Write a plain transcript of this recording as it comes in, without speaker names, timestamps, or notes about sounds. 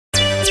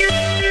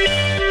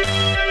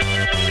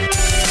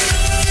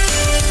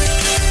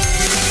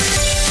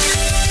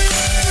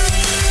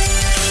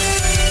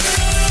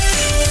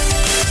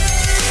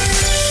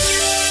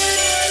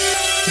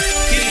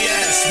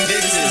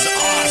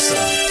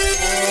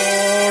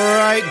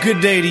right,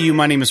 good day to you.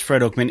 My name is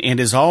Fred Oakman, and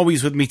as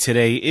always with me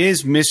today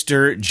is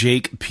Mr.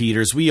 Jake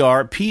Peters. We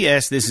are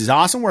PS This Is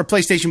Awesome. We're a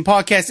PlayStation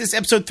podcast. This is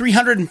episode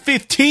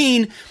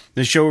 315,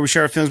 the show where we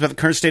share our feelings about the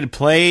current state of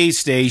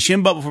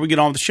PlayStation. But before we get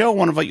on with the show, I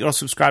want to invite you to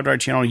subscribe to our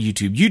channel on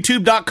YouTube,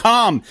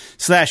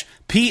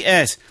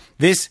 youtube.com/PS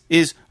This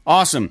Is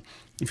Awesome.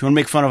 If you want to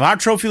make fun of our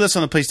trophy list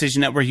on the PlayStation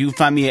Network, you can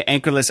find me at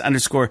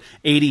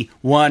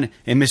anchorless_81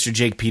 and Mr.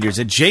 Jake Peters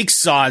at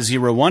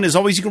JakeSaw01. As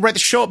always, you can write the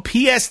show at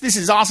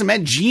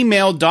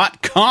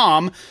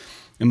psthisisawesome@gmail.com.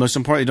 And most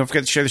importantly, don't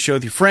forget to share the show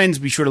with your friends.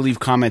 Be sure to leave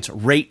comments.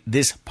 Rate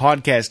this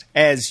podcast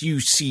as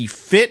you see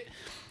fit,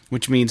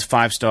 which means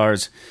 5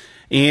 stars.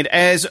 And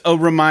as a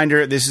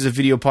reminder, this is a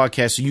video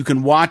podcast, so you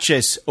can watch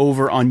us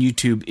over on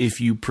YouTube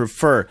if you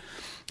prefer.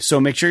 So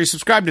make sure you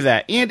subscribe to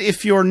that. And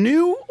if you're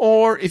new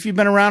or if you've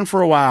been around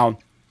for a while,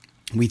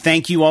 we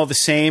thank you all the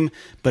same,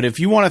 but if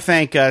you want to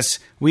thank us,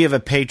 we have a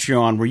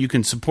Patreon where you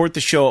can support the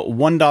show at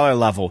 $1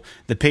 level.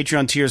 The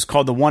Patreon tier is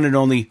called the one and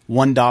only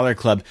 $1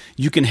 Club.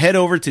 You can head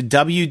over to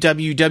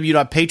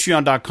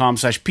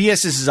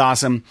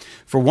www.patreon.com/PSThisIsAwesome.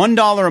 For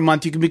 $1 a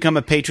month, you can become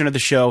a patron of the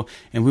show,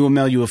 and we will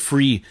mail you a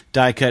free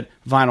die-cut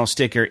vinyl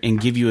sticker and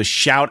give you a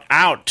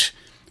shout-out.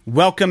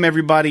 Welcome,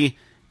 everybody,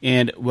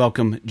 and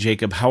welcome,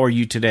 Jacob. How are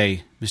you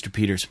today, Mr.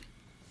 Peters?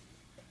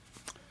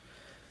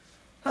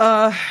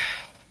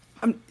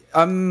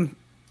 I'm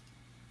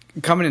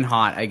coming in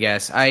hot, I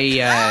guess.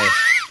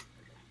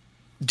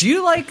 Do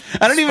you like...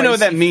 I don't even know what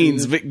that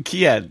means, but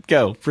yeah,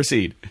 go.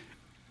 Proceed.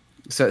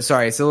 So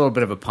sorry, it's a little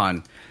bit of a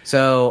pun.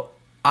 So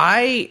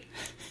I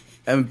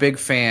am a big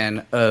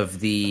fan of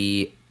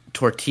the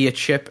tortilla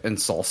chip and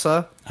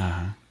salsa.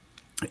 Uh-huh.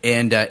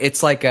 And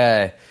it's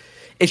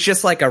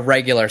just like a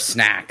regular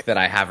snack that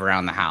I have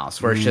around the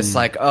house where it's just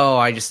like, oh,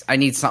 I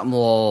need something a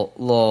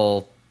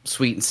little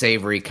sweet and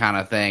savory kind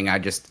of thing. I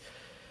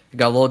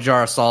got a little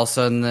jar of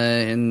salsa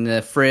in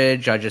the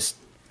fridge. I just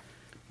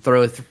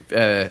throw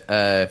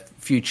a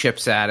few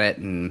chips at it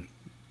and,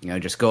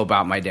 just go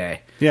about my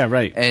day. Yeah,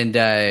 right.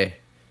 And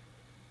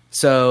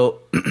so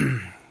I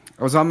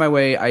was on my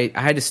way. I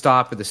had to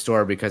stop at the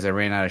store because I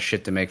ran out of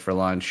shit to make for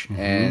lunch. Mm-hmm.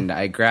 And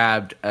I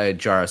grabbed a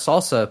jar of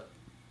salsa.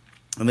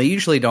 And they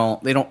usually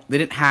they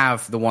didn't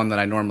have the one that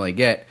I normally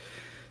get.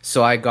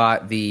 So I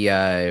got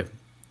the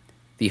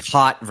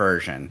hot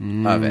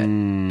version of it,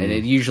 and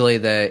it's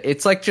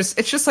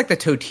just like the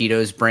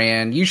Totitos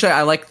brand. Usually,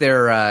 I like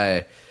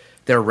their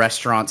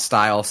restaurant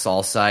style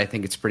salsa. I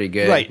think it's pretty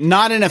good. Right,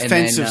 not an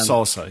offensive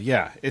salsa.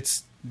 Yeah,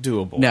 it's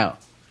doable. No,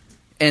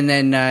 and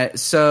then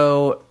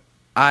so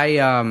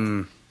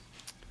because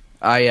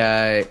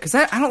I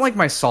don't like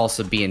my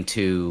salsa being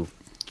too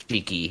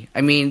cheeky.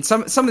 I mean,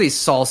 some of these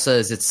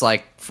salsas, it's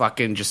like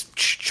fucking just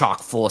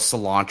chock full of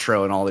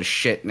cilantro and all this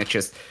shit, and it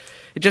just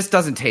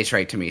doesn't taste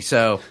right to me.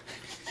 So.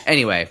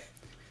 Anyway,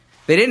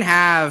 they didn't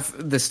have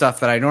the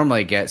stuff that I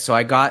normally get, so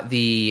I got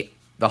the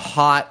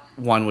hot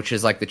one, which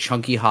is like the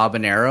chunky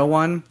habanero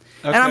one.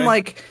 Okay. And I'm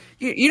like,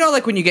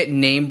 like when you get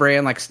name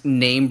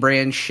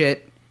brand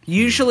shit,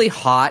 usually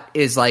hot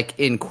is like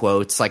in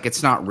quotes, like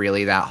it's not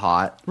really that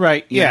hot.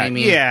 Right. You know what I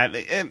mean? Yeah.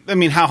 I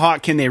mean, how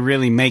hot can they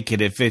really make it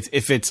if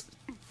it's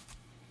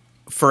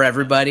for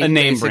everybody? A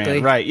name basically?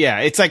 Brand, right? Yeah.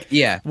 It's like,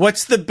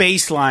 what's the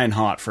baseline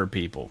hot for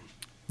people?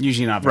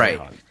 Usually not very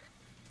hot.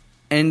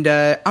 And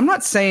I'm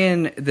not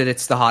saying that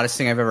it's the hottest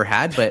thing I've ever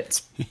had, but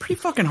it's pretty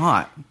fucking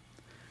hot.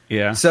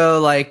 Yeah.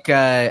 So like,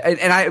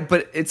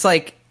 but it's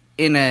like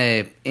in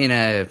a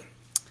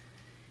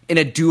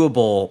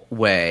doable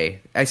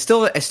way. I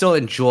still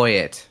enjoy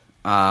it.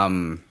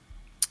 But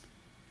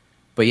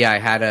yeah, I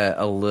had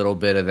a little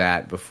bit of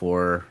that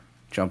before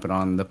jumping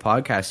on the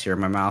podcast here.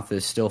 My mouth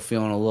is still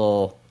feeling a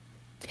little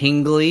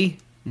tingly.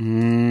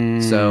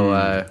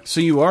 So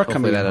you are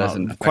coming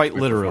out quite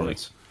literally.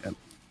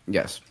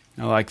 Yes.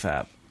 I like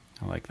that.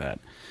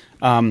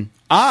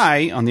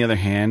 I, on the other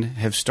hand,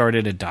 have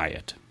started a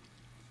diet.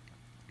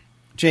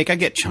 Jake, I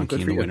get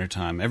chunky in the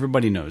wintertime.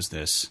 Everybody knows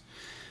this.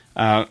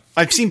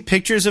 I've seen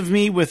pictures of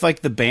me with,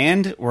 like, the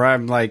band where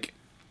I'm, like,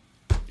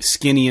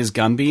 skinny as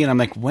Gumby, and I'm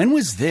like, when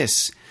was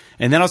this?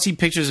 And then I'll see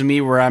pictures of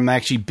me where I'm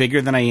actually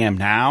bigger than I am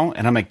now,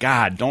 and I'm like,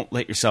 God, don't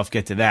let yourself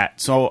get to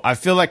that. So I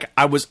feel like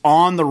I was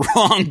on the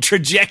wrong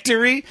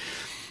trajectory.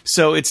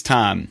 So it's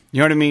time. You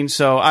know what I mean?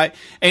 So and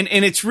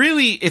it's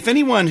really, if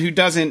anyone who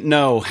doesn't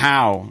know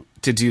how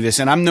to do this,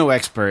 and I'm no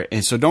expert,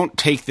 and so don't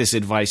take this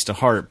advice to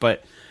heart,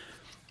 but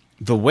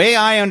the way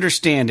I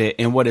understand it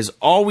and what has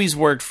always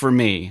worked for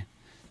me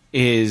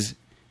is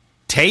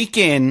take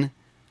in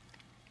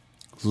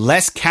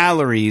less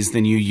calories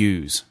than you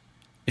use.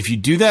 If you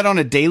do that on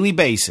a daily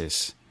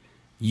basis,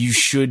 you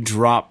should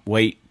drop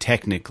weight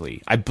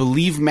technically. I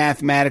believe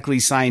mathematically,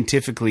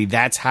 scientifically,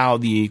 that's how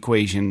the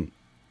equation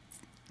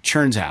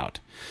churns out.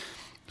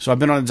 So I've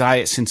been on a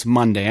diet since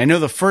Monday. I know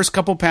the first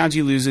couple pounds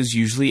you lose is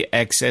usually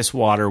excess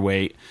water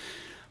weight,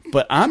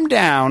 but I'm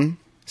down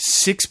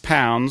 6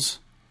 pounds,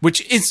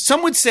 which is,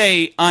 some would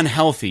say,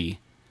 unhealthy,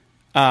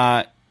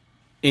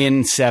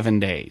 in 7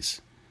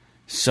 days.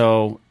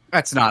 So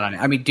That's not on.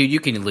 I mean, dude, you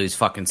can lose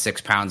fucking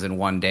 6 pounds in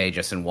one day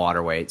just in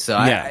water weight. So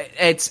Yeah.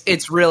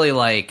 it's really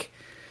like,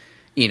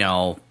 you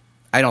know,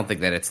 I don't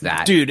think that it's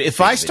that. Dude,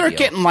 if I start deal.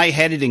 getting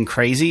lightheaded and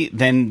crazy,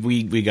 then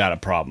we got a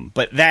problem.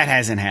 But that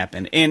hasn't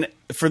happened. And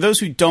for those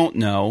who don't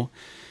know,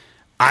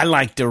 I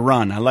like to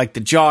run. I like to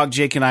jog.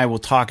 Jake and I will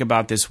talk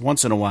about this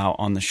once in a while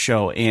on the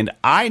show. And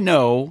I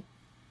know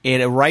at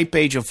a ripe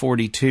age of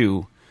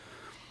 42,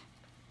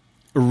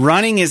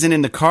 running isn't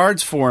in the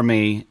cards for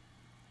me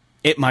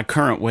at my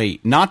current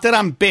weight. Not that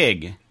I'm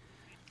big,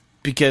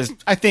 because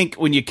I think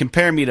when you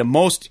compare me to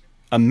most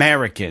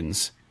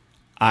Americans,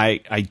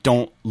 I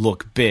don't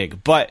look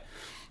big, but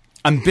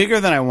I'm bigger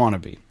than I want to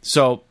be.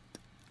 So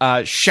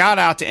shout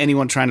out to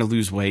anyone trying to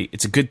lose weight.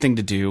 It's a good thing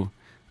to do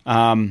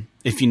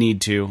if you need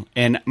to.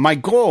 And my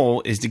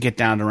goal is to get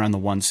down to around the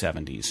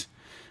 170s,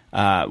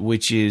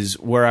 which is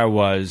where I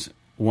was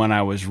when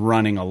I was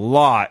running a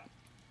lot,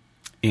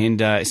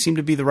 and it seemed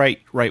to be the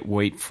right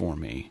weight for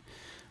me.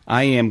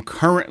 I am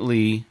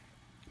currently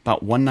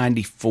about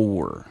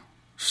 194.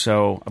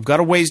 So I've got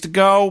a ways to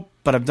go,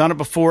 but I've done it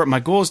before. My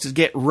goal is to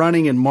get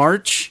running in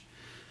March,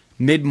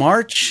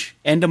 mid-March,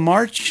 end of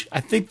March. I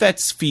think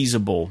that's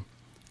feasible.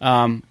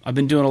 I've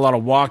been doing a lot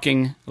of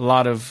walking, a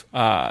lot of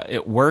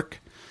at work,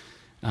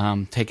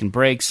 taking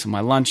breaks,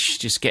 my lunch,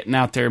 just getting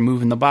out there,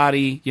 moving the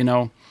body, you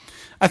know.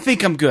 I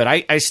think I'm good.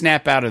 I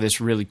snap out of this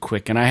really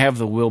quick, and I have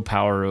the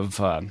willpower of,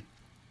 I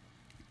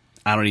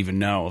don't even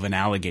know, of an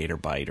alligator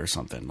bite or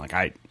something. Like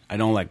I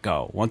don't let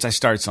go. Once I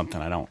start something,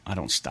 I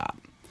don't stop.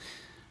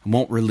 I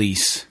won't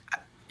release.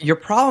 Your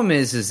problem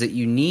is that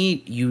you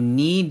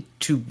need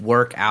to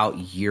work out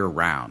year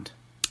round.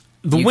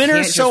 The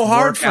winter's so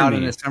hard for me.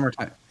 In the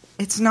summertime.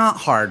 It's not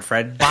hard,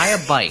 Fred. Buy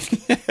a bike.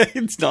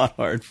 It's not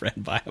hard, Fred.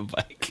 Buy a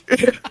bike.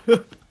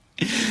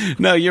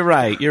 No, you're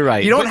right. You're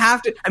right. You don't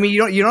have to. I mean, you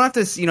don't have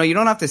to. You know, you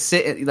don't have to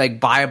sit like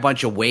buy a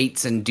bunch of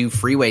weights and do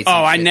free weights.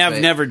 Oh, I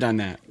never done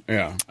that.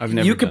 Yeah, I've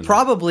never. You could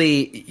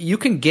probably you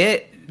can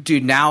get,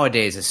 dude,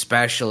 nowadays,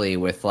 especially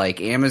with like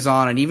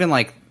Amazon and even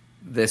like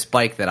this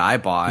bike that I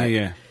bought.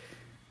 Yeah.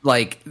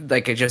 Like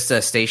just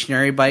a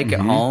stationary bike at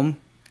home.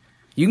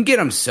 You can get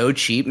them so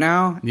cheap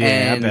now,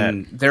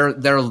 and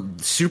they're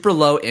super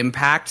low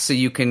impact, so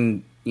you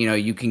can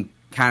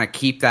kind of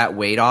keep that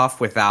weight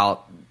off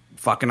without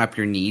fucking up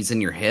your knees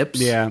and your hips.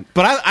 Yeah,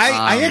 but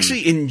I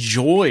actually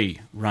enjoy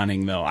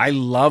running though. I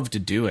love to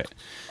do it.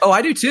 Oh,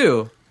 I do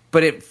too.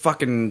 But it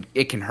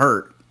can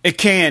hurt. It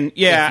can,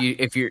 yeah.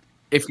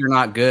 If you're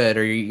not good,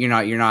 or you're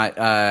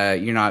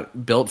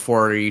not built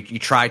for it, or you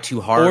try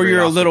too hard, or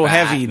you're a little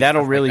heavy,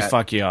 that'll really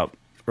fuck you up,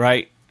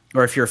 right?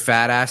 Or if you're a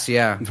fat ass,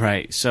 yeah.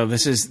 Right. So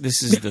this is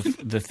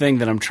the thing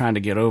that I'm trying to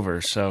get over.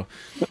 So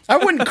I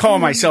wouldn't call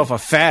myself a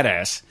fat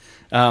ass.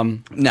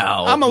 No,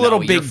 I'm a little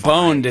big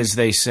boned, as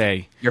they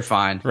say. You're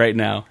fine right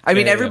now. I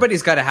mean,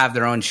 everybody's got to have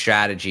their own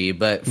strategy,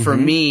 but for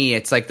me,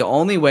 it's like the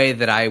only way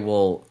that I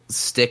will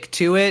stick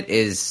to it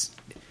is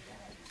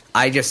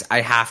I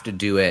have to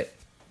do it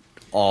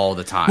all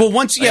the time. Well,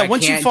 once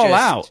you fall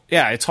out,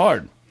 it's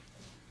hard.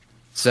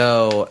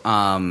 So,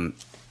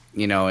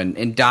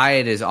 and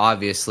diet is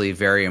obviously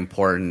very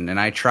important, and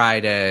I try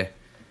to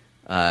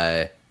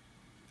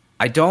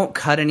I don't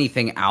cut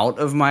anything out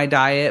of my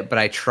diet, but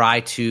I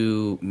try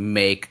to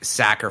make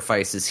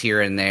sacrifices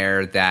here and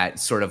there that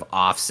sort of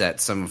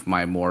offset some of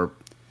my more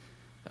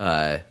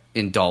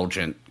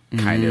indulgent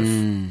kind of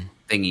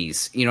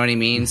thingies. You know what I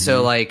mean?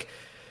 So, like,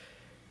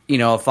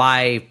 if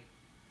I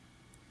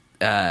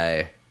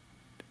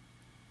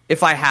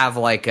have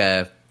like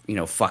a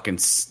fucking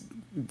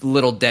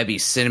Little Debbie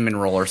cinnamon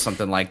roll or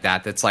something like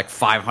that that's like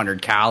 500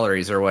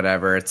 calories or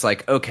whatever, it's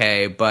like,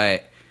 okay,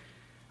 but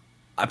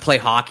I play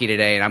hockey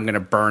today and I'm going to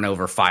burn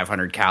over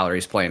 500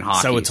 calories playing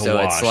hockey. So it's a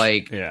wash.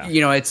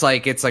 It's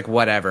like, it's like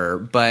whatever.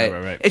 But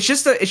right. it's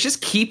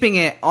just keeping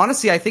it.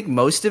 Honestly, I think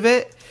most of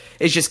it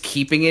is just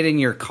keeping it in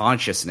your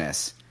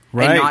consciousness,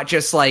 right, and not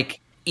just like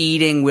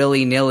eating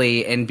willy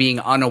nilly and being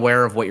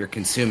unaware of what you're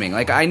consuming.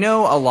 Like, I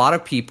know a lot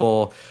of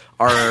people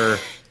are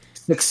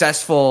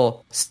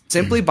successful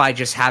simply by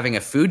just having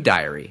a food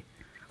diary.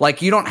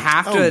 Like, you don't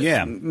have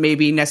to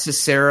maybe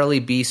necessarily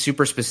be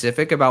super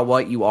specific about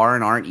what you are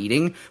and aren't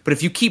eating, but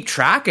if you keep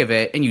track of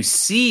it and you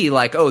see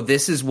like, oh,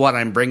 this is what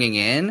I'm bringing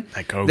in,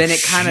 like, then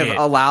it kind of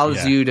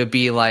allows you to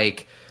be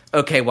like,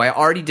 okay, well, I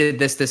already did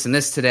this, and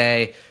this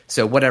today,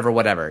 so whatever.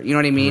 You know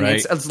what I mean?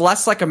 Right. It's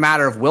less like a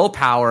matter of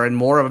willpower and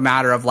more of a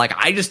matter of like,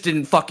 I just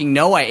didn't fucking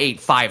know I ate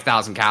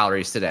 5,000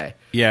 calories today.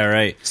 Yeah,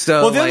 right.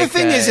 So, well, the other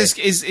thing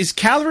is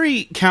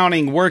calorie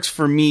counting works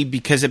for me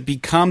because it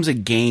becomes a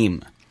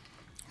game.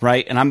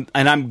 Right, and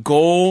I'm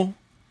goal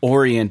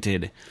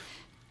oriented,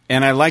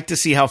 and I like to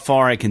see how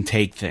far I can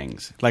take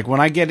things. Like when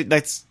I get it,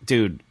 that's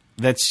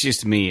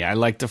just me. I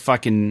like to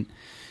fucking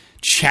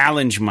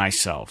challenge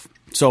myself.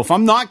 So if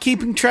I'm not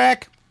keeping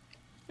track,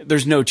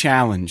 there's no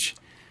challenge.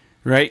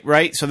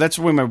 Right. So that's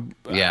where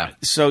there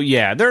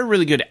are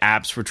really good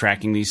apps for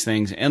tracking these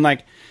things, and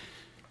like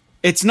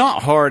it's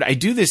not hard. I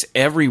do this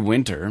every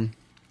winter.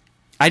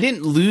 I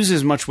didn't lose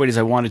as much weight as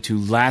I wanted to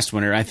last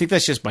winter. I think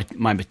that's just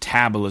my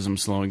metabolism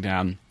slowing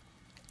down.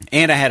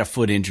 And I had a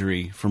foot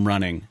injury from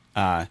running.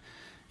 I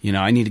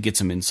need to get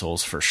some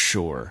insoles for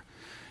sure.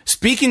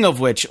 Speaking of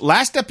which,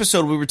 last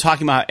episode we were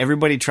talking about how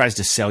everybody tries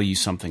to sell you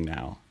something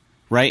now,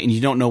 right? And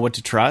you don't know what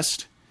to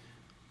trust.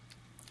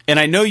 And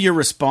I know your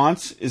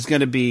response is going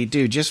to be,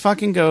 dude, just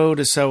fucking go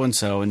to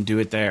so-and-so and do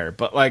it there.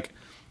 But, like,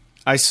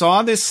 I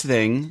saw this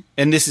thing,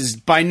 and this is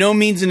by no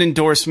means an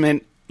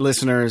endorsement,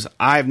 listeners.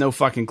 I have no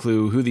fucking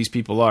clue who these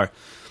people are.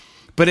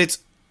 But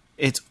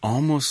it's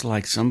almost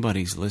like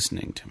somebody's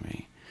listening to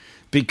me.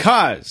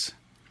 Because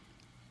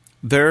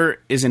there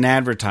is an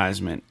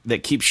advertisement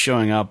that keeps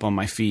showing up on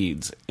my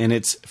feeds, and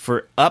it's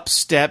for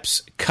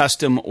Upsteps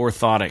Custom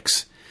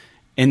Orthotics.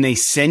 And they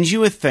send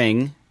you a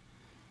thing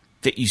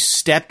that you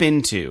step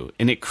into,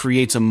 and it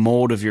creates a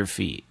mold of your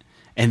feet.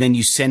 And then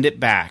you send it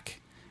back,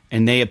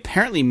 and they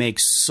apparently make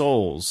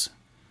soles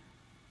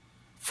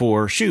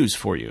for shoes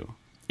for you.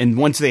 And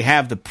once they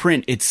have the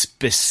print, it's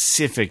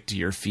specific to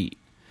your feet.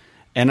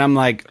 And I'm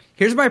like,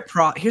 here's my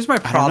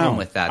problem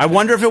with that. I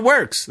wonder if it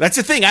works. That's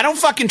the thing. I don't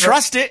fucking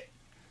trust it.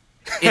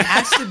 It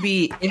has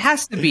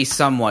to be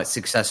somewhat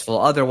successful.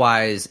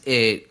 Otherwise,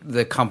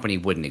 the company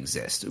wouldn't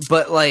exist.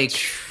 But, like,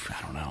 I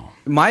don't know.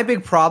 My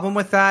big problem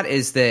with that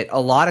is that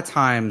a lot of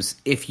times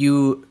if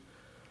you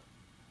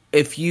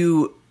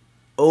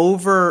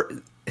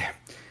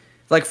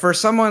like, for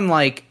someone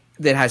like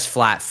that has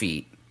flat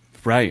feet,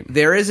 right,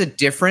 there is a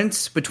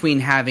difference between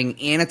having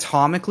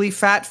anatomically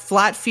flat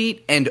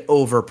feet and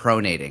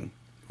overpronating.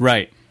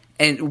 Right.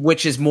 And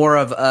which is more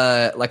of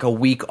a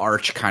weak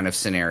arch kind of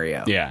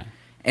scenario. Yeah.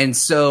 And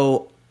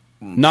so,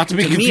 not to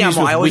be confused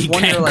with weak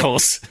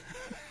ankles.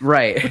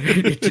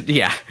 Right.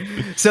 Yeah.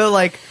 So,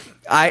 like,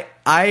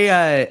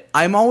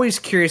 I'm always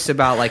curious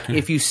about, like,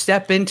 if you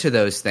step into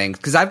those things,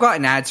 because I've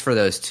gotten ads for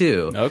those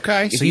too.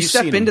 Okay. If you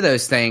step into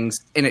those things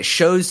and it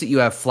shows that you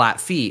have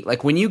flat feet,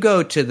 like when you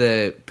go to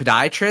the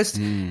podiatrist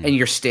and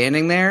you're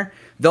standing there,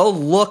 they'll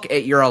look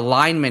at your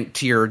alignment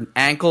to your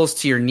ankles,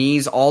 to your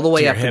knees, all the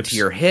way up into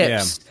your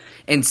hips. Yeah.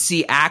 And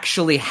see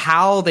actually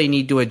how they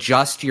need to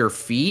adjust your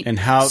feet and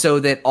how, so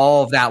that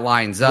all of that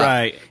lines up.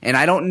 Right. And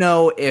I don't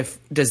know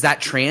does that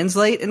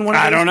translate in one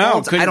of those I don't know.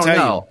 molds? I don't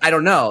know. I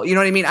don't know. You know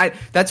what I mean?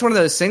 That's one of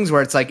those things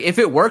where it's like, if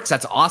it works,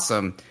 that's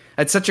awesome.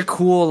 That's such a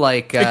cool,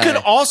 like, it could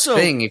also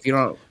thing if you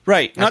don't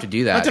have to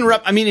do that. Not to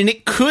interrupt. I mean, and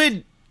it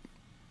could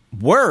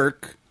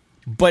work,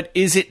 but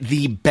is it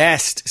the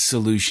best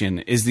solution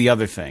is the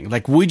other thing.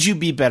 Like, would you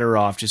be better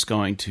off just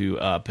going to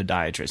a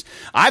podiatrist?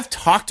 I've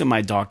talked to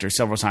my doctor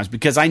several times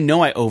because I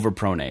know I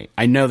overpronate.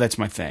 I know that's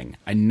my thing.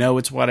 I know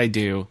it's what I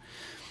do.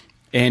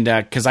 And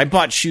because I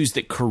bought shoes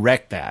that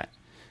correct that.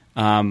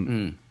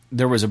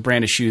 There was a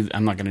brand of shoe,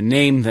 I'm not going to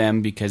name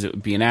them because it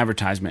would be an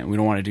advertisement. We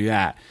don't want to do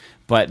that.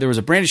 But there was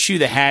a brand of shoe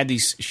that had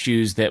these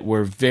shoes that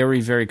were very,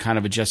 very kind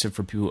of adjusted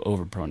for people who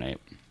overpronate.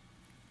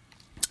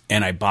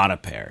 And I bought a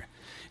pair.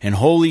 And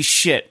holy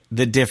shit,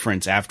 the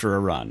difference after a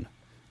run.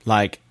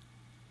 Like,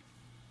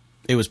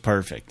 it was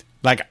perfect.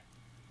 Like,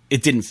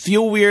 it didn't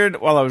feel weird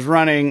while I was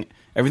running.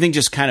 Everything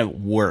just kind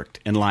of worked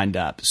and lined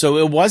up. So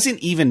it wasn't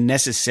even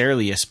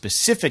necessarily a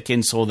specific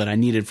insole that I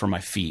needed for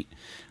my feet,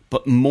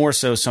 but more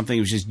so something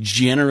that was just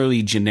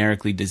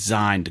generically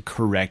designed to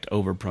correct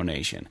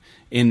overpronation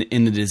in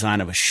the design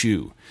of a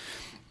shoe.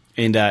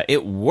 And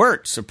it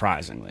worked,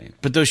 surprisingly.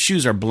 But those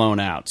shoes are blown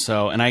out.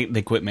 So, and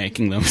they quit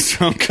making them.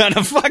 So I'm kind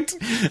of fucked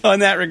on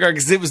that regard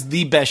because it was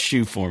the best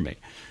shoe for me.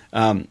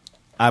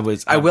 I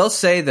will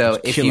say, though,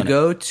 if you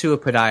go to a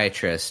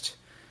podiatrist,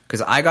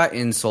 because I got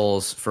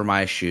insoles for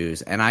my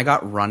shoes, and I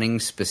got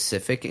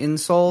running-specific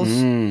insoles,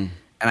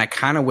 and I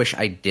kind of wish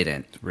I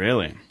didn't.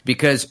 Really?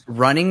 Because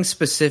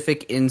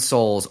running-specific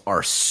insoles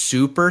are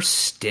super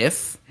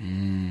stiff,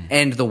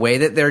 and the way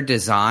that they're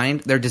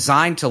designed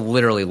to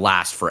literally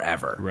last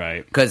forever.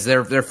 Right. Because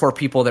they're for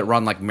people that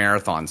run, like,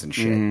 marathons and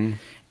shit.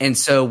 And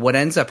so what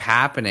ends up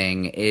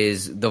happening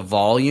is the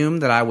volume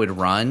that I would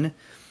run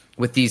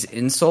with these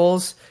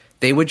insoles,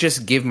 they would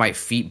just give my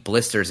feet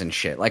blisters and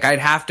shit. Like, I'd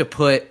have to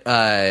put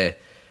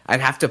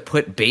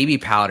baby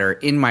powder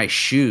in my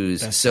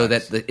shoes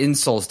that the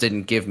insoles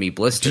didn't give me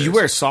blisters. Do you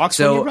wear socks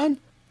when you run?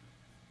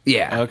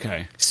 Yeah.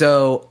 Okay.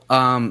 So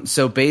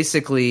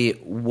basically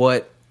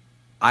what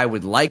I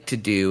would like to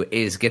do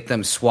is get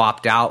them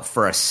swapped out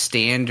for a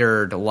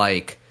standard,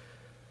 like,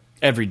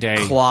 everyday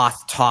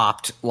cloth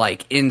topped,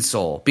 like,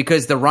 insole,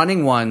 because the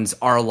running ones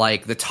are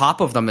like the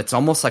top of them, it's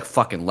almost like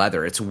fucking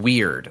leather. It's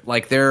weird.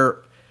 Like, they're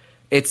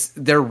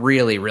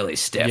really, really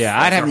stiff. Yeah,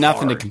 like, I'd have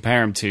nothing hard to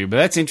compare them to, but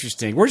that's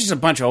interesting. We're just a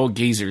bunch of old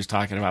geezers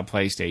talking about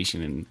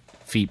PlayStation and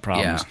feet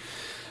problems. Yeah.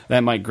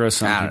 That might gross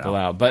some people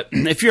out. But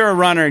if you're a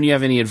runner and you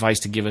have any advice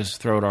to give us,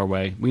 throw it our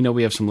way. We know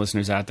we have some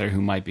listeners out there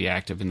who might be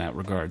active in that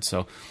regard.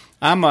 So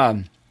I'm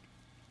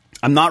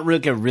not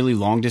really a really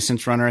long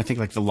distance runner. I think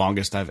like the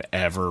longest I've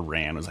ever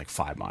ran was like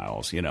 5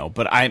 miles,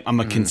 But I'm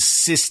a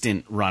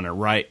consistent runner,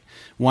 right?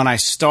 When I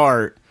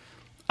start,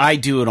 I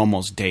do it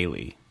almost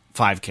daily,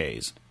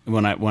 5Ks.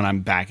 When I'm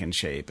back in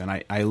shape,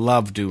 and I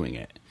love doing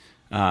it.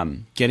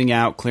 Getting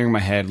out, clearing my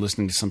head,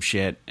 listening to some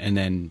shit, and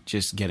then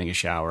just getting a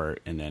shower,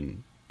 and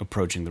then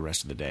approaching the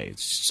rest of the day.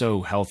 It's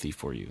so healthy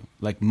for you,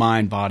 like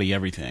mind, body,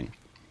 everything.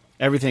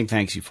 Everything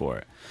thanks you for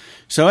it.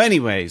 So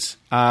anyways,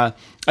 I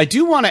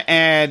do want to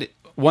add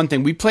one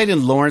thing. We played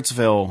in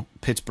Lawrenceville,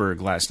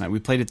 Pittsburgh last night. We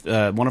played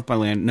at One Up My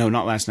Land. No,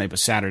 not last night, but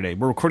Saturday.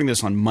 We're recording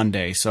this on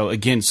Monday. So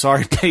again,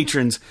 sorry,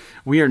 patrons.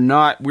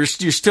 You're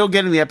still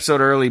getting the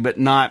episode early, but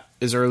not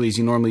as early as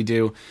you normally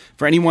do.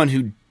 For anyone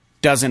who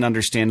doesn't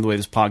understand the way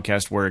this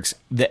podcast works,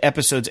 the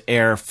episodes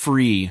air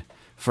free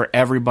for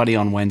everybody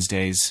on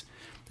Wednesdays.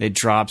 It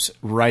drops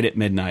right at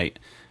midnight.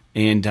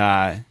 And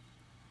the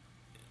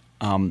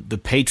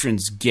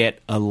patrons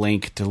get a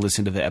link to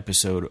listen to the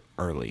episode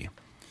early.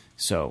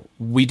 So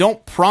we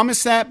don't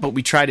promise that, but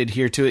we try to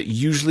adhere to it.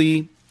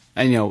 Usually,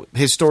 and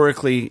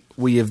historically,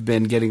 we have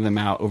been getting them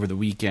out over the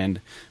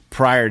weekend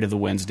prior to the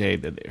Wednesday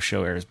that the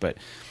show airs. But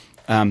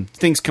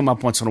things come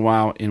up once in a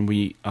while, and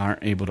we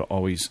aren't able to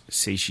always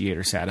satiate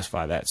or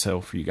satisfy that.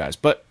 So for you guys,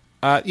 but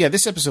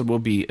this episode will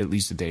be at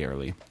least a day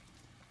early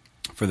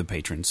for the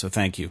patrons. So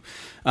thank you.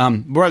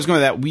 Where I was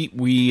going with that,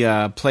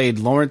 we played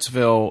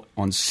Lawrenceville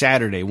on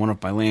Saturday, One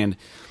Up My Land.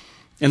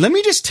 And let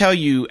me just tell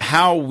you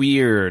how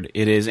weird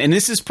it is. And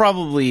this is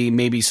probably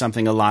maybe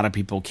something a lot of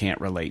people can't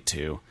relate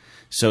to.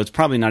 So it's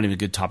probably not even a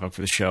good topic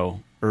for the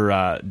show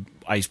or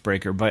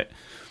icebreaker. But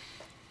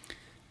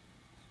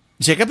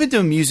Jake, I've been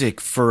doing music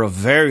for a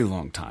very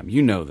long time.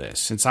 You know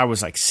this, since I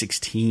was like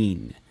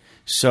 16.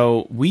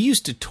 So we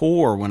used to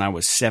tour when I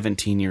was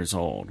 17 years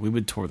old. We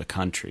would tour the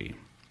country.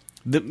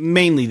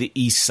 Mainly the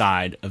east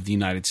side of the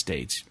United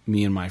States.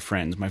 Me and my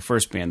friends, my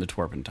first band, the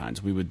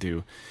Twerpentines, we would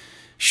do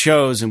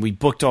shows, and we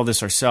booked all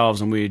this ourselves,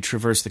 and we would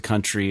traverse the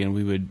country, and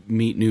we would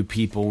meet new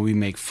people, and we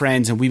make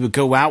friends, and we would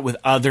go out with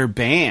other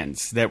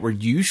bands that were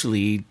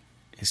usually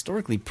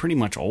historically pretty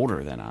much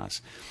older than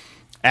us.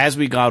 As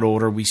we got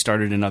older, we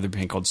started another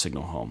band called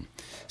Signal Home.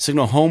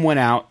 Signal Home went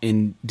out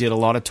and did a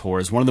lot of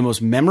tours. One of the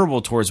most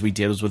memorable tours we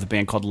did was with a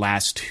band called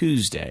Last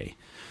Tuesday.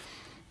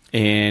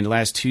 And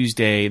Last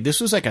Tuesday,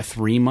 this was like a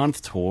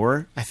 3-month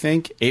tour, I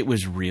think. It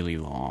was really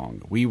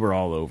long. We were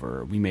all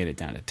over. We made it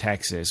down to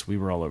Texas. We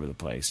were all over the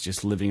place,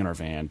 just living in our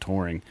van,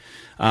 touring.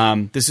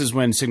 This is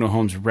when Signal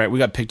Home's we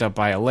got picked up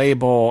by a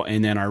label,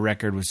 and then our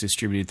record was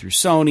distributed through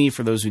Sony.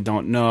 For those who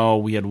don't know,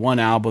 we had one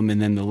album,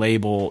 and then the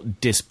label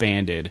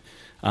disbanded.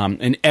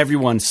 And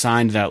everyone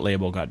signed that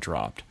label got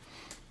dropped.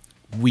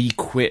 We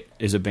quit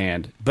as a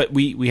band. But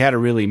we had a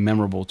really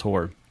memorable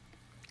tour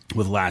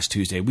with Last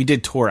Tuesday. We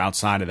did tour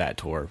outside of that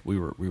tour. We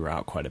were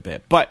out quite a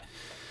bit. But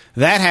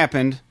that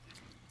happened,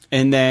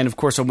 and then, of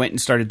course, I went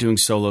and started doing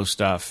solo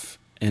stuff,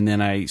 and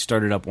then I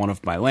started up One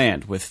Up My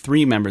Land with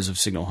 3 members of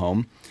Signal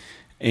Home,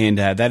 and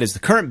that is the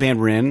current band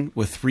we're in,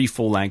 with 3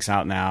 full lengths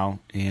out now,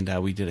 and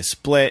we did a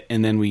split,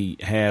 and then we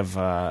have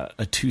a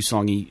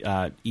 2-song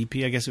EP,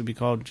 I guess it would be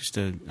called,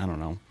 I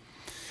don't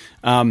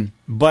know.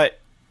 But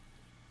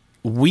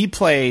we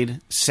played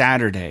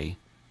Saturday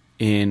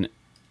in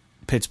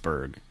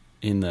Pittsburgh,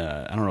 in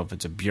the, I don't know if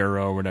it's a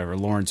bureau or whatever,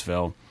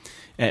 Lawrenceville,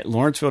 at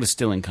Lawrenceville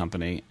Distilling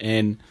Company.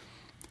 And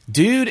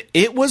dude,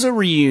 it was a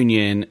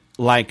reunion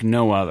like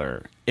no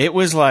other. It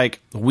was like,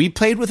 we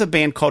played with a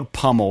band called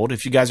Pummeled.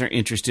 If you guys are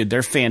interested,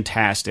 they're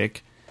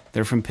fantastic.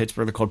 They're from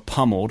Pittsburgh. They're called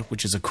Pummeled,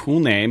 which is a cool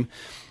name.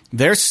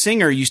 Their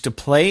singer used to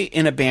play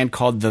in a band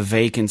called The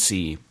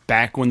Vacancy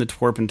back when the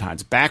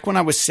Twerpentines, back when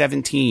I was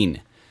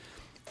 17.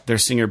 Their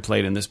singer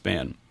played in this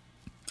band.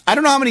 I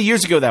don't know how many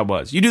years ago that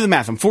was. You do the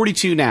math. I'm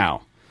 42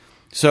 now.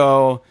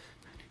 So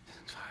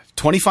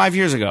 25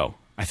 years ago,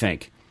 I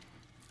think,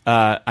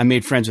 I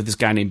made friends with this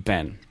guy named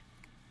Ben.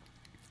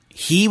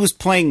 He was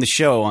playing the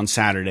show on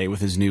Saturday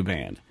with his new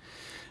band.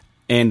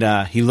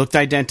 And he looked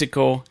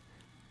identical.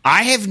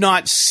 I have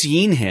not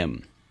seen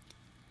him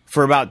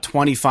for about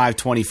 25,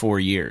 24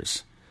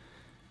 years.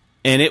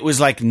 And it was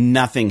like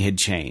nothing had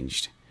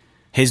changed.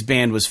 His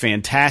band was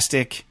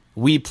fantastic.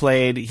 We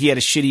played. He had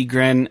a shitty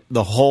grin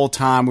the whole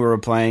time we were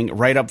playing,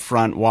 right up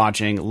front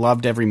watching.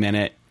 Loved every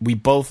minute. We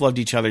both loved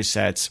each other's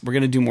sets. We're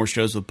going to do more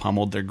shows with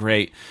Pummeled. They're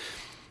great.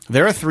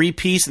 They're a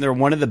 3-piece, and they're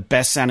one of the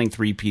best-sounding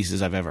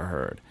 3-pieces I've ever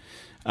heard.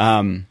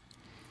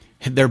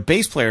 Their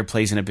bass player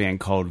plays in a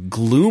band called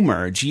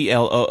Gloomer,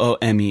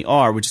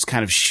 Gloomer, which is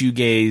kind of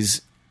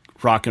shoegaze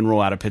rock and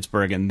roll out of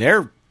Pittsburgh, and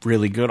they're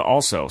really good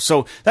also.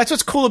 So that's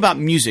what's cool about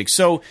music.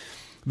 So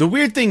the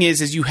weird thing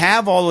is you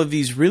have all of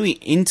these really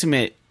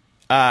intimate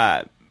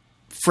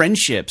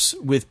friendships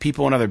with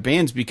people in other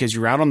bands because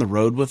you're out on the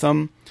road with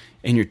them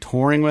and you're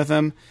touring with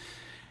them,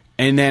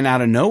 and then out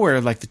of nowhere,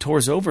 like, the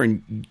tour's over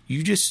and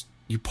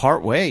you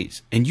part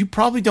ways, and you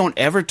probably don't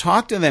ever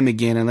talk to them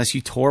again unless you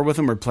tour with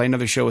them or play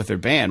another show with their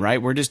band,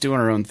 right? We're just doing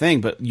our own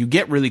thing, but you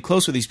get really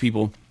close with these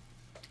people.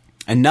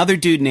 Another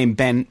dude named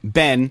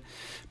Ben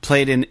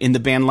played in the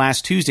band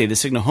Last Tuesday, the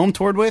Signal Home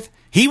toured with.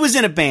 He was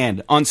in a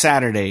band on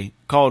Saturday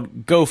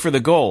called Go for the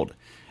Gold.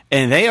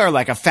 And they are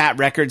like a Fat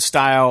Wreck-Chords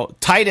style,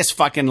 tightest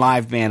fucking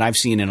live band I've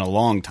seen in a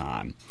long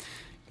time.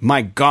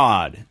 My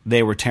God,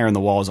 they were tearing the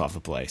walls off the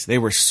place. They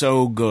were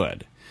so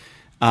good.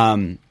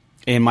 And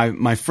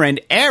my friend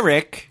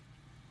Eric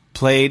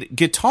played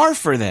guitar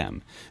for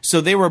them. So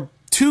they were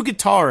 2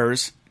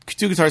 guitars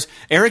two guitars.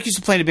 Eric used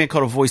to play in a band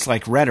called A Voice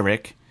Like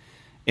Rhetoric,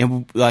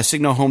 and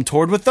Signal Home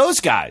toured with those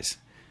guys.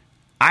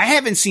 I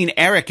haven't seen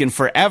Eric in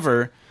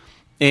forever,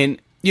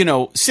 and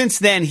since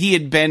then he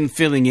had been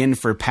filling in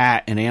for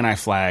Pat and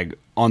Anti-Flag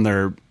on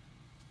their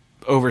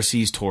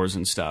overseas tours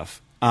and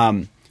stuff.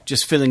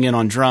 Just filling in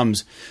on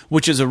drums,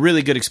 which is a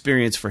really good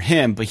experience for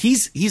him. But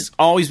he's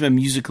always been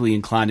musically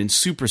inclined and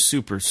super,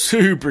 super,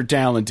 super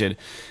talented.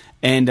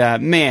 And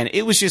man,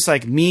 it was just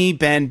like me,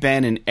 Ben,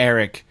 and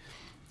Eric,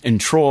 and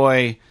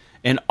Troy,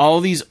 and all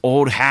these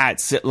old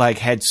hats that like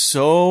had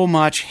so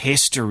much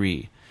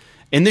history.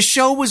 And the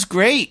show was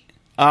great.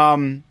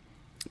 Man,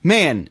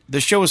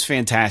 the show was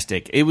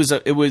fantastic. It was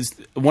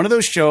one of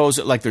those shows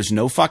that like there's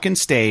no fucking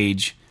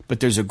stage, but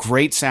there's a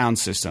great sound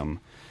system.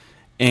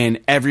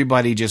 And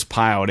everybody just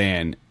piled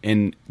in,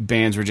 and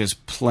bands were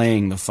just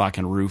playing the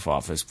fucking roof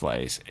off this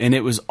place. And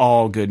it was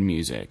all good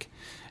music.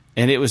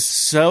 And it was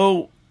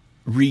so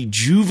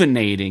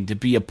rejuvenating to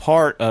be a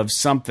part of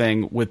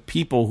something with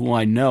people who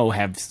I know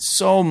have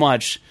so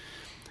much,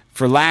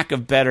 for lack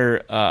of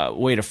better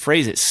way to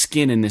phrase it,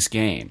 skin in this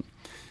game.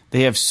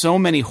 They have so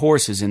many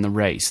horses in the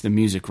race, the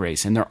music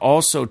race, and they're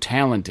all so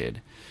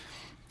talented.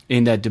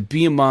 And to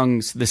be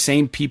amongst the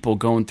same people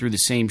going through the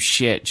same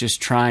shit,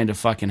 just trying to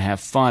fucking have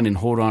fun and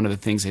hold on to the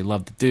things they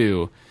love to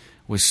do,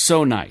 was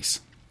so nice.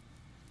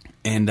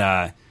 And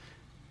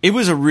it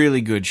was a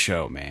really good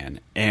show, man.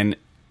 And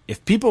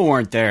if people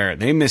weren't there,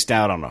 they missed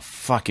out on a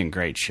fucking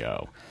great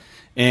show.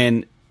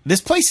 And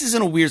this place is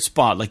in a weird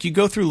spot. Like, you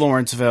go through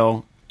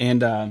Lawrenceville,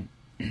 and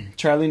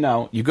Charlie,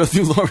 no, you go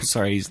through Lawrence.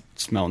 Sorry, he's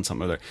smelling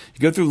something over there.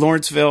 You go through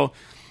Lawrenceville,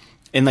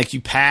 and like you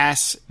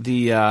pass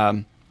the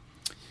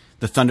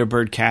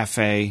Thunderbird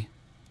Cafe,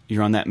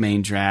 you're on that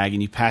main drag,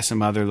 and you pass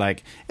some other,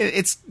 like,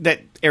 it's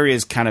that area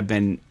has kind of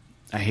been,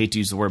 I hate to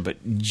use the word,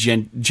 but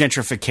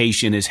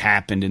gentrification has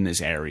happened in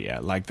this area.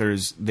 Like,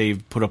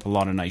 they've put up a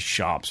lot of nice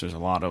shops. There's a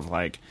lot of,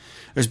 like,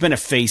 there's been a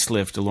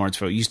facelift to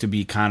Lawrenceville. It used to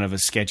be kind of a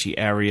sketchy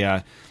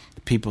area.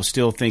 People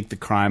still think the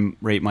crime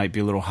rate might be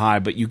a little high,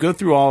 but you go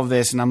through all of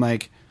this, and I'm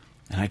like,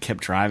 and I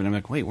kept driving. I'm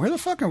like, wait, where the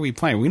fuck are we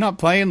playing? Are we not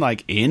playing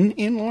like in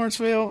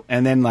Lawrenceville?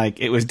 And then like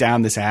it was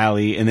down this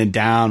alley, and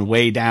then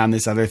way down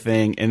this other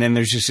thing, and then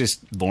there's just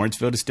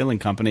Lawrenceville Distilling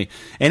Company,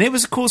 and it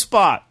was a cool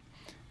spot.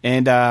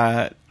 And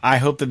I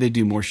hope that they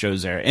do more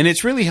shows there. And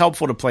it's really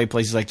helpful to play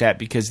places like that,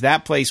 because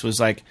that place was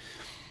like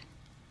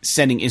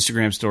sending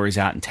Instagram stories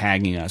out and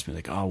tagging us, be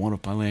like, oh, One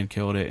Up My Land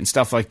killed it, and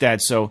stuff like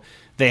that. So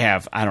they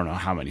have, I don't know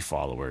how many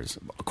followers,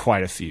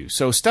 quite a few.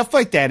 So stuff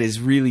like that is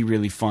really,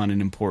 really fun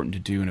and important to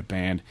do in a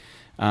band.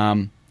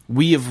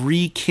 We have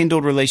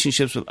rekindled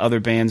relationships with other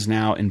bands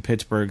now in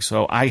Pittsburgh,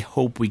 so I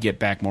hope we get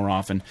back more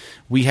often.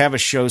 We have a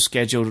show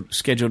scheduled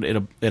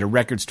at a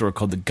record store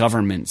called the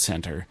Government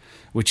Center,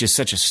 which is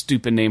such a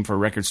stupid name for a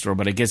record store,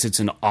 but I guess it's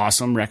an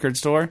awesome record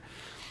store.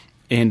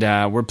 And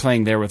we're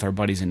playing there with our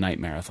buddies in Night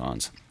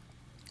Marathons,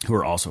 who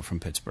are also from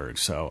Pittsburgh.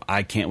 So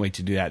I can't wait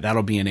to do that.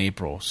 That'll be in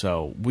April.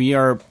 So we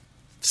are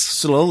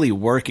slowly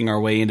working our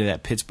way into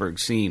that Pittsburgh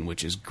scene,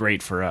 which is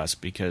great for us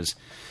because...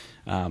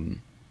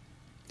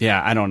 yeah,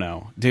 I don't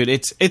know, dude.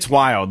 It's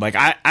wild. Like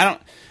I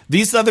don't.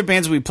 These other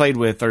bands we played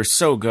with are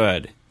so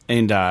good,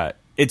 and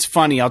it's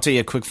funny. I'll tell you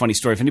a quick funny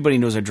story. If anybody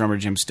knows our drummer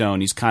Jim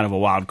Stone, he's kind of a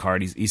wild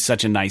card. He's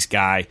such a nice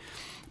guy,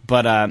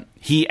 but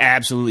he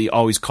absolutely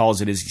always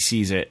calls it as he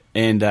sees it.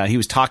 And he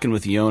was talking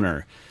with the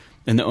owner,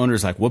 and the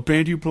owner's like, "What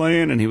band are you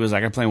playing?" And he was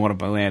like, "I'm playing One Up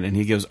My Land." And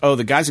he goes, "Oh,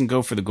 the guys in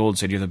Go for the Gold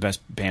said you're the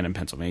best band in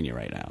Pennsylvania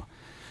right now."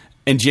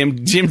 And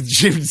Jim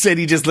said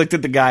he just looked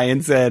at the guy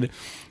and said,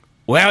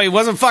 well, he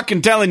wasn't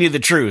fucking telling you the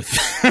truth.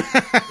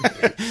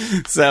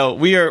 So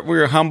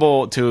we're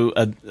humble to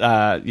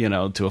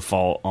a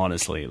fault,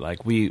 honestly.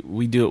 Like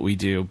we do what we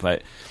do,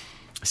 but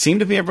it seemed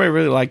to be everybody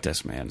really liked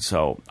us, man.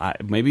 So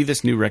maybe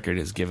this new record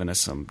has given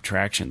us some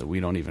traction that we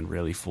don't even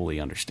really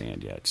fully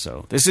understand yet.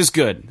 So this is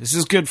good. This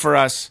is good for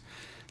us.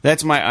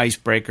 That's my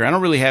icebreaker. I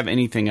don't really have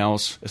anything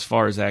else as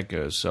far as that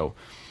goes. So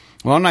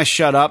why don't I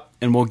shut up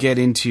and we'll get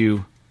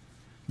into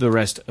the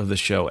rest of the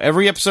show.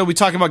 Every episode we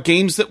talk about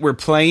games that we're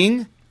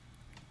playing.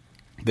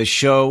 The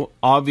show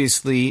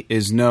obviously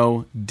is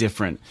no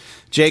different.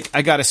 Jake,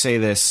 I gotta say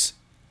this.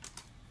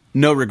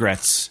 No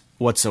regrets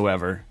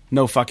whatsoever.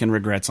 No fucking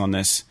regrets on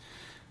this.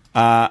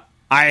 I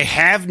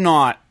have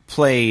not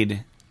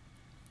played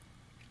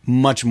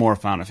much more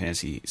Final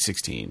Fantasy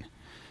 16.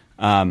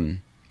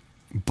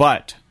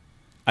 But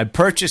I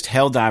purchased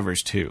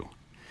Helldivers 2.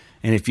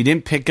 And if you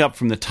didn't pick up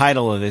from the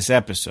title of this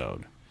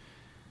episode,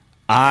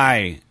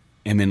 I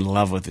am in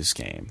love with this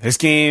game. This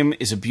game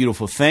is a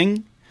beautiful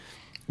thing.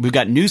 We've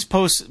got news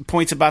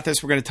points about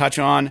this we're going to touch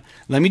on.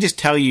 Let me just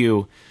tell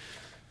you,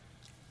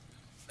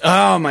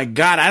 oh my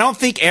God, I don't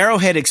think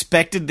Arrowhead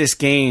expected this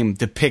game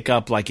to pick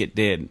up like it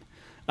did.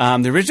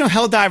 The original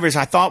Helldivers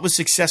I thought was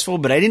successful,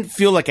 but I didn't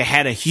feel like it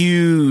had a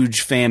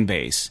huge fan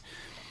base.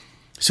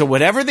 So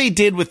whatever they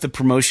did with the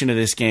promotion of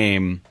this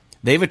game,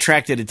 they've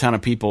attracted a ton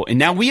of people. And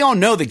now we all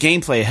know the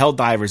gameplay of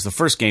Helldivers, the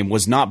first game,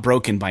 was not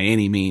broken by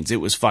any means.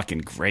 It was fucking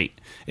great.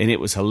 And it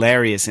was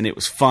hilarious, and it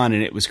was fun,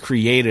 and it was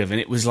creative,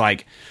 and it was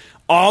like...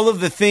 all of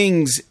the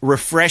things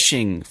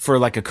refreshing for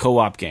like a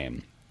co-op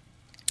game.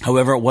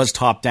 However, it was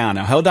top down.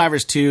 Now,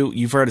 Helldivers 2,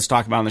 you've heard us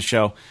talk about on the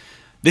show.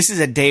 This is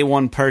a day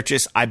one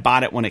purchase. I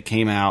bought it when it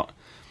came out.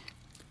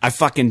 I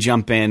fucking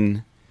jump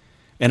in,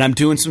 and I'm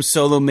doing some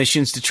solo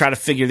missions to try to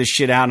figure this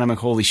shit out, and I'm like,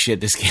 holy shit,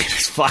 this game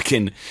is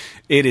fucking,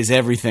 it is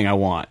everything I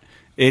want.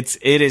 It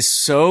is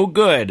so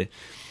good.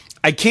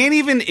 I can't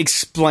even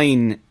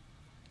explain,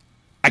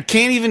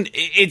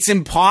 it's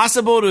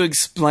impossible to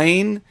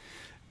explain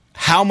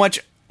how much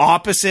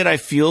opposite I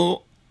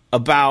feel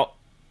about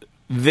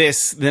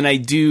this than I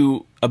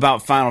do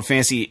about Final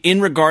Fantasy in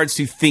regards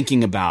to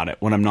thinking about it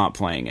when I'm not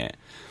playing it.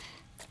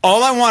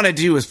 All I want to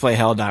do is play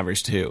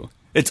Helldivers 2.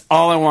 It's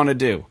all I want to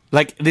do.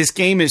 Like, this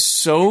game is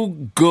so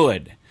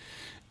good.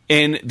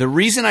 And the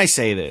reason I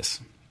say this,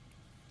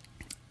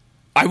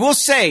 I will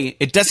say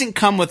it doesn't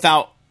come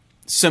without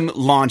some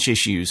launch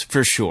issues,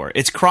 for sure.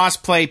 It's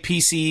cross-play,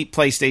 PC,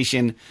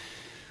 PlayStation.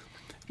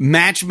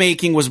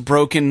 Matchmaking was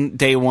broken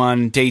day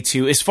one, day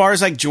two. As far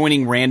as, like,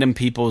 joining random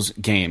people's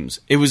games,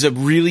 it was a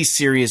really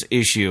serious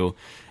issue.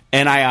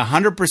 And I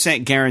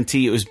 100%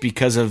 guarantee it was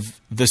because of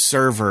the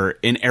server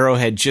in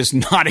Arrowhead just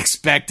not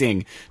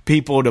expecting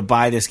people to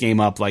buy this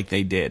game up like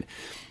they did.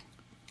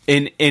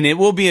 And it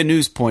will be a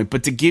news point,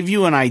 but to give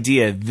you an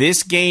idea,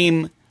 this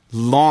game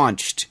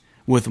launched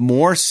with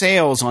more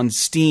sales on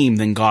Steam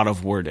than God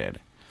of War did.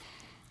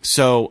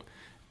 So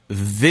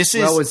this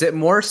is... Well, was it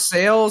more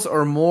sales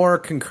or more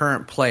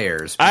concurrent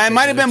players? It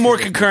might have been more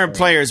concurrent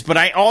players, but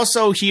I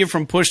also hear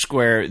from Push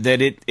Square that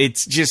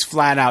it's just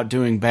flat out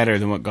doing better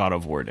than what God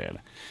of War did.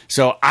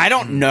 So I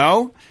don't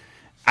know.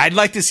 I'd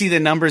like to see the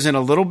numbers in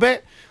a little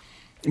bit,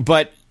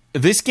 but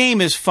this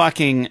game is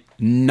fucking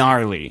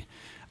gnarly.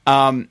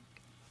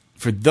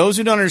 For those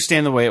who don't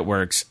understand the way it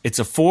works, it's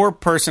a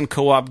 4-person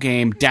co-op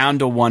game down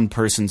to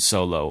 1-person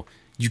solo.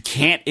 You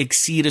can't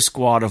exceed a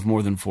squad of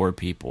more than 4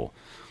 people.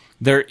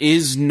 There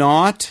is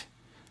not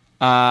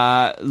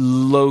what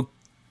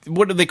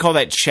do they call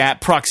that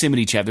chat?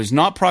 Proximity chat. There's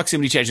not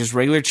proximity chat, just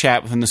regular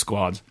chat within the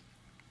squads.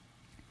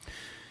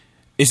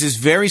 This is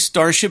very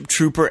Starship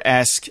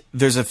Trooper-esque.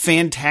 There's a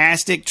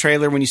fantastic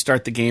trailer when you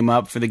start the game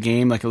up for the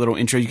game, like a little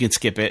intro. You can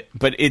skip it,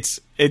 but it's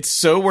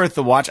so worth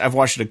the watch. I've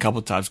watched it a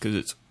couple times because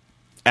it's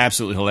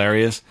absolutely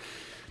hilarious.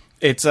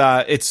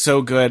 It's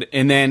so good.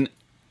 And then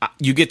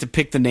you get to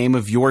pick the name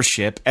of your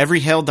ship.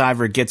 Every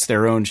Helldiver gets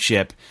their own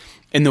ship.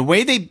 And the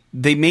way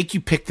they make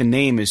you pick the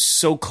name is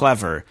so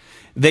clever.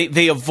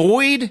 They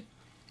avoid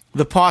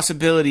the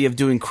possibility of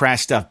doing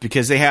crass stuff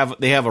because they have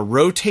a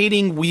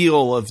rotating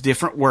wheel of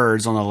different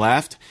words on the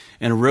left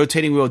and a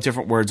rotating wheel of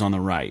different words on the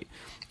right.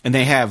 And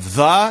they have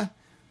the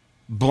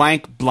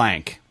blank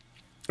blank.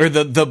 Or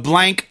the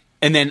blank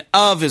and then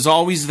of is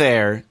always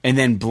there and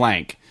then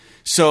blank.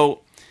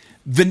 So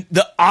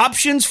the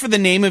options for the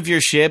name of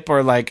your ship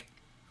are like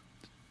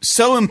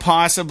so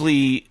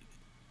impossibly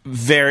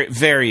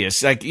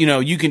various. Like, you know,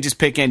 you can just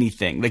pick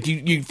anything. Like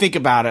you think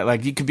about it,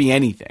 like it could be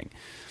anything.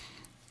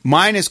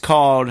 Mine is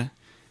called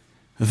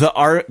the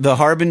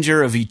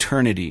Harbinger of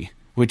Eternity,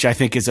 which I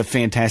think is a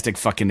fantastic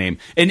fucking name.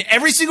 And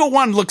every single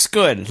one looks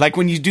good. Like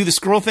when you do the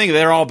scroll thing,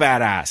 they're all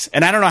badass.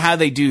 And I don't know how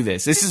they do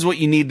this. This is what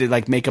you need to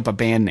like make up a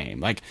band name.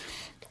 Like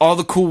all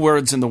the cool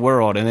words in the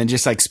world and then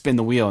just like spin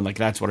the wheel and like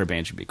that's what our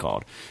band should be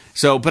called.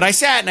 So, but I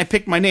sat and I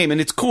picked my name and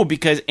it's cool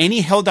because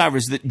any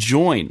Helldivers that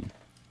join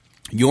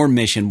your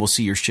mission will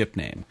see your ship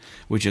name,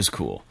 which is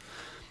cool.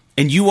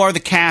 And you are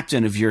the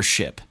captain of your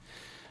ship.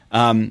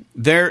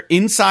 They're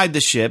inside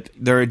the ship.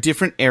 There are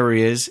different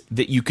areas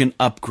that you can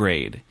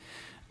upgrade.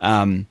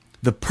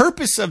 The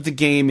purpose of the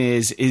game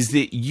is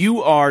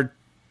that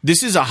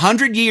this is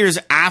 100 years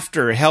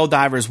after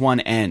Helldivers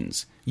 1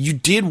 ends. You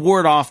did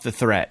ward off the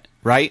threat,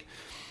 right?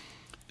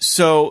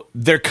 So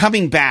they're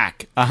coming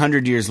back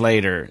 100 years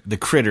later, the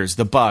critters,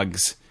 the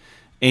bugs,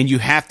 and you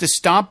have to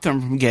stop them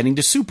from getting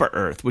to Super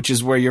Earth, which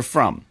is where you're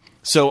from.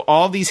 So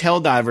all these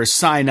Helldivers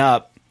sign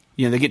up.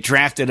 You know, they get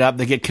drafted up.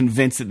 They get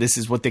convinced that this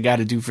is what they got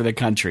to do for their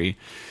country.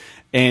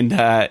 And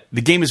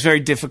the game is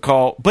very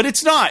difficult, but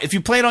it's not. If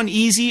you play it on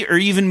easy or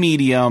even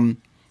medium,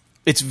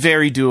 it's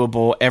very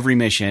doable, every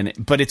mission,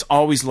 but it's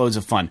always loads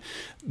of fun.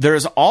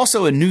 There's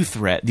also a new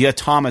threat, the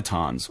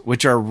automatons,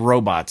 which are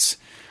robots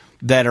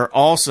that are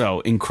also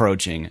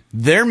encroaching.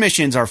 Their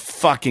missions are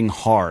fucking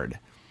hard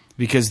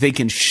because they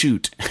can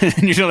shoot.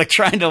 And you're like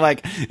trying to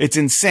like, it's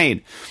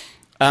insane.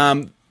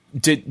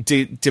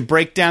 To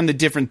break down the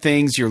different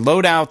things, your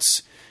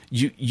loadouts,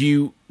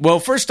 well,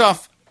 first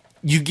off,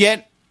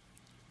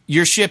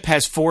 your ship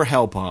has 4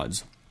 hell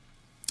pods,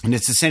 and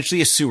it's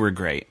essentially a sewer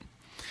grate.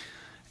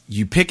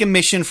 You pick a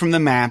mission from the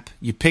map,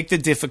 you pick the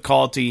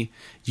difficulty,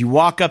 you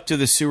walk up to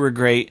the sewer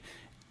grate,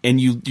 and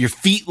your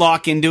feet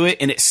lock into it,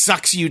 and it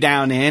sucks you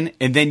down in,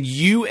 and then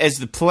you, as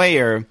the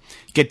player,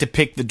 get to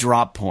pick the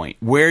drop point.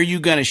 Where are you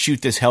going to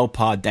shoot this hell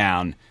pod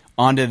down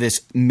onto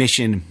this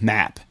mission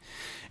map?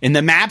 And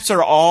the maps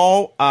are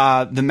all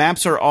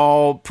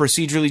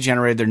procedurally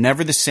generated. They're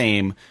never the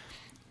same.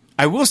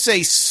 I will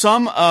say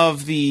some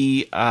of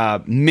the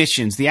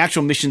missions, the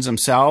actual missions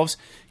themselves,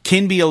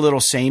 can be a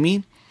little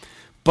samey.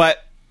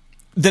 But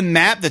the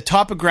map, the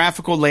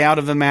topographical layout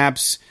of the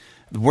maps,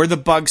 where the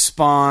bugs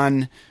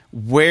spawn,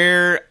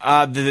 where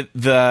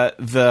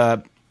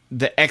the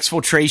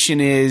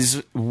exfiltration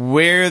is,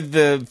 where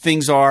the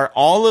things are,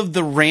 all of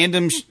the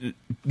random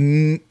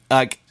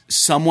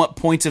somewhat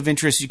points of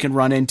interest you can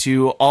run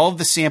into, all of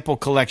the sample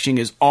collection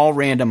is all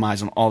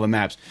randomized on all the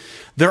maps.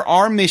 There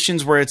are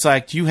missions where it's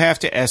like you have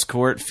to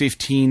escort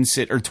 15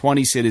 or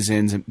 20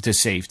 citizens to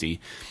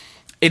safety.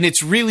 And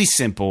it's really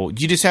simple.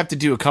 You just have to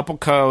do a couple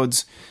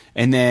codes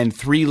and then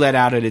 3 let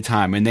out at a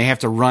time, and they have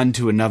to run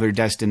to another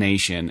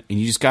destination, and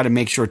you just got to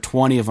make sure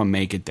 20 of them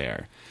make it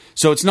there.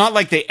 So it's not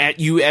like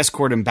you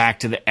escort them back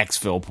to the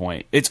exfil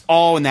point. It's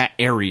all in that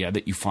area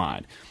that you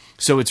find.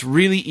 So it's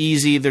really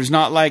easy. There's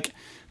not like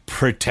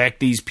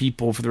protect these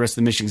people for the rest of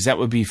the mission, because that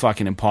would be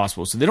fucking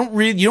impossible. So you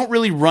don't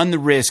really run the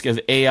risk of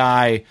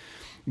AI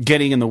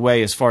getting in the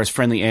way as far as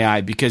friendly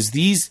AI, because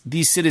these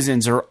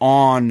citizens are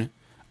on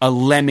a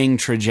lemming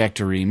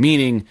trajectory,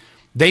 meaning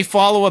they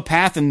follow a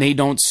path and they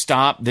don't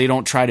stop, they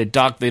don't try to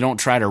duck, they don't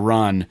try to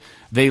run.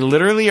 They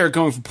literally are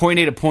going from point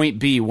A to point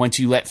B once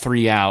you let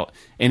 3 out,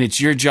 and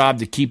it's your job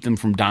to keep them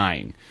from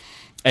dying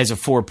as a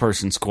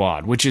 4-person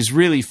squad, which is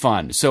really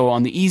fun. So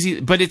on the easy,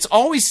 but it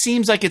always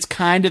seems like it's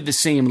kind of the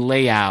same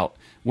layout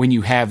when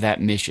you have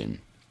that mission.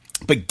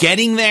 But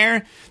getting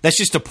there, that's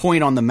just a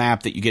point on the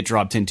map that you get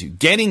dropped into.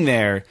 Getting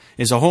there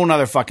is a whole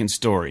nother fucking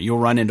story. You'll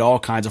run into all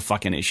kinds of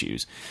fucking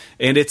issues.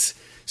 And it's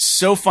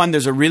so fun.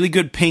 There's a really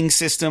good ping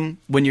system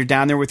when you're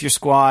down there with your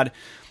squad.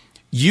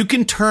 You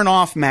can turn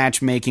off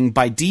matchmaking.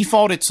 By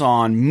default, it's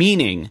on,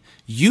 meaning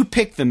you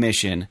pick the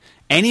mission.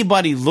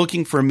 Anybody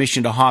looking for a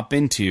mission to hop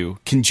into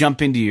can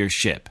jump into your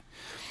ship.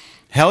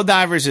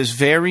 Helldivers is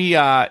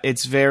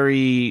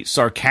very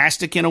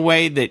sarcastic in a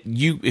way that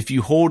if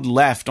you hold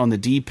left on the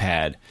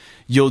D-pad,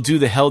 you'll do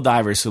the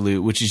Helldiver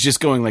salute, which is just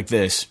going like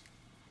this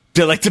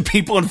to like the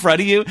people in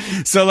front of you.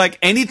 So like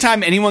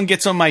anytime anyone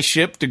gets on my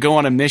ship to go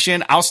on a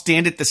mission, I'll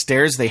stand at the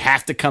stairs. They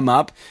have to come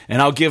up, and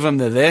I'll give them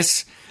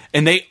this.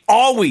 And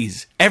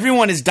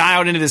everyone is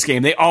dialed into this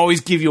game. They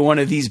always give you one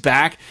of these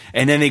back,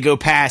 and then they go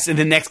past, and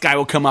the next guy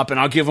will come up, and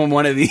I'll give him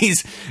one of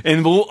these,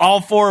 and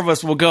all 4 of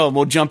us will go, and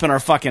we'll jump in our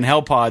fucking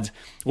hell pods.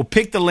 We'll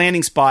pick the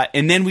landing spot,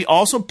 and then we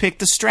also pick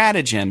the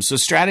stratagems. So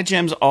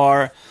stratagems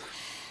are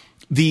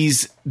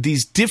these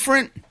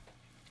different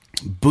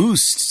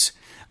boosts.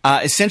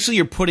 Essentially,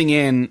 you're putting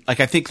in, like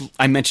I think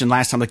I mentioned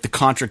last time, like the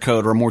Contra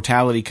code or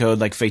mortality code,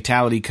 like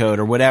fatality code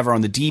or whatever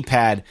on the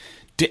D-pad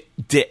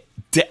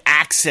to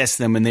access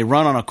them, and they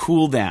run on a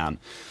cooldown.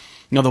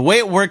 Now, the way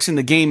it works in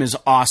the game is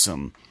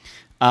awesome,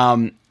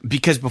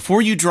 because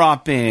before you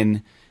drop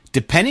in,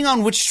 depending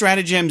on which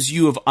stratagems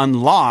you have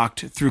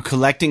unlocked through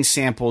collecting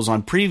samples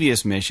on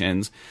previous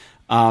missions,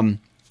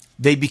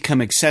 they become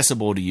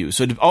accessible to you.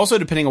 So also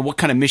depending on what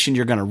kind of mission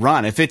you're going to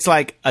run. If it's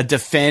like a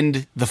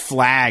defend the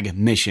flag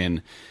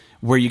mission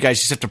where you guys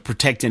just have to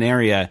protect an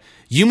area,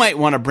 you might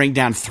want to bring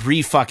down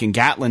 3 fucking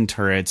Gatling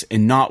turrets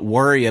and not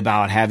worry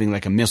about having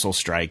like a missile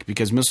strike,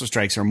 because missile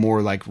strikes are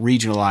more like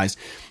regionalized.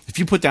 If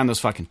you put down those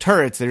fucking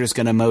turrets, they're just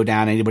going to mow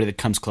down anybody that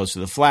comes close to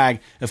the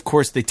flag. Of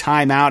course, they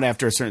time out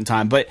after a certain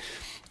time. But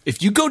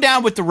if you go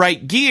down with the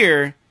right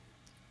gear,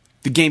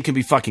 the game can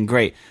be fucking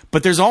great.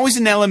 But there's always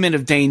an element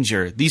of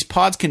danger. These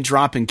pods can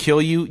drop and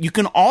kill you. You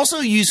can also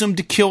use them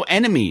to kill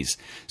enemies.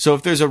 So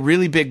if there's a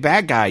really big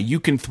bad guy, you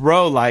can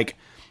throw like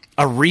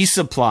a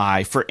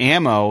resupply for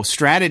ammo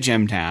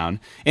stratagem down,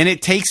 and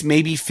it takes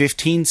maybe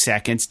 15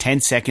 seconds,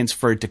 10 seconds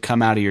for it to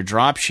come out of your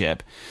dropship.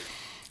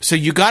 So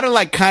you got to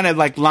like kind of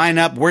like line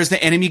up, where's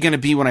the enemy going to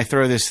be when I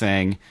throw this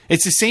thing?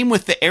 It's the same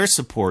with the air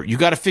support. You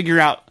got to figure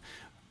out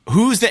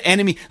who's the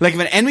enemy. Like if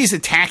an enemy's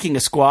attacking a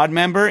squad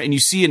member and you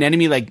see an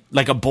enemy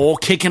like a bull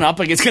kicking up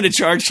like it's going to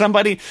charge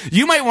somebody,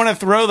 you might want to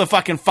throw the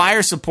fucking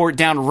fire support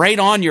down right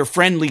on your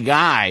friendly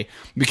guy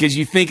because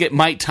you think it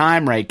might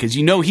time right, because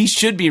you know he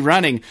should be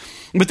running.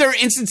 But there are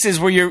instances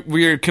where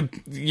your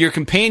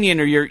companion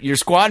or your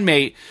squad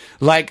mate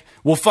like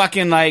will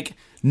fucking like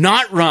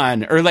not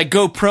run or like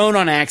go prone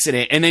on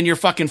accident, and then your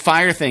fucking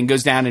fire thing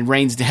goes down and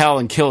rains to hell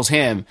and kills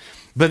him.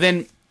 But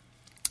then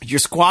your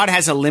squad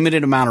has a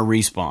limited amount of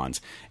respawns,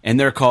 and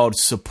they're called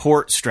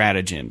support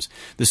stratagems.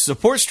 The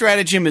support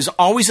stratagem is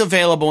always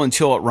available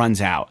until it runs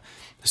out.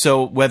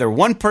 So whether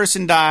 1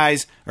 person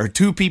dies, or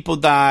 2 people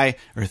die,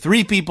 or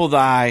 3 people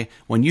die,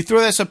 when you throw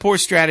that support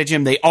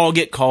stratagem, they all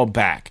get called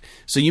back.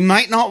 So you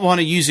might not want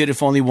to use it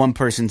if only 1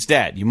 person's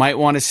dead. You might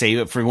want to save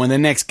it for when the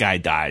next guy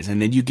dies,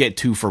 and then you get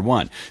 2 for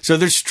 1. So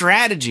there's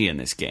strategy in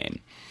this game.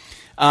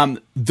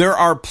 There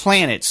are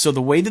planets. So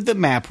the way that the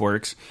map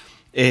works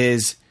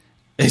is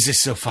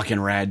just so fucking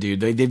rad,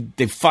 dude.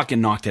 They fucking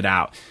knocked it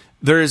out.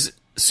 There's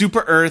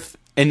Super Earth,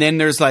 and then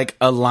there's like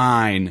a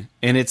line,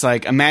 and it's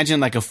like, imagine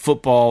like a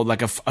football,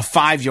 like a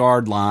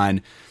 5-yard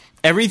line.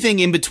 Everything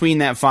in between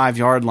that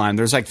 5-yard line,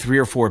 there's like 3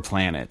 or 4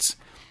 planets.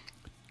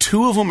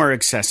 2 of them are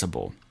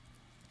accessible,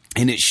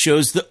 and it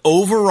shows the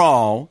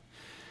overall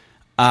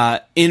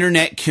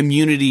internet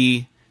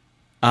community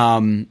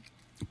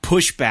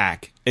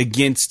pushback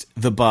against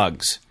the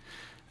bugs,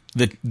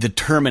 the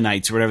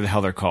Terminites, or whatever the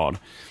hell they're called.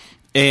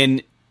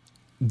 And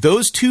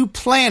those 2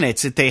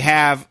 planets that they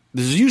have,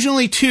 there's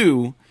usually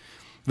 2.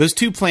 Those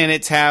 2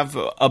 planets have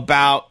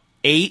about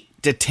 8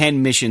 to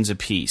 10 missions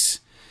apiece.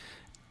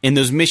 And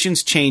those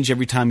missions change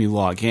every time you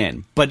log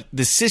in. But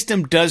the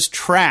system does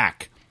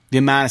track the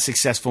amount of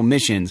successful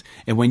missions.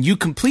 And when you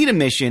complete a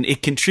mission,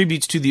 it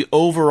contributes to the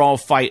overall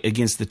fight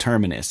against the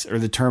Terminus or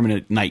the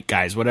Terminite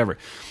guys, whatever.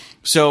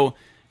 So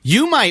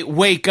you might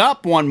wake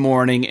up one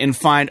morning and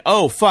find,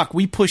 oh, fuck,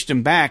 we pushed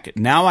them back.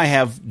 Now I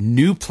have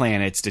new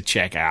planets to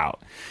check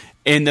out.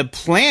 And the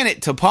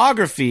planet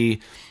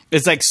topography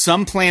is like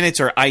some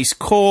planets are ice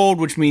cold,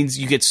 which means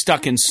you get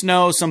stuck in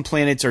snow. Some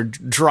planets are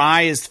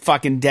dry as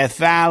fucking Death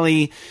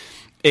Valley,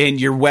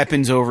 and your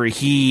weapons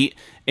overheat,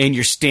 and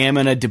your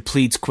stamina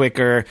depletes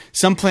quicker.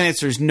 Some planets,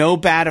 there's no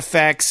bad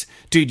effects.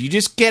 Dude, you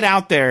just get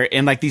out there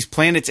and like these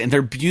planets, and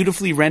they're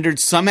beautifully rendered.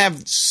 Some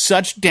have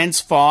such dense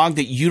fog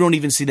that you don't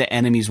even see the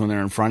enemies when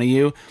they're in front of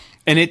you.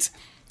 And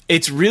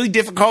it's really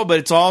difficult, but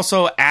it's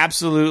also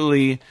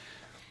absolutely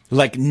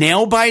like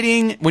nail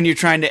biting when you're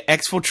trying to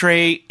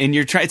exfiltrate, and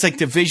it's like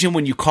Division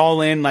when you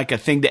call in like a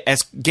thing to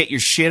get your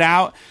shit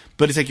out.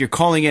 But it's like you're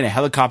calling in a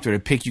helicopter to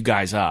pick you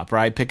guys up,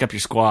 right? Pick up your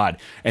squad.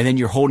 And then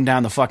you're holding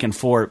down the fucking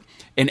fort.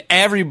 And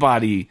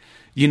everybody,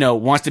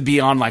 wants to be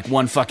on like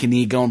one fucking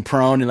knee going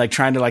prone and like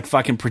trying to like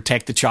fucking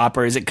protect the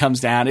chopper as it comes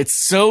down.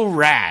 It's so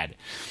rad.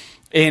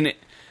 And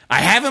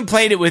I haven't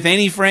played it with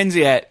any friends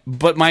yet,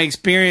 but my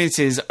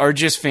experiences are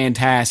just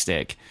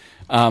fantastic.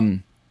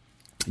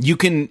 You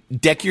can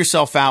deck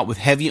yourself out with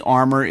heavy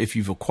armor if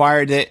you've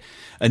acquired it.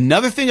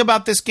 Another thing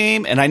about this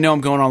game, and I know I'm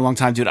going on a long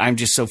time, dude, I'm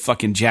just so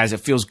fucking jazzed.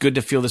 It feels good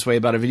to feel this way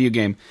about a video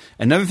game.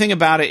 Another thing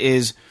about it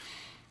is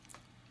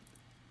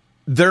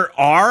there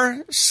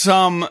are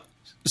some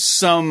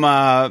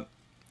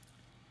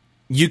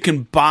you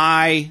can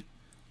buy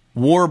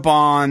war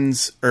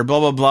bonds or blah,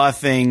 blah, blah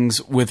things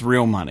with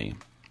real money.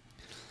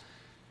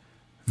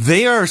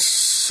 They are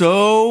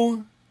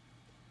so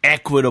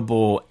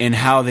equitable in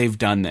how they've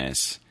done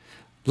this.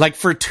 Like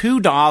for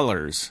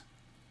 $2,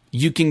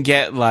 you can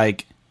get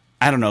like,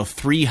 I don't know,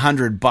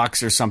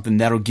 $300 or something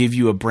that'll give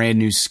you a brand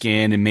new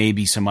skin and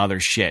maybe some other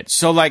shit.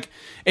 So like,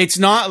 it's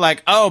not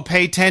like, oh,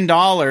 pay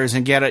 $10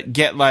 and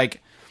get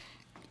like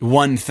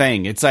one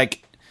thing. It's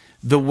like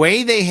the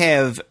way they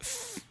have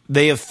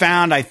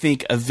found, I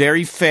think, a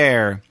very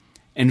fair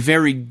and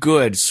very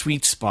good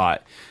sweet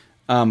spot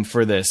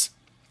for this.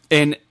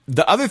 And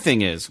the other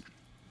thing is,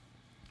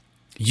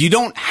 you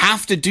don't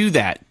have to do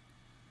that.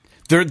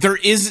 There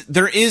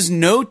is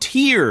no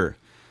tier.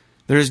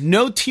 There's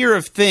no tier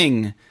of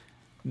thing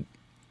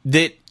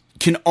that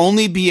can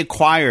only be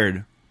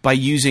acquired by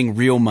using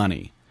real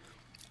money.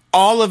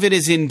 All of it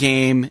is in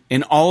game,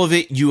 and all of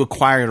it you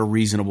acquire at a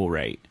reasonable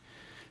rate.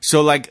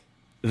 So like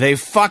they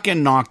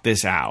fucking knocked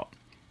this out.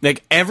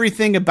 Like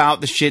everything about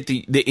the shit,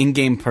 the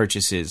in-game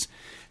purchases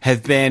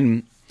have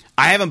been.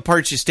 I haven't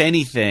purchased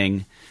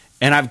anything,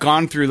 and I've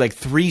gone through like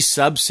 3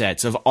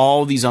 subsets of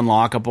all these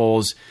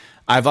unlockables.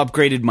 I've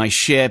upgraded my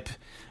ship.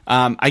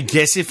 I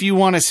guess if you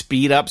want to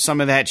speed up some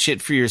of that shit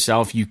for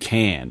yourself, you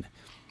can.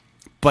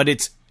 But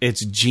it's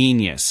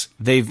genius.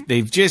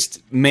 They've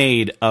just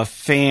made a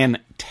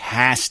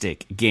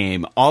fantastic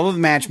game. All of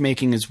the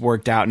matchmaking is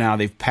worked out now.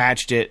 They've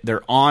patched it.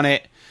 They're on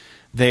it.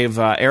 They've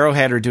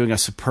Arrowhead are doing a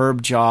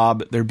superb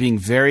job. They're being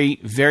very,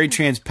 very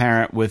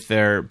transparent with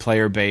their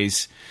player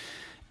base.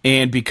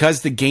 And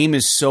because the game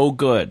is so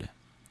good,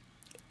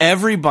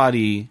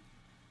 everybody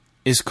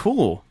is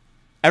cool.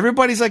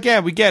 Everybody's like, yeah,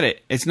 we get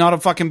it. It's not a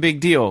fucking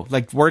big deal.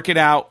 Like, work it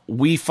out.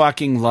 We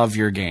fucking love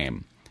your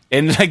game.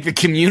 And, like, the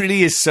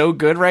community is so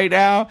good right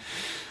now.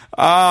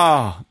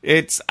 Oh,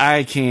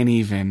 I can't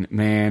even,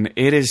 man.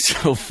 It is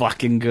so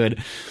fucking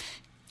good.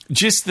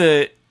 Just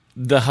the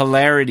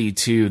hilarity,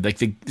 too. Like,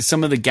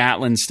 some of the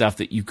Gatling stuff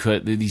that you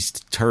could, these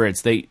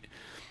turrets,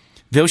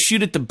 they'll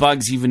shoot at the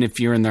bugs even if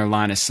you're in their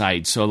line of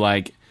sight. So,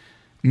 like,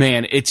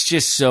 man, it's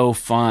just so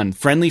fun.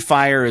 Friendly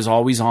fire is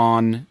always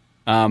on.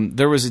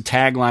 There was a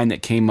tagline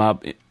that came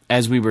up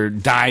as we were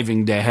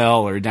diving to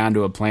hell or down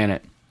to a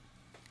planet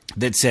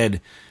that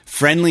said,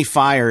 "Friendly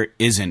fire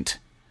isn't."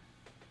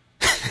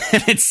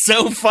 And it's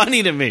so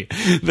funny to me.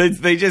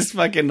 They just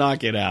fucking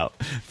knock it out.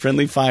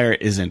 Friendly fire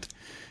isn't.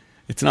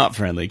 It's not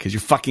friendly because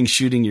you're fucking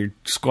shooting your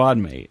squad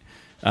mate.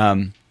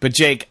 But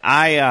Jake,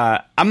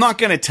 I'm not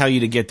going to tell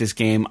you to get this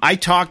game. I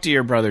talked to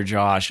your brother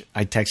Josh.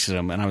 I texted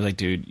him and I was like,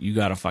 dude, you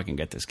got to fucking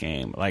get this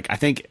game. Like, I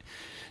think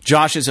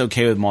Josh is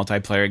okay with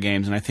multiplayer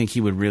games, and I think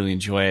he would really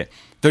enjoy it.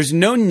 There's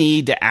no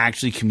need to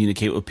actually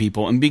communicate with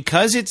people. And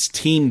because it's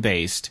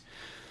team-based,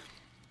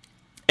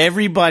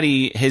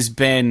 everybody has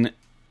been...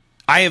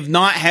 I have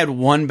not had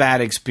one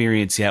bad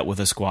experience yet with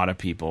a squad of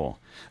people.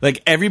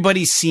 Like,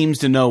 everybody seems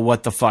to know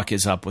what the fuck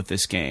is up with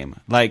this game.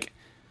 Like,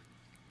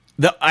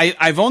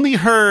 I've only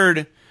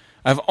heard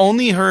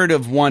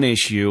of one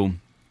issue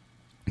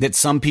that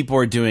some people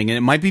are doing, and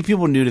it might be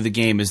people new to the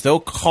game, is they'll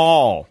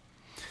call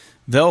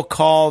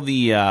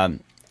the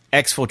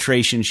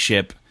exfiltration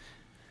ship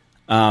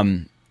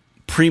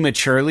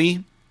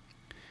prematurely,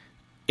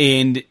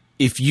 and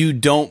if you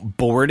don't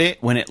board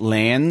it when it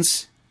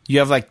lands, you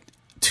have like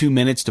 2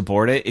 minutes to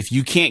board it. If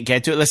you can't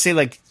get to it, let's say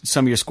like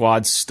some of your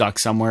squad's stuck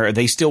somewhere, or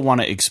they still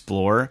want to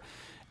explore,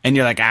 and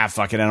you're like,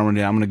 fuck it, I don't want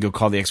to do it. I'm going to go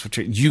call the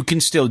exfiltration. You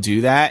can still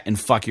do that and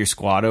fuck your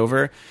squad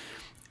over,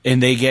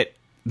 and they get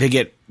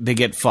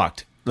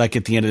fucked like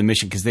at the end of the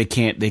mission because they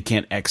can't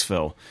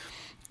exfil.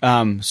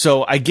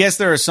 So I guess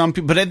there are some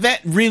people, but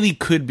that really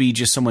could be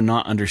just someone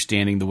not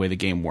understanding the way the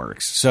game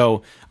works.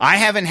 So I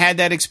haven't had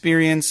that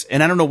experience,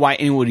 and I don't know why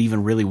anyone would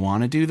even really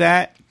want to do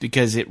that,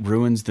 because it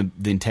ruins the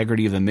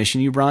integrity of the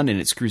mission you run, and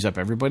it screws up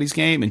everybody's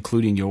game,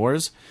 including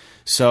yours.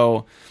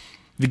 So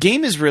the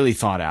game is really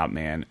thought out,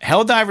 man.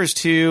 Helldivers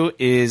 2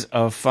 is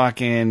a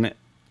fucking,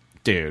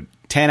 dude,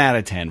 10 out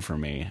of 10 for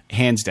me.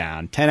 Hands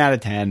down. 10 out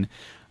of 10.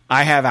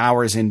 I have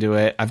hours into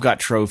it. I've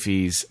got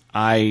trophies.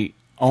 I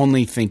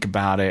only think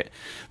about it.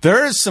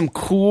 There are some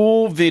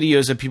cool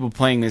videos of people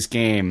playing this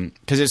game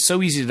because it's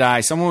so easy to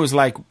die. Someone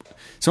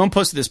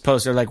posted this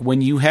post. They're like,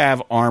 when you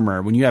have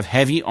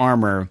heavy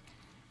armor,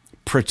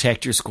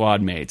 protect your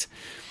squad mates.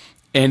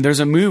 And there's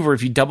a move where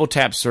if you double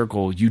tap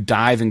circle, you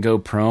dive and go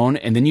prone,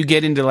 and then you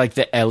get into like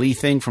the Ellie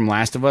thing from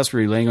Last of Us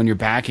where you're laying on your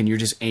back and you're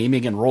just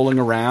aiming and rolling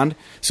around.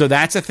 So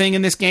that's a thing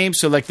in this game.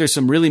 So like there's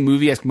some really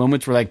movie-esque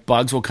moments where like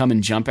bugs will come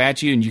and jump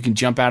at you and you can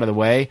jump out of the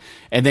way,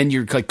 and then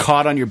you're like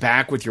caught on your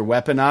back with your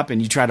weapon up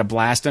and you try to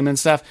blast them and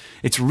stuff.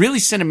 It's really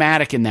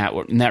cinematic in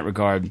that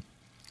regard.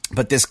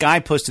 But this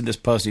guy posted this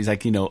post, and he's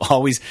like,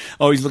 always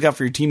look out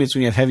for your teammates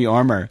when you have heavy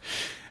armor.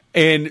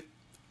 And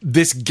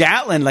this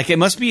Gatling, like he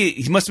must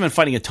have been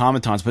fighting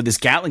automatons, but this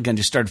Gatling gun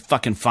just started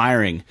fucking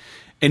firing,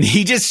 and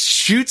he just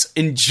shoots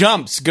and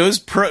jumps, does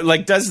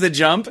the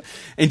jump,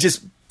 and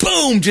just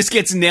boom, just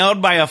gets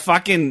nailed by a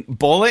fucking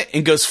bullet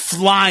and goes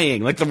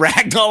flying. Like the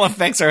ragdoll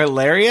effects are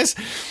hilarious.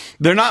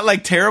 They're not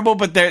like terrible,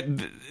 but they're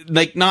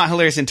like not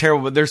hilarious and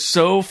terrible, but they're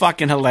so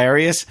fucking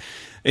hilarious.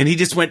 And he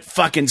just went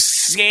fucking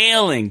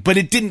sailing, but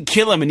it didn't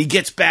kill him, and he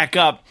gets back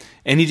up.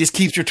 And he just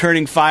keeps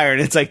returning fire.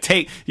 And it's like,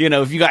 if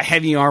you got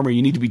heavy armor,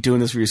 you need to be doing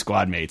this for your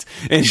squad mates.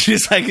 And it's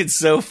just like, it's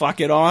so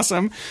fucking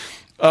awesome.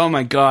 Oh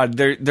my God.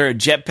 There are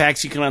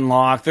jetpacks you can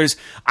unlock.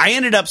 I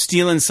ended up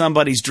stealing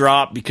somebody's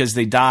drop because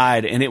they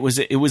died. And it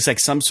was like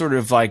some sort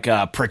of like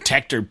a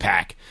protector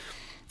pack.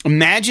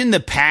 Imagine the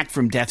pack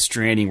from Death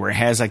Stranding where it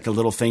has like the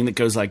little thing that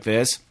goes like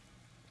this.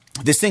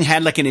 This thing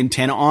had like an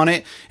antenna on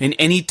it, and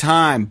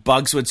anytime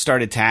bugs would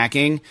start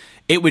attacking,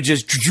 it would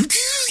just,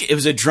 it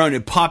was a drone,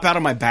 it'd pop out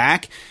of my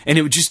back, and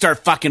it would just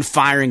start fucking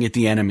firing at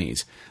the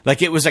enemies.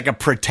 Like it was like a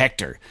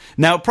protector.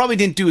 Now, it probably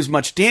didn't do as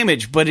much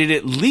damage, but it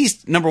at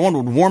least, number one,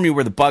 would warn me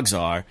where the bugs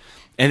are,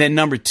 and then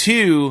number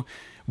two,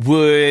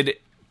 would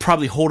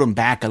probably hold them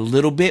back a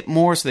little bit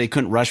more so they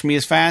couldn't rush me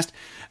as fast.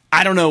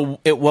 I don't know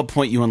at what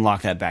point you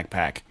unlock that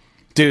backpack.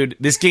 Dude,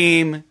 this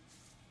game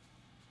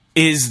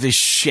is the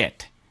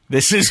shit.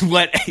 This is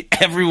what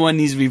everyone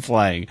needs to be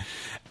playing.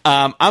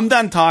 I'm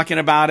done talking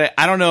about it.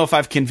 I don't know if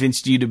I've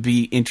convinced you to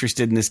be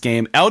interested in this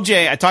game.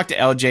 I talked to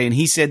LJ, and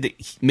he said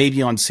that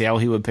maybe on sale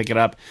he would pick it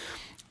up.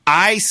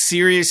 I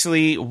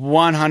seriously,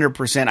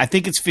 100%, I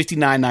think it's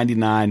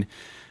 $59.99.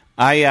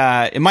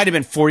 It might have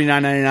been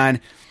 $49.99.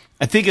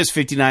 I think it was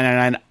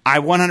 $59.99. I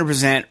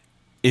 100%,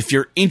 if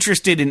you're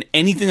interested in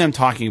anything I'm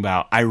talking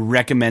about, I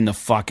recommend the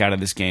fuck out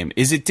of this game.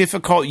 Is it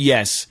difficult?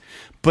 Yes.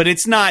 But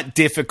it's not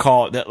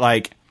difficult that,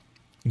 like,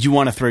 you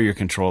want to throw your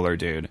controller,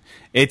 dude.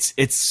 It's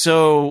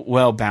so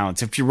well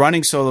balanced. If you're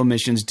running solo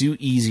missions, do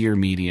easy or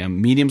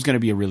medium. Medium's going to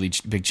be a really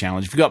big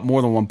challenge. If you got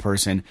more than one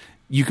person,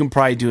 you can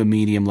probably do a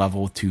medium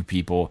level with 2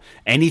 people.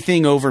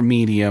 Anything over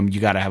medium, you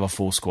got to have a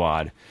full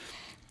squad.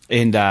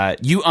 And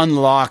you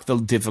unlock the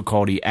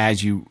difficulty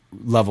as you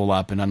level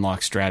up and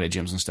unlock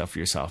stratagems and stuff for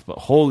yourself. But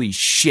holy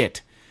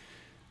shit,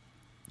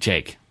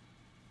 Jake,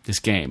 this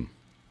game.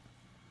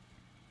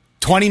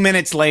 20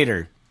 minutes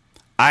later,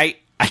 I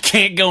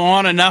can't go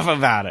on enough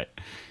about it.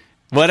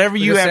 Whatever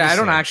you have to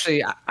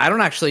say. I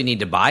don't actually need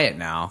to buy it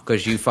now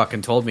because you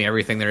fucking told me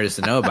everything there is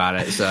to know about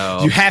it.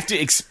 So you have to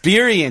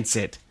experience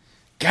it.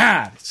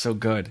 God, it's so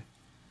good.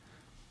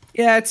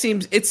 Yeah, it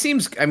seems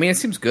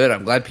good.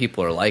 I'm glad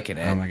people are liking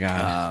it. Oh my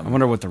God. I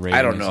wonder what the rating is.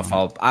 I don't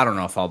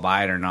know if I'll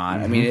buy it or not.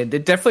 Mm-hmm. I mean,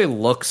 it definitely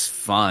looks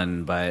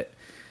fun, but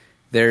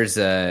there's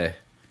a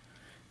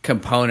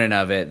component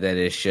of it that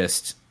is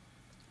just,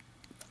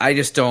 I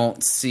just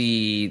don't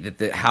see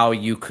that how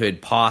you could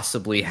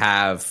possibly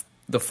have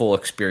the full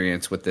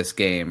experience with this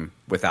game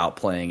without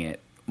playing it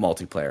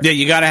multiplayer. Yeah,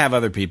 you got to have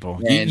other people.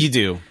 You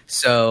do.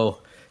 So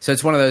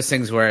it's one of those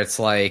things where it's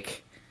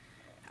like,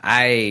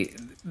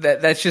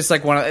 that's just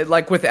like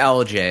like with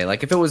LJ.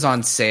 Like if it was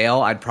on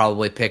sale, I'd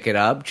probably pick it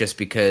up just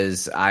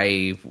because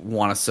I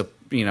want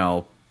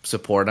to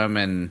support them,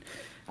 and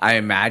I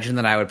imagine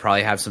that I would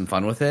probably have some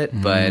fun with it.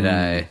 But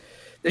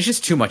there's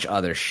just too much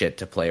other shit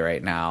to play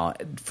right now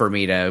for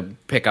me to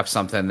pick up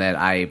something that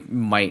I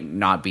might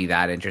not be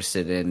that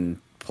interested in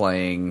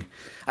playing.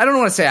 I don't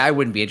want to say I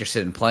wouldn't be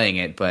interested in playing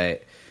it,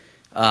 but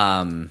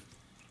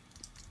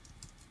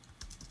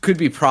could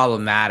be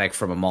problematic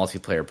from a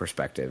multiplayer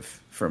perspective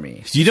for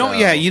me. You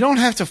don't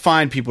have to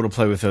find people to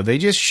play with though. They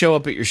just show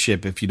up at your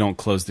ship if you don't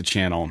close the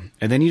channel,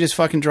 and then you just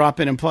fucking drop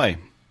in and play.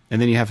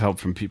 and then you have help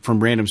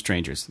from random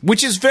strangers,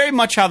 which is very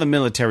much how the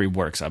military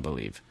works, I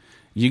believe.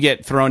 You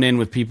get thrown in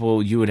with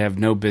people you would have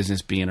no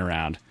business being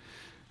around.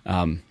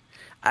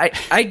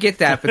 I get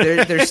that,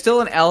 but there's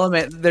still an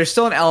element. There's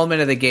still an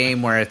element of the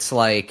game where it's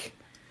like,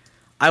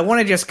 I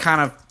want to just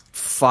kind of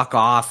fuck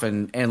off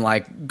and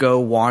like go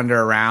wander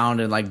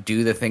around and like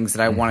do the things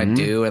that I want to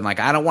do, and like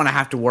I don't want to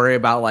have to worry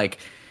about like,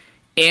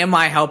 am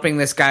I helping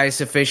this guy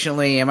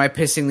sufficiently? Am I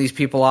pissing these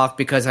people off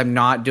because I'm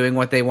not doing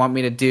what they want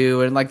me to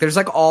do? And like, there's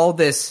like all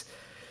this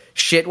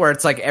shit where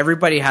it's like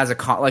everybody has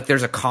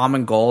there's a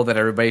common goal that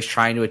everybody's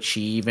trying to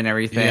achieve and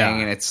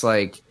everything, and it's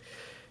like,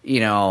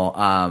 you know,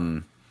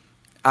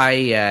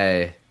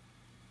 I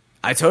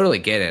totally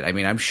get it. I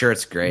mean, I'm sure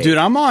it's great, dude.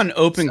 I'm on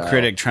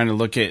OpenCritic trying to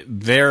look at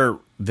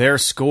their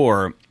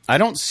score. I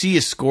don't see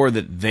a score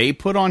that they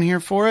put on here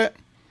for it.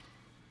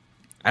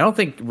 I don't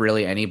think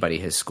really anybody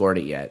has scored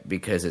it yet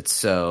because it's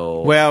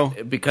so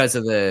because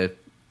of the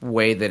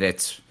way that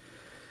it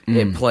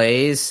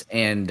plays,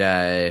 and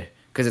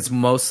because it's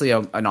mostly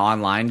an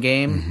online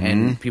game,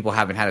 and people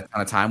haven't had a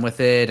ton of time with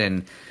it.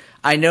 And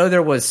I know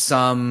there was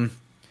some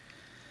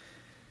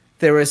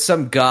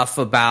guff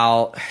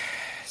about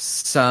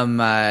some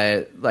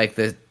like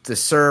the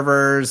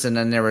servers, and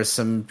then there was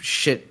some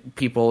shit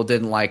people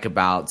didn't like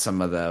about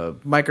some of the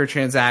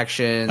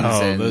microtransactions.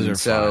 Oh, those are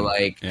so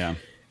fun.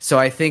 So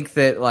I think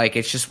that like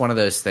it's just one of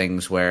those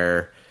things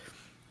where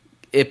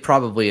it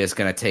probably is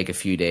going to take a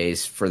few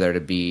days for there to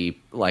be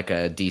like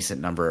a decent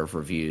number of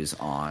reviews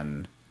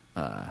on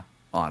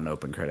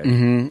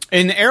OpenCritic.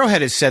 And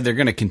Arrowhead has said they're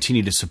going to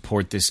continue to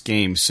support this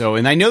game. So,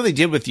 and I know they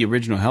did with the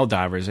original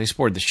Helldivers. They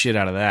supported the shit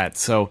out of that.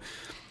 So,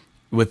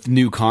 with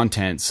new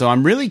content. So,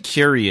 I'm really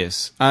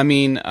curious. I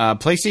mean,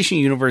 PlayStation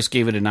Universe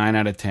gave it a 9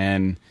 out of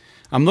 10.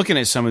 I'm looking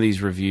at some of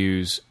these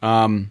reviews.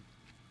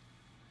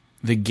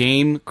 The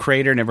Game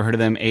Crater, never heard of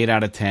them, 8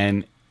 out of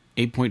 10.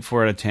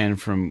 8.4 out of 10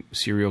 from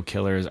Serial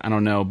Killers. I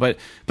don't know. But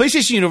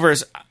PlayStation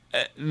Universe,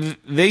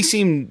 they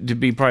seem to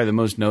be probably the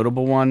most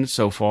notable one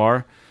so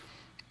far.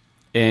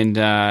 And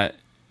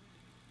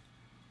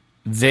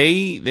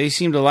they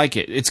seem to like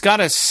it. It's got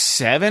a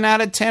 7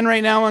 out of 10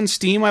 right now on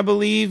Steam, I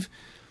believe.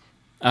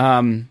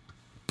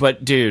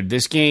 But dude,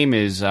 this game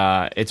is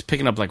it's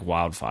picking up like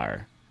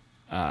wildfire.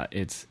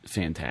 It's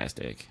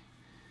fantastic.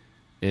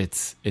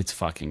 It's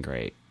fucking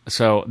great.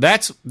 So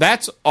that's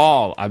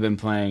all I've been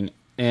playing,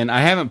 and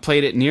I haven't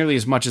played it nearly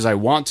as much as I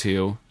want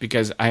to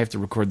because I have to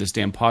record this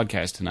damn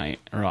podcast tonight,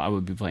 or I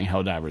would be playing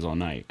Helldivers all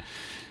night.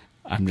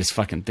 I'm just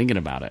fucking thinking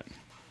about it.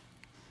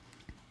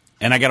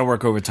 And I got to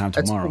work overtime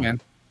tomorrow.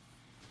 That's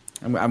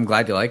cool, man. I'm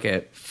glad you like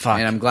it. Fuck.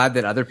 And I'm glad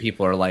that other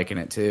people are liking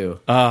it too.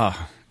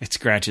 It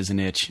scratches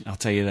an itch. I'll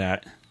tell you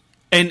that.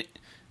 And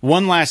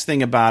one last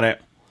thing about it.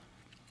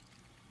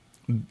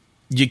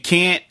 You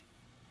can't...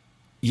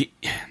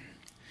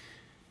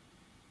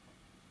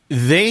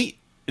 They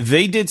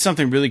did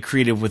something really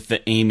creative with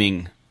the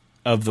aiming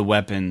of the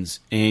weapons,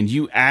 and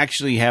you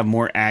actually have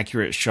more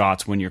accurate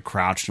shots when you're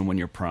crouched and when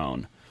you're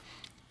prone.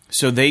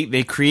 So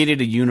they created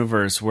a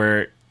universe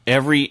where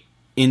every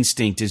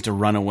instinct is to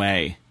run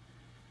away,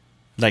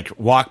 like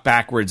walk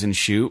backwards and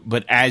shoot,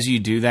 but as you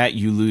do that,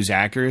 you lose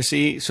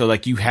accuracy. So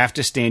like you have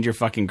to stand your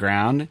fucking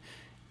ground,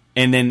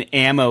 and then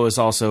ammo is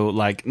also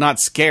like not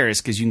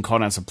scarce because you can call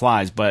down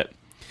supplies, but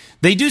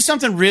they do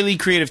something really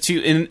creative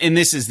too, and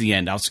this is the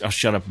end. I'll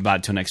shut up about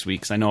it till next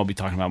week because I know I'll be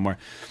talking about more.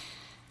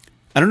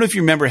 I don't know if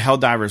you remember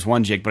Helldivers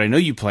 1, Jake, but I know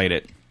you played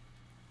it.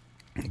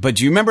 But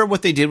do you remember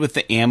what they did with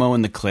the ammo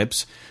and the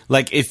clips?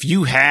 Like, if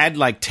you had,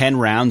 like, 10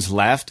 rounds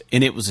left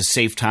and it was a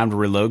safe time to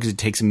reload because it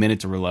takes a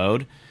minute to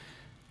reload,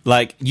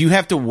 like, you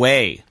have to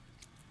weigh,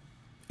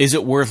 is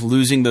it worth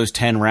losing those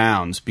 10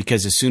 rounds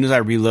because as soon as I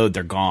reload,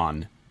 they're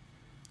gone?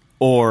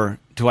 Or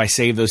do I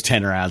save those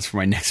 10 rounds for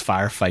my next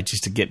firefight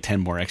just to get 10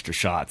 more extra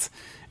shots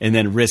and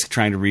then risk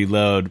trying to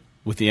reload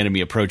with the enemy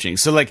approaching?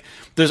 So, like,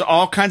 there's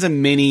all kinds of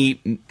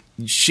mini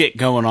shit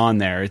going on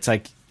there. It's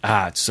like,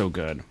 it's so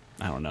good.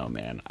 I don't know,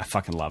 man. I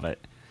fucking love it.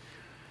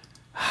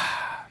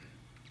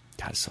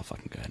 God, it's so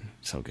fucking good.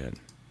 So good.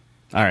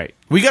 All right.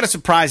 We got a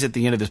surprise at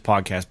the end of this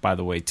podcast, by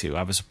the way, too. I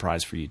have a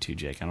surprise for you, too,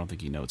 Jake. I don't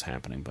think you know what's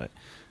happening, but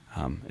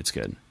it's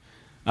good.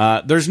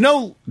 There's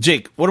no...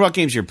 Jake, what about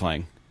games you're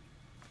playing?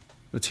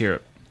 Let's hear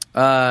it.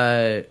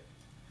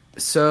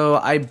 So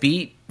I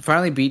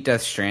finally beat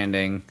Death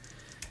Stranding.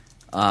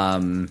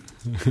 God,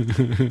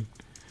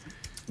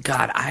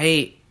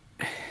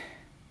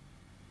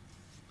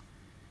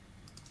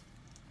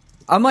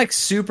 I'm like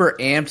super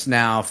amped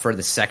now for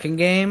the second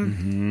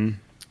game.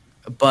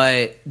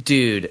 But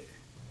dude,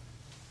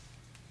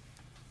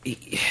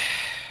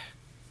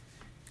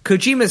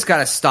 Kojima's got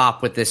to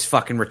stop with this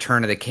fucking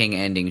Return of the King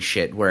ending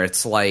shit where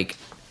it's like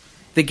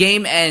the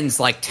game ends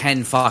like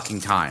 10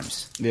 fucking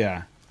times.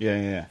 Yeah.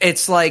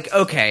 It's like,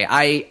 okay,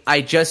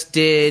 I just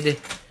did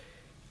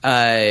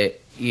you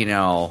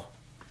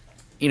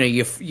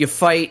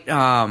fight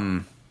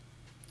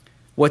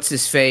what's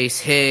his face,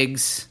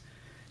 Higgs.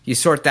 You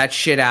sort that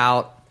shit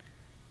out,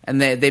 and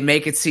they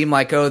make it seem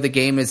like, oh, the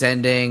game is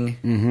ending,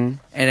 and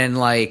then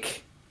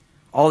like,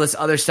 all this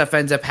other stuff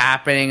ends up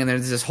happening, and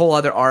there's this whole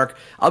other arc.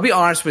 I'll be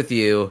honest with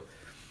you.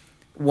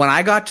 When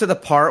I got to the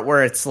part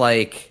where it's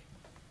like...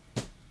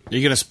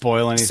 You gonna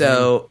spoil anything?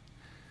 So,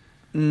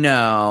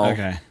 no.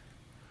 Okay.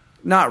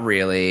 Not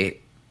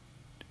really.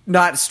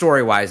 Not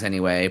story-wise,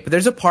 anyway. But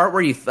there's a part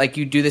where you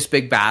do this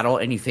big battle,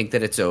 and you think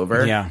that it's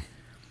over. Yeah.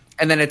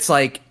 And then it's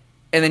like...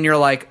 And then you're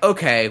like,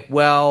 okay,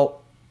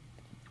 well...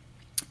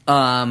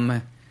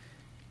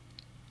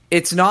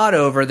 It's not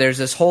over. There's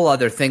this whole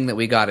other thing that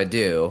we got to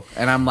do.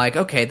 And I'm like,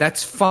 okay,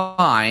 that's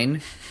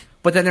fine.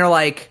 But then they're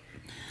like...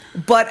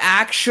 But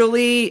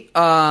actually,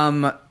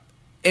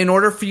 in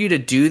order for you to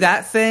do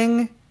that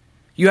thing,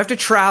 you have to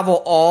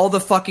travel all the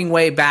fucking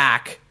way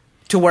back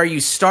to where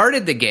you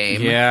started the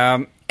game.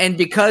 Yeah. And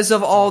because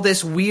of all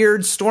this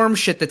weird storm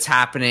shit that's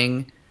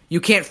happening, you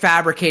can't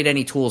fabricate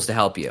any tools to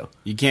help you.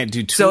 You can't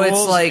do tools, so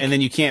it's like, and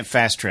then you can't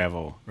fast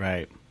travel,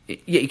 right?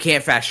 You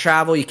can't fast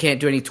travel, you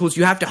can't do any tools.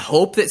 You have to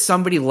hope that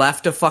somebody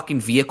left a fucking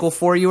vehicle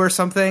for you or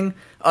something.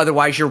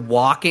 Otherwise, you're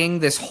walking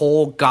this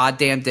whole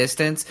goddamn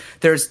distance.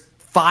 There's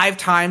 5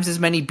 times as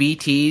many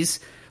BTs.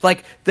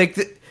 Like the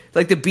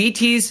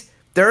BTs,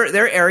 there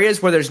are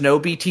areas where there's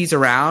no BTs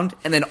around,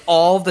 and then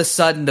all of a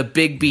sudden the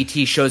big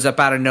BT shows up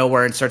out of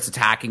nowhere and starts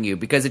attacking you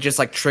because it just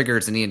like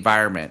triggers in the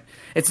environment.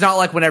 It's not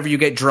like whenever you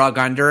get drug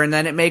under and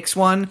then it makes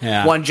one.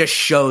 Yeah. One just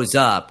shows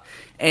up.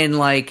 And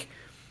like,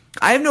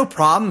 I have no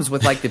problems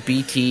with like the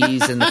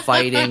BTs and the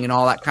fighting and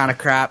all that kind of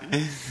crap.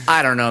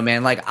 I don't know,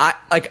 man.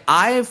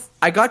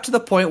 I got to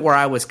the point where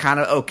I was kind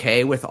of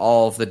okay with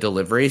all of the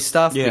delivery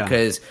stuff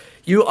because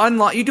you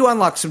do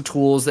unlock some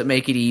tools that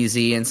make it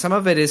easy, and some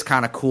of it is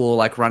kind of cool,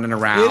 like running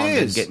around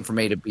and getting from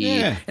A to B.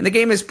 Yeah. And the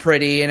game is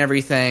pretty and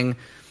everything.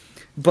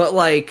 But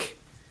like,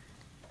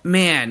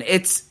 man,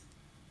 it's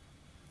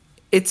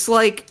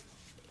like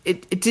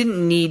it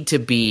didn't need to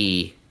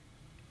be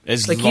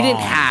As like long. you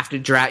didn't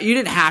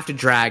have to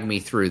drag me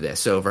through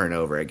this over and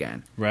over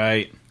again.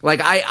 Right.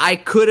 Like I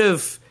could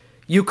have,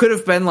 you could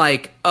have been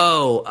like,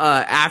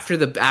 after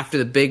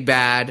the big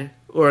bad,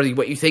 or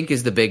what you think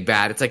is the big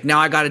bad, it's like, now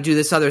I got to do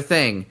this other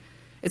thing.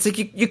 It's like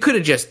you could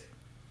have just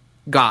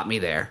got me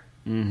there,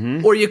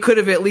 or you could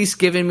have at least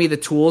given me the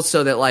tools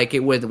so that like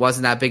it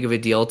wasn't that big of a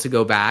deal to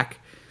go back,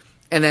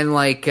 and then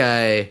like,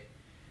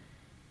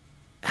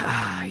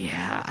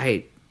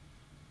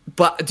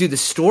 But dude, the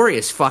story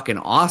is fucking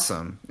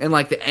awesome, and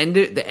like the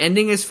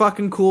ending is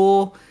fucking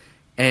cool,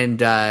 and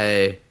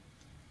so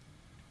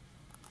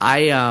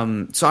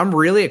I'm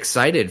really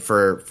excited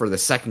for the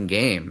second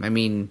game. I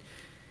mean,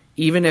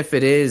 even if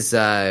it is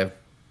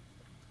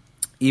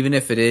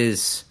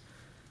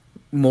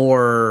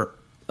more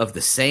of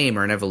the same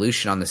or an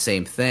evolution on the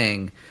same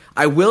thing,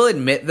 I will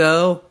admit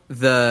though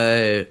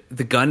the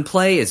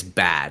gunplay is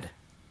bad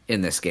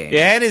in this game.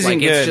 Yeah, it isn't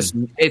good.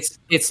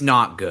 It's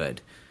not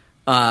good.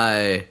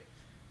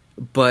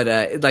 But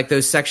like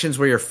those sections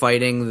where you're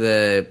fighting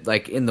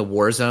in the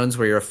war zones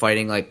where you're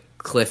fighting like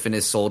Cliff and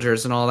his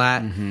soldiers and all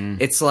that,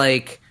 it's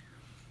like,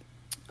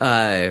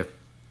 I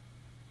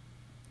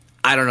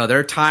don't know. There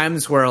are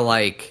times where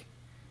like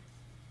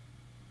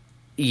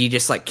you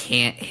just like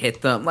can't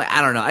hit them. Like,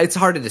 I don't know. It's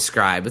hard to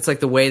describe. It's like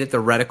the way that the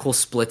reticle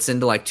splits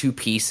into like 2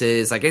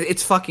 pieces. Like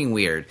it's fucking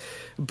weird.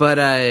 But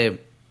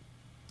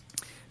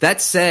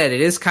that said,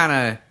 it is kind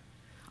of.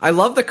 I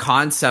love the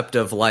concept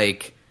of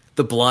like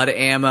the blood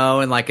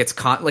ammo, and like it's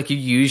like you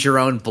use your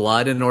own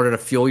blood in order to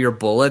fuel your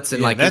bullets,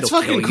 and like that's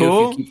it'll fucking kill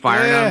cool. you if you keep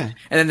firing them.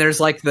 And then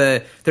there's like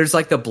the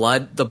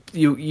blood,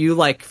 you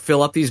like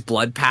fill up these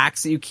blood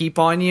packs that you keep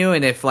on you,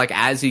 and if like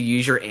as you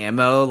use your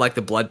ammo, like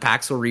the blood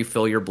packs will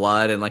refill your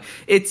blood, and like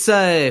it's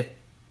I'm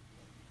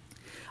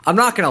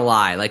not gonna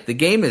lie, like the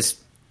game is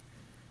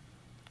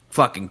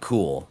fucking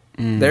cool.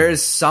 There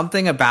is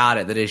something about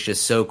it that is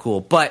just so cool.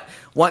 But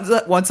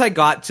once I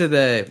got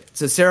to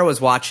so Sarah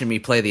was watching me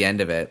play the end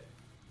of it,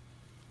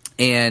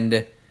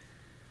 and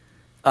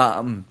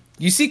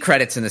you see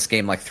credits in this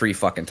game like 3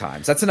 fucking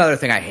times. That's another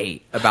thing I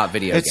hate about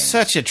video games. It's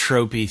such a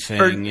tropey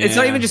thing. It's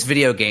not even just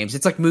video games.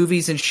 It's like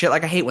movies and shit.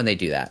 Like I hate when they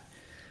do that.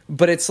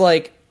 But it's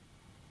like,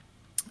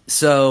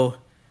 so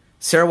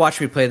Sarah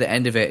watched me play the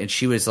end of it, and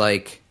she was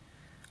like,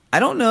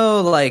 I don't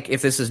know like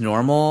if this is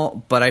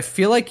normal, but I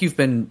feel like you've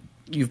been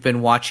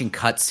watching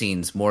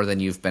cutscenes more than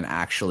you've been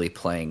actually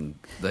playing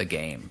the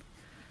game.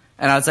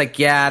 And I was like,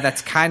 yeah,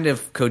 that's kind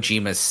of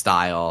Kojima's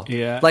style.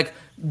 Yeah. Like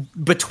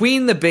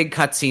between the big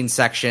cutscene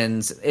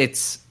sections,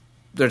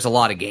 there's a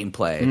lot of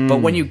gameplay.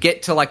 But when you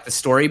get to like the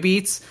story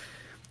beats,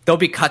 there'll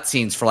be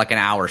cutscenes for like an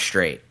hour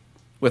straight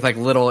with like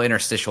little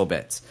interstitial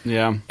bits.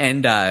 Yeah.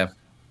 And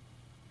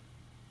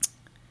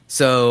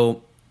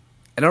so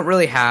I don't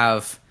really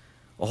have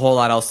a whole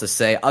lot else to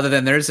say other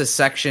than there's a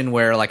section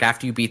where like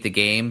after you beat the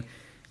game,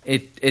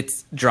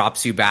 it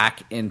drops you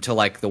back into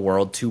like the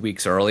world 2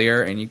 weeks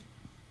earlier, and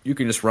you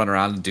can just run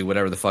around and do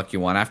whatever the fuck you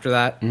want after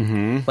that.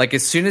 Like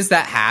as soon as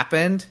that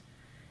happened,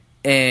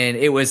 and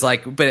it was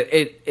like, but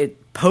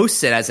it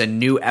posts it as a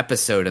new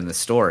episode in the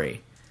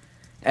story,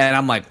 and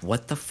I'm like,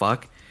 what the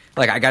fuck?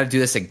 Like I got to do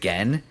this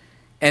again,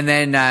 And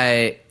then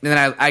I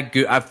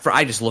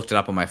just looked it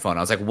up on my phone. I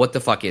was like, "What the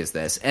fuck is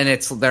this?" And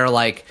they're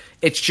like,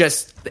 it's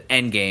just the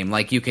end game.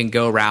 Like you can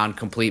go around,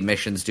 complete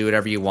missions, do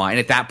whatever you want. And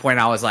at that point,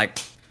 I was like,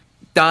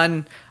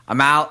 "Done.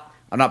 I'm out.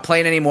 I'm not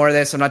playing any more of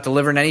this. I'm not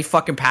delivering any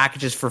fucking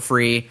packages for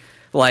free."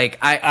 Like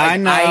I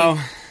know.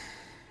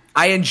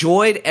 I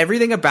enjoyed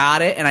everything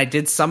about it, and I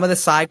did some of the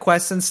side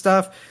quests and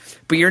stuff.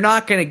 But you're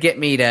not going to get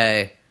me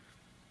to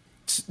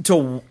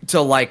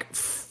like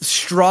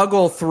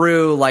struggle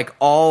through like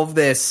all of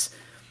this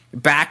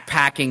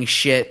backpacking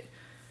shit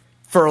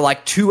for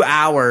like 2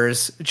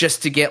 hours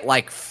just to get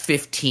like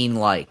 15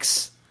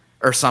 likes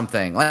or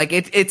something. Like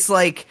it's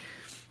like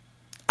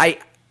I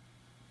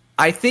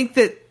think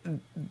that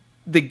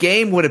the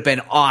game would have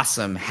been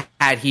awesome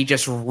had he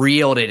just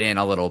reeled it in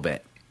a little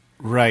bit.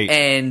 Right.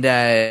 And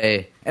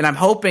I'm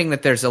hoping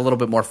that there's a little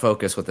bit more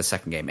focus with the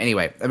second game.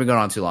 Anyway, I've been going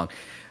on too long.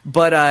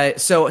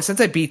 But so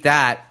since I beat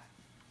that,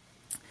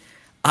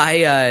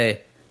 I've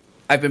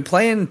been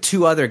playing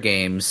 2 other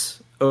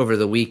games over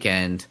the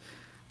weekend.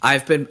 I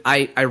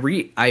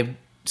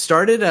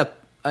started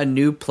a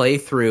new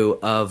playthrough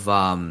of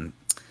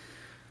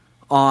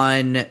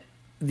on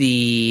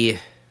the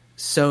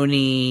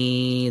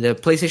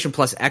PlayStation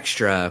Plus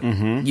Extra.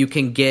 Mm-hmm. You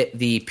can get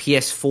the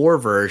PS4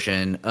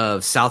 version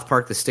of South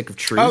Park: The Stick of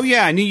Truth. Oh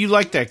yeah, I knew you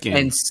liked that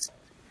game.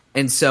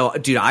 And so,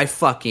 dude, I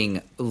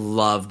fucking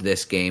loved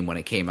this game when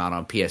it came out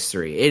on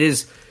PS3. It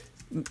is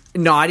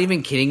not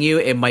even kidding you.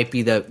 It might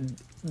be the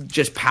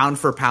just pound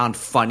for pound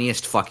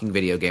funniest fucking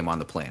video game on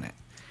the planet.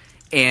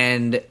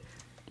 And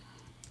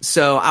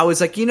so I was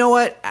like, you know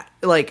what?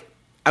 Like,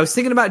 I was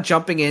thinking about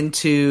jumping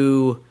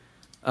into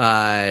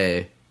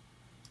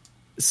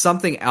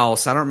something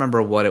else. I don't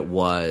remember what it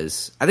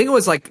was. I think it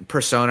was like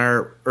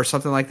Persona or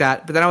something like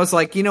that. But then I was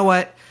like, you know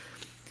what?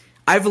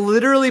 I've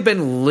literally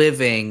been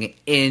living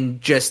in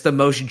just the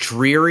most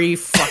dreary,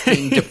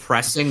 fucking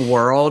depressing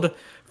world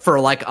for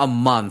like a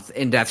month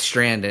in Death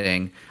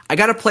Stranding. I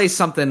got to play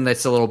something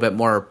that's a little bit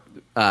more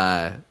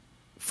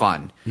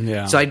fun.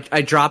 Yeah. So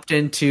I dropped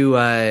into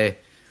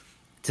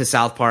to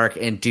South Park,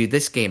 and dude,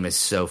 this game is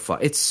so fun.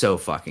 It's so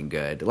fucking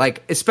good.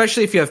 Like,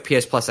 especially if you have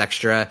PS Plus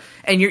Extra,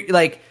 and you're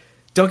like,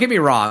 don't get me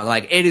wrong,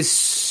 like it is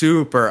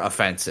super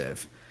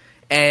offensive,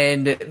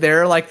 and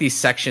there are like these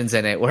sections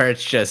in it where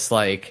it's just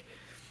like,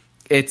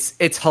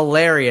 it's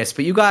hilarious,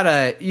 but you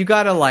gotta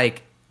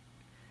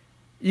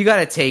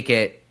take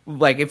it.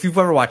 Like, if you've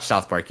ever watched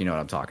South Park, you know what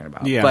I'm talking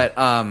about. Yeah. But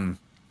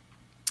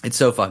it's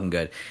so fucking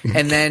good.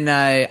 And then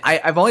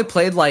I've only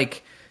played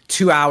like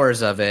 2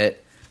 hours of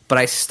it, but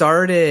I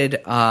started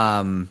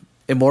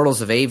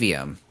Immortals of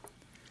Aveum.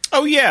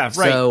 Oh yeah, right.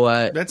 So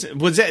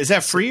is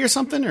that free or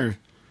something, or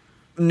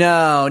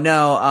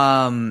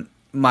no?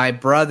 My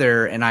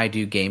brother and I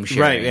do game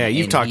sharing. Right. Yeah,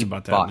 you've talked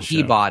about that.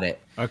 He bought it.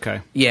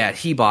 Okay. Yeah,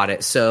 he bought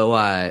it. So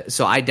I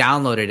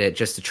downloaded it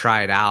just to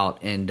try it out,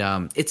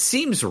 and it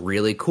seems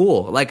really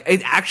cool. Like,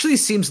 it actually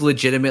seems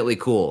legitimately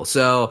cool.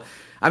 So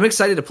I'm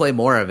excited to play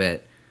more of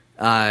it.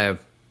 The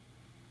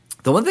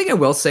one thing I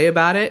will say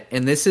about it,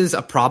 and this is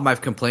a problem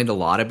I've complained a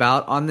lot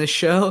about on this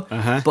show,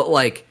 but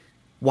like,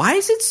 why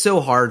is it so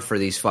hard for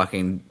these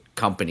fucking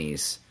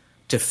companies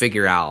to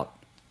figure out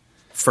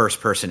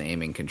first-person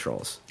aiming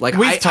controls? Like,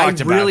 we've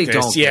talked about really this.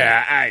 Don't.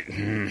 Yeah.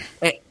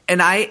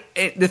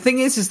 The thing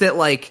is that,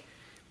 like,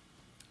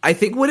 I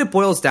think what it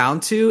boils down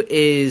to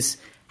is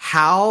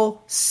how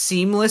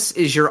seamless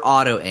is your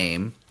auto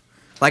aim.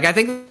 Like, I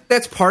think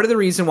that's part of the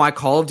reason why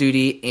Call of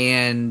Duty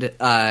and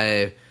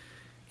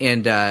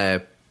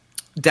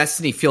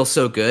Destiny feel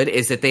so good,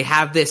 is that they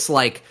have this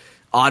like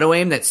auto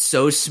aim that's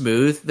so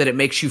smooth that it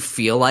makes you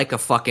feel like a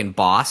fucking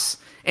boss,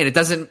 and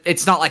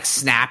it's not like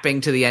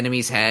snapping to the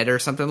enemy's head or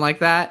something like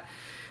that.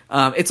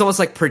 It's almost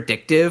like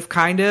predictive,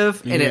 kind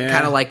of, and it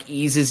kind of like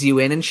eases you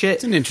in and shit.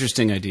 It's an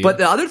interesting idea. But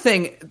the other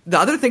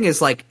thing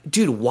is like,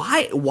 dude,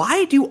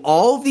 why do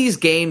all of these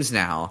games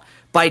now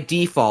by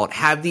default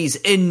have these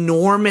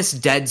enormous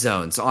dead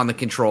zones on the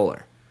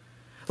controller?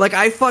 Like,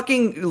 I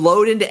fucking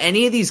load into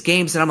any of these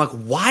games and I'm like,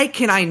 why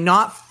can I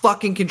not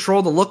fucking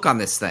control the look on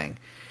this thing?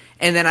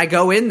 And then I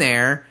go in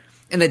there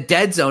and the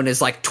dead zone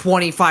is like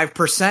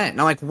 25%. And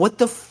I'm like, what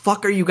the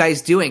fuck are you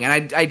guys doing?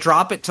 And I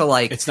drop it to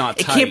like, it's not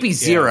tight. It can't be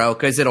 0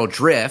 because it'll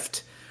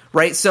drift,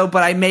 right? So,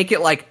 but I make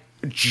it like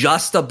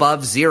just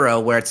above 0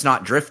 where it's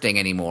not drifting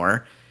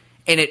anymore.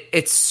 And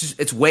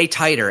it's way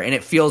tighter and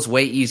it feels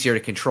way easier to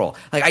control.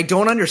 Like, I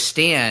don't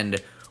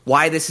understand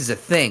why this is a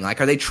thing. Like,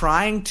 are they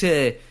trying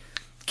to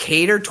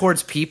cater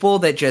towards people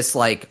that just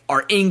like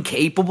are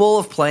incapable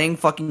of playing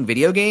fucking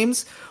video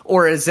games?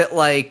 Or is it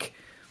like,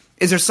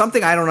 is there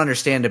something I don't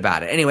understand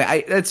about it?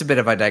 Anyway, that's a bit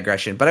of a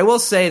digression, but I will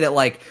say that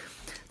like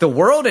the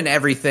world and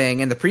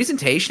everything and the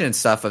presentation and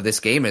stuff of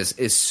this game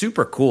is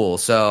super cool.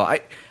 So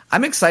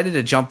I'm excited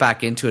to jump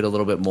back into it a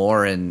little bit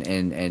more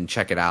and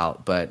check it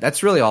out. But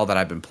that's really all that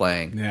I've been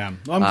playing. Yeah,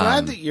 well, I'm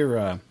glad that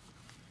you're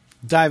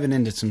diving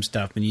into some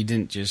stuff and you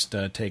didn't just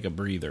take a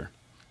breather.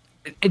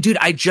 Dude,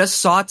 I just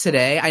saw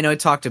today. I know I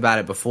talked about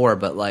it before,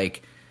 but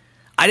like,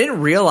 I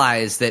didn't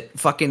realize that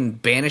fucking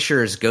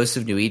Banisher's Ghosts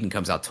of New Eden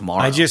comes out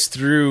tomorrow. I just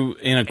threw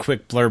in a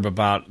quick blurb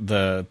about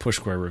the Push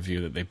Square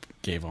review that they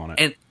gave on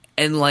it.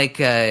 And like,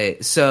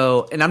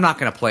 so, and I'm not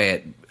going to play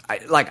it.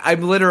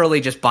 I'm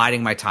literally just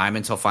biding my time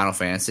until Final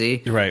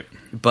Fantasy. Right.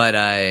 But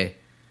there's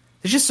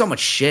just so much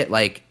shit.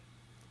 Like,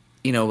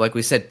 you know, like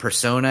we said,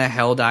 Persona,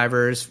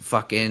 Helldivers,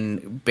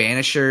 fucking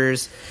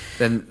Banishers.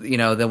 Then, you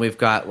know, then we've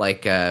got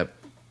like,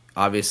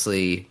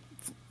 obviously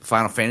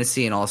Final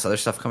Fantasy and all this other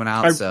stuff coming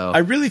out. I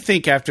really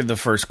think after the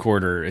first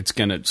quarter, it's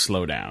going to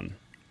slow down.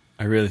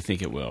 I really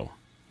think it will.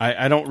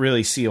 I don't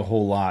really see a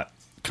whole lot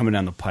coming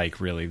down the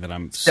pike, really, that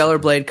I'm... Stellar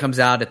Blade comes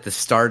out at the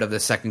start of the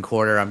second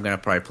quarter. I'm going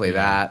to probably play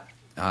that.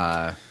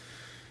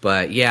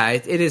 But yeah,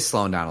 it is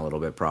slowing down a little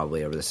bit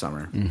probably over the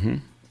summer. Mm-hmm.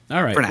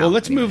 All right. Well,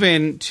 let's move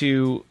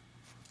into...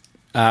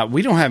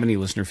 we don't have any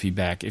listener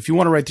feedback. If you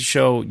want to write the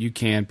show, you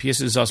can.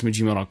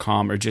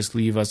 psisawesome@gmail.com, or just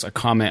leave us a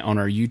comment on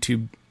our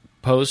YouTube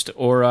post,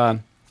 or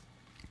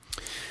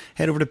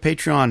head over to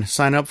Patreon,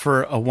 sign up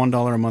for a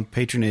 $1 a month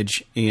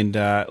patronage, and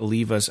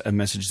leave us a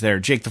message there.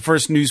 Jake, the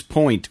first news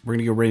point, we're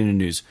going to go right into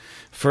news.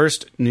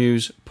 First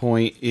news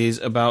point is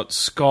about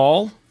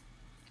Skull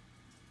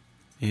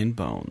and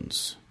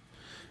Bones.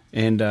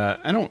 And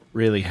I don't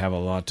really have a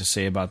lot to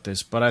say about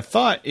this, but I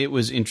thought it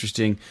was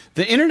interesting.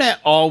 The internet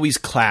always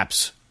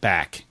claps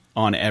back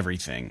on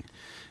everything.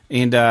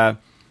 And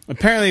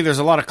apparently there's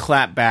a lot of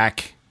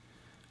clapback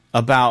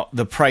about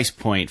the price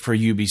point for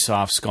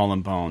Ubisoft Skull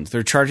and Bones.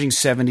 They're charging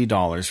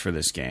 $70 for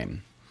this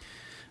game,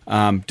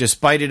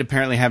 despite it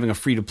apparently having a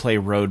free-to-play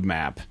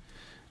roadmap.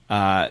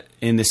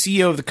 And the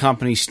CEO of the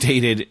company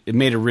it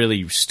made a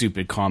really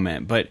stupid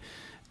comment, but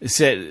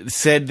said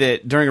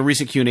that during a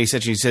recent Q&A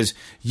session, he says,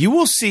 "You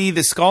will see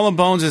that Skull and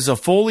Bones is a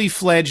fully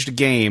fledged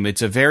game.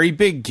 It's a very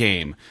big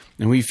game,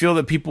 and we feel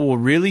that people will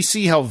really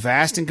see how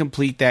vast and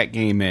complete that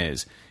game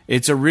is.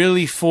 It's a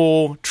really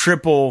full,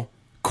 triple,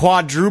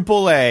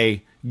 quadruple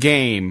A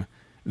game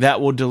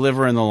that will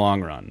deliver in the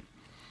long run."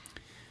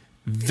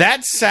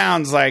 That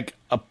sounds like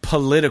a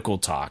political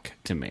talk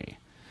to me.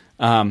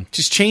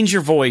 Just change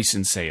your voice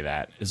and say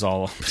that is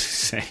all I'm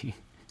saying.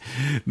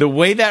 The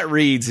way that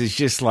reads is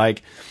just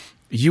like,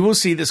 you will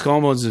see that Skull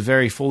and Bones is a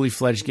very fully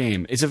fledged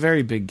game. It's a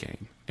very big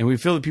game, and we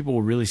feel that people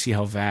will really see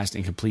how vast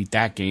and complete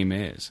that game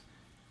is.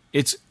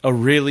 It's a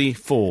really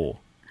full,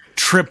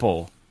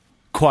 triple,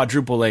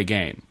 quadruple A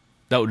game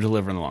that would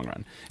deliver in the long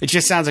run. It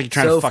just sounds like you're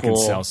trying to fucking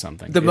sell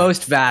something. The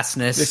most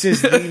vastness. This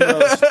is the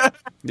most.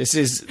 This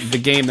is the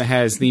game that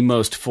has the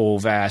most full,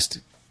 vast.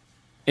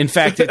 In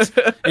fact,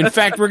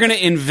 we're going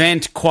to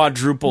invent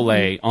quadruple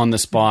A on the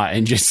spot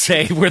and just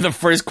say we're the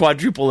first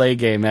quadruple A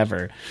game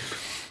ever.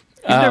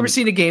 You've never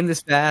seen a game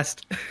this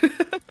fast.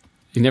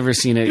 You've never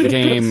seen a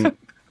game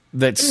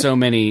that's so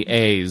many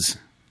A's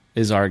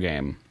is our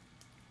game.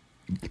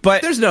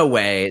 But there's no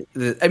way.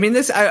 I mean,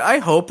 I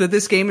hope that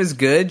this game is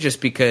good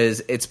just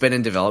because it's been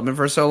in development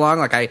for so long.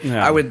 Like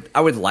I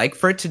would like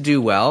for it to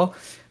do well,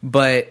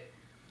 but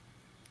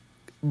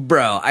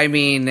bro, I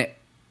mean,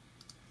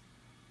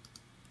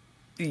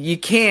 you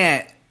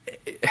can't,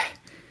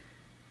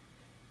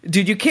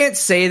 dude. You can't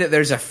say that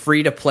there's a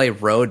free to play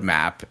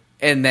roadmap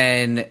and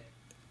then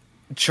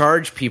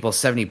charge people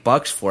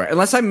 $70 for it,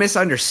 unless I'm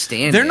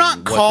misunderstanding. They're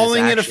not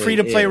calling it a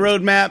free-to-play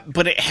roadmap,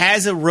 but it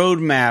has a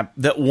roadmap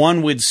that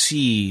one would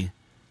see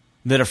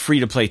that a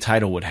free-to-play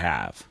title would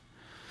have.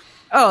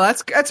 Oh,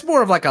 that's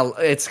more of like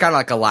it's kind of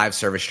like a live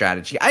service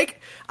strategy.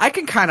 I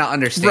can kind of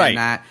understand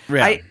that.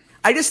 Yeah.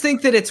 I just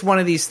think that it's one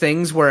of these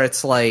things where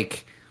it's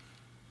like,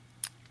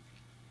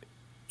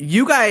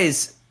 you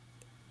guys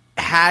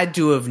had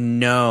to have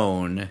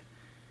known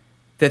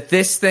that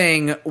this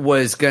thing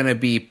was going to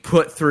be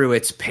put through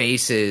its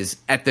paces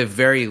at the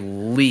very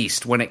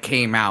least when it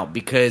came out,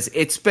 because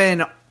it's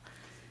been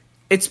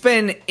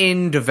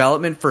in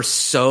development for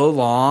so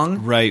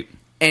long. Right.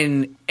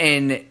 And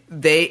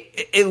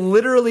it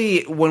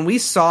literally, when we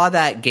saw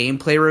that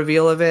gameplay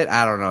reveal of it,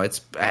 I don't know,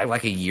 it's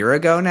like a year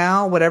ago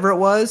now, whatever it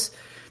was.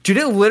 Dude,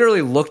 it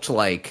literally looked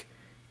like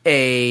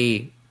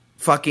a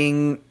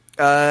fucking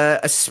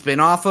a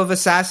spin-off of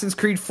Assassin's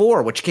Creed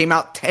 4, which came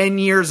out 10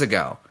 years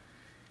ago.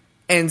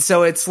 And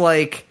so it's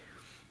like,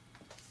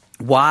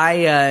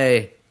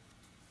 why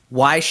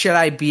should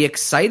I be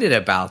excited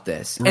about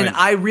this? Right. And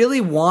I really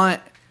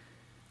want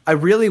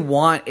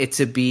it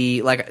to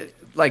be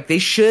like they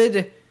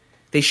should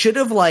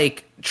have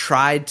like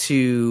tried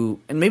to,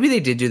 and maybe they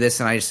did do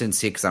this and I just didn't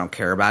see it because I don't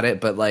care about it,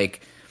 but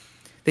like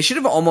they should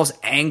have almost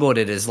angled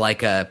it as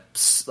like a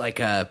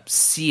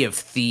Sea of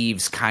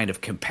Thieves kind of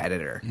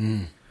competitor,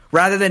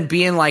 rather than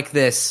being like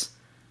this.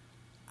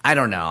 I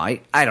don't know.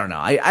 I don't know.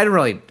 I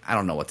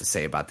don't know what to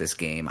say about this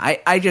game.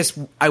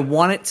 I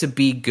want it to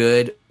be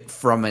good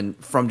from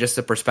just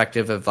the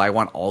perspective of I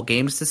want all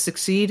games to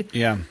succeed.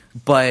 Yeah.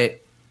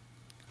 But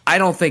I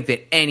don't think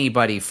that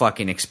anybody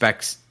fucking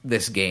expects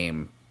this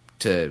game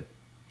to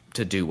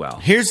do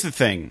well. Here's the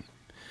thing.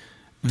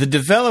 The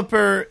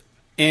developer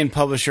and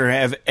publisher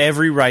have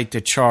every right to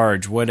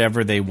charge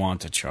whatever they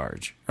want to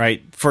charge,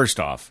 right? First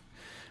off,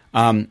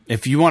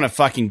 If you want to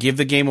fucking give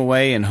the game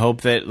away and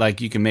hope that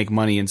like you can make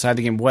money inside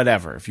the game,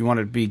 whatever. If you want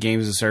to be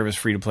games as a service,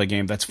 free to play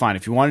game, that's fine.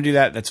 If you want to do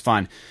that, that's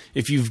fine.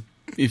 If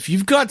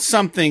you've got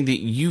something that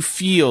you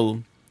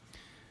feel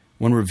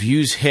when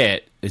reviews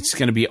hit, it's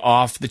going to be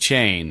off the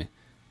chain,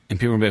 and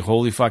people are going to be like,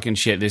 holy fucking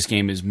shit, this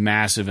game is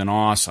massive and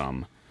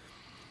awesome.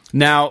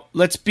 Now,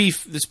 let's be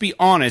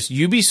honest.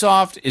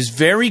 Ubisoft is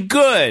very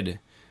good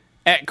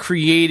at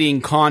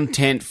creating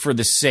content for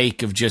the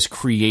sake of just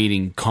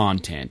creating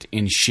content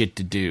and shit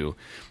to do.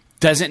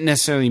 Doesn't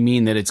necessarily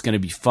mean that it's going to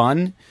be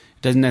fun.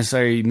 Doesn't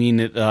necessarily mean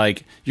that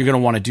like you're going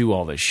to want to do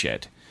all this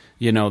shit.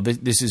 You know,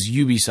 this is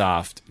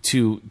Ubisoft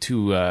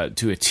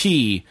to a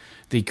T.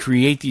 They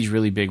create these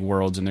really big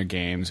worlds in their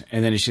games,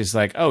 and then it's just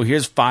like, oh,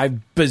 here's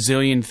 5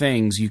 bazillion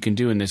things you can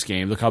do in this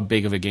game. Look how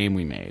big of a game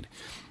we made.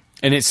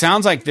 And it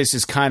sounds like this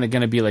is kind of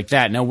going to be like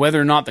that. Now, whether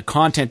or not the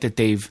content that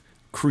they've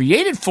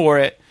created for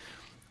it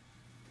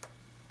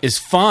is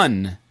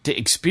fun to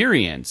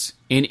experience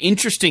and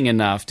interesting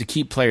enough to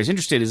keep players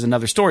interested is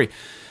another story.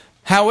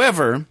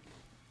 However,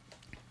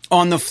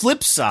 on the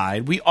flip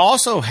side, we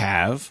also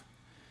have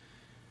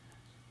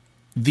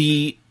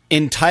the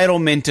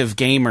entitlement of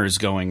gamers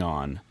going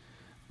on,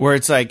 where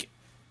it's like,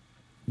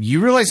 you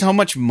realize how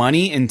much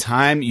money and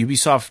time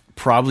Ubisoft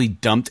probably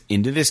dumped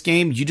into this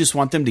game? You just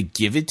want them to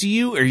give it to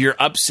you, or you're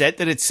upset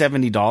that it's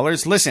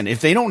 $70? Listen,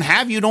 if they don't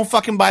have you, don't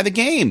fucking buy the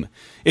game.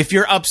 If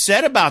you're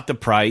upset about the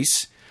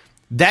price,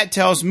 that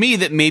tells me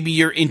that maybe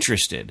you're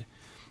interested.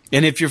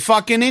 And if you're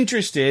fucking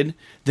interested,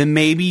 then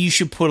maybe you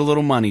should put a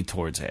little money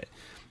towards it.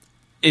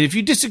 And if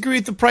you disagree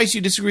with the price, you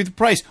disagree with the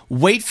price.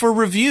 Wait for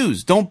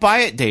reviews. Don't buy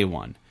it day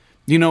one.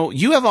 You know,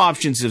 you have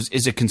options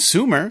as a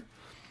consumer.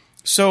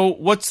 So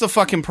what's the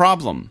fucking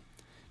problem?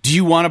 Do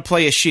you want to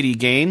play a shitty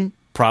game?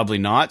 Probably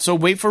not. So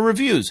wait for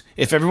reviews.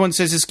 If everyone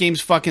says this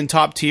game's fucking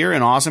top tier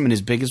and awesome and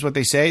as big as what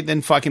they say,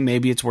 then fucking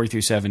maybe it's worth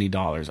your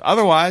 $70.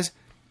 Otherwise,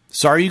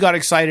 sorry you got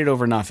excited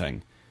over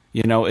nothing.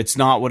 You know, it's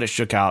not what it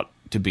shook out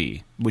to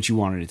be, what you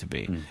wanted it to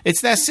be.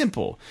 It's that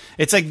simple.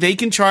 It's like they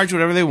can charge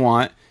whatever they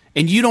want,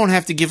 and you don't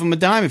have to give them a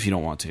dime if you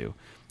don't want to.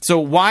 So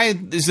why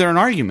is there an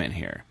argument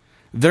here?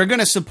 They're going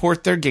to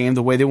support their game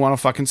the way they want to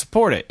fucking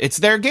support it. It's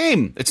their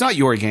game. It's not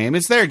your game.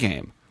 It's their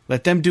game.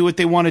 Let them do what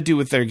they want to do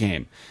with their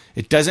game.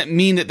 It doesn't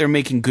mean that they're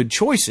making good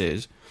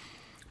choices,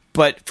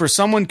 but for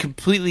someone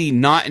completely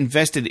not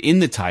invested in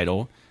the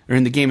title or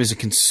in the game as a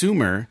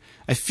consumer,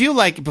 I feel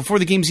like before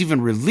the game's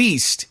even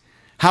released,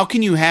 how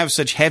can you have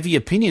such heavy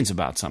opinions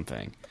about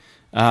something?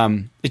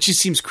 It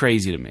just seems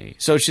crazy to me.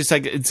 So it's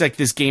like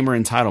this gamer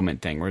entitlement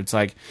thing where it's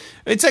like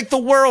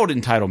the world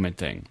entitlement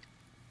thing.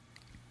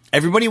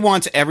 Everybody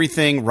wants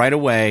everything right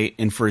away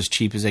and for as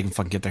cheap as they can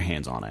fucking get their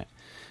hands on it.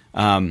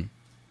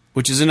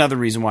 Which is another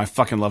reason why I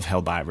fucking love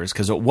Helldivers,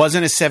 because it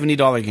wasn't a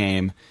 $70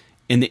 game,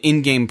 and the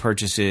in-game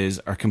purchases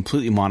are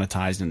completely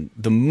monetized in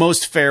the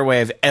most fair way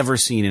I've ever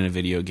seen in a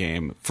video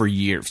game for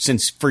years.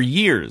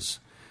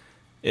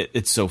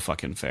 It's so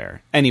fucking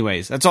fair.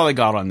 Anyways, that's all I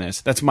got on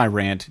this. That's my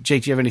rant.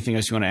 Jake, do you have anything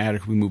else you want to add, or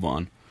can we move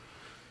on?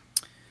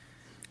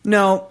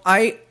 No,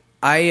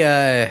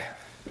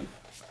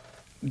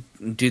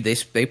 dude,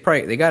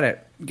 they gotta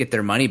get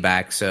their money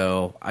back,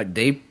 so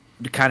they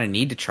kind of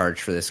need to charge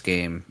for this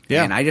game.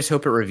 Yeah. And I just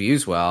hope it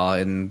reviews well,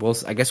 and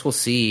I guess we'll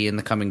see in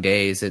the coming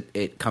days.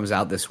 It comes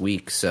out this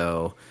week,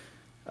 so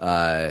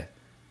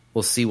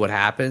we'll see what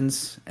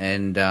happens,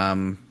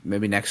 and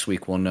maybe next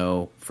week we'll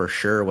know for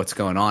sure what's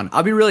going on.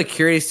 I'll be really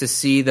curious to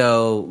see,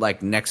 though,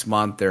 like next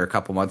month or a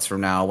couple months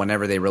from now,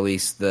 whenever they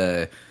release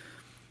the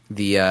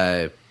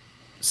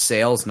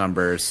sales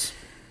numbers,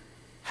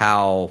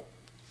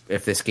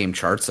 if this game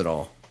charts at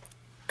all.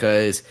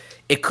 Because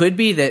it could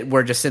be that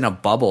we're just in a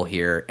bubble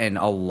here and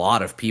a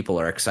lot of people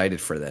are excited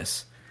for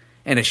this.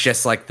 And it's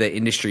just like the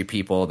industry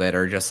people that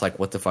are just like,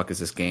 what the fuck is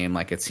this game?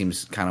 Like, it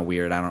seems kind of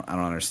weird. I don't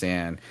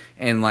understand.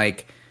 And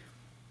like,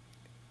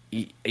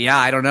 yeah,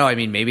 I don't know. I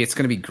mean, maybe it's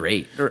going to be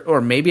great, or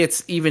maybe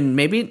it's even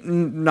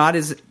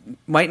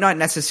might not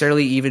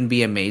necessarily even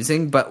be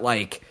amazing, but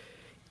like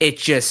it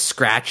just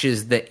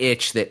scratches the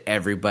itch that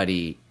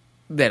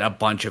a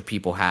bunch of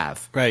people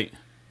have. Right.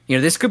 You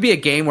know, this could be a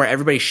game where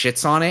everybody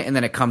shits on it, and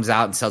then it comes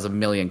out and sells 1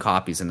 million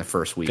copies in the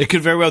first week. It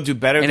could very well do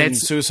better than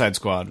Suicide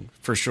Squad,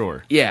 for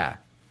sure. Yeah.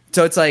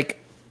 So it's like,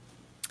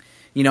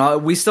 you know,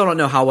 we still don't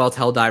know how well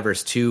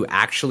Helldivers 2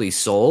 actually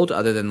sold,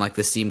 other than like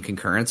the Steam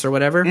concurrence or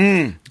whatever.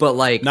 But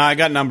like, no, I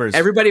got numbers.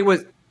 Everybody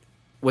was.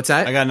 What's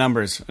that? I got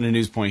numbers and a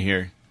news point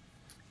here.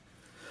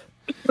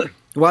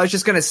 Well, I was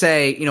just gonna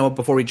say, you know,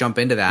 before we jump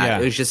into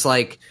that, It was just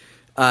like,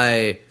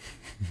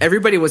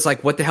 everybody was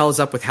like, what the hell is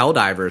up with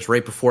Helldivers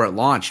right before it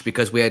launched,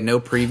 because we had no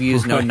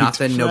previews, no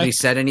nothing, nobody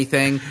said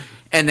anything.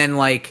 And then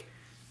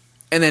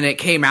it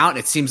came out and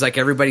it seems like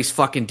everybody's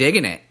fucking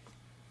digging it.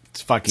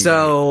 It's fucking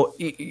so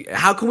great.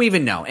 How can we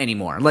even know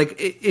anymore? Like,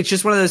 it's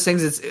just one of those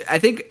things. I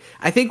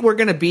think we're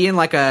going to be in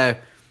like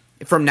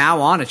from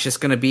now on, it's just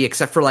going to be,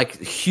 except for like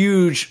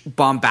huge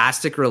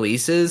bombastic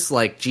releases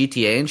like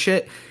GTA and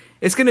shit,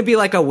 it's going to be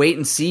like a wait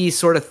and see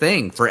sort of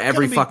thing for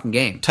every fucking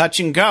game. Touch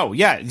and go.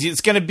 Yeah,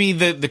 it's going to be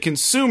the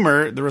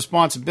consumer, the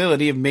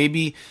responsibility of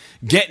maybe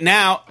getting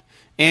out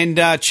and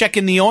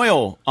checking the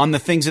oil on the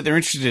things that they're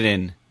interested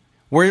in.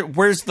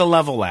 Where's the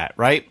level at,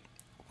 right?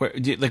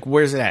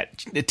 Where's it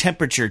at? The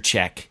temperature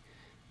check,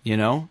 you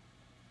know?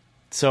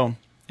 So,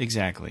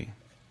 exactly.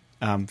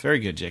 Very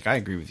good, Jake. I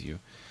agree with you.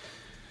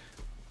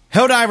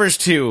 Helldivers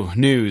 2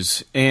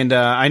 news. And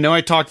I know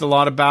I talked a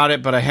lot about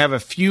it, but I have a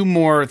few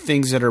more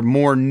things that are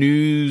more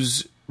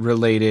news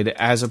related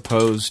as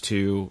opposed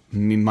to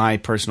my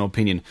personal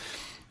opinion.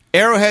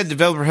 Arrowhead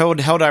developer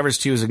Helldivers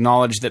 2 has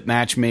acknowledged that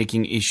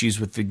matchmaking issues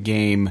with the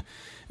game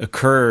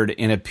occurred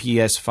in a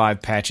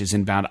PS5 patches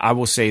inbound. I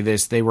will say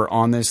this, they were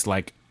on this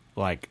like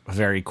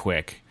very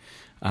quick.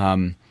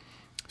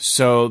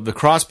 So the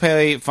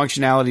crossplay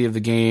functionality of the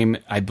game,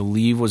 I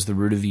believe, was the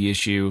root of the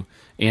issue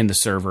and the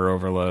server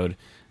overload.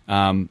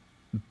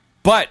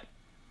 But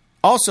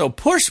also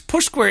Push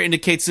Square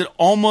indicates that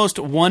almost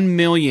 1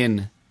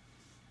 million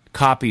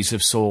copies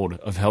have sold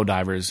of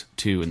Helldivers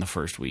 2 in the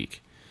first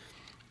week,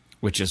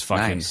 which is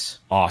fucking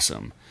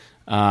awesome.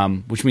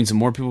 Which means the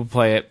more people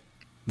play it,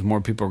 the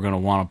more people are going to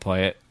want to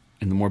play it,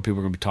 and the more people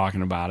are going to be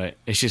talking about it.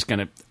 It's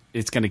going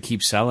to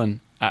keep selling.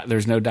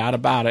 There's no doubt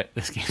about it.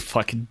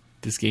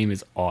 This game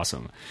is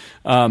awesome.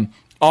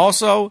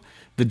 Also,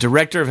 the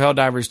director of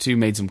Helldivers 2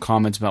 made some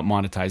comments about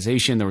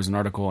monetization. There was an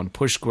article on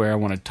Push Square. I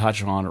want to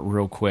touch on it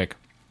real quick.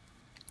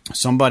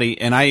 Somebody,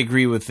 and I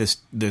agree with this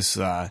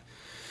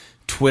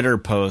Twitter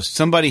post.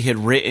 Somebody had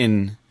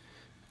written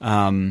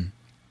the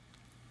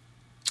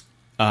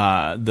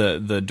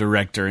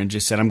director and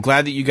just said, "I'm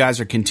glad that you guys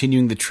are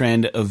continuing the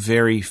trend of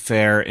very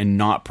fair and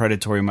not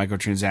predatory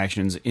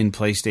microtransactions in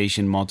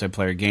PlayStation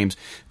multiplayer games.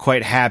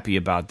 Quite happy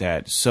about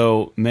that.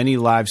 So many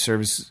live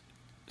services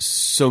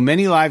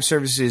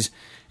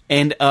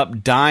end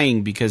up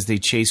dying because they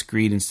chase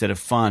greed instead of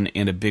fun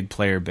and a big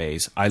player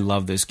base. I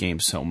love this game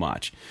so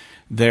much."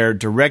 Their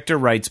director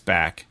writes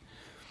back,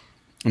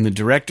 and the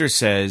director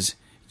says,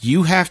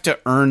 "You have to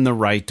earn the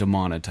right to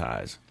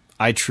monetize.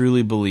 I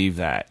truly believe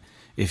that.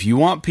 If you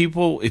want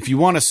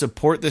to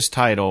support this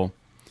title,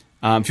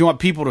 people want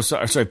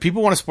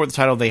to support the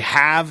title, they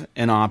have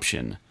an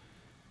option,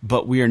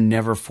 but we are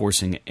never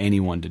forcing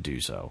anyone to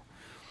do so."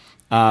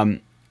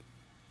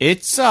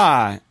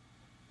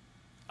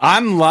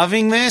 I'm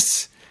loving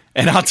this,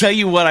 and I'll tell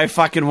you what I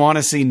fucking want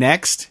to see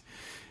next.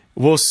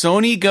 Will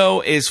Sony go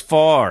as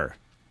far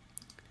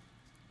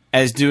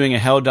as doing a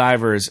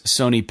Helldivers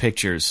Sony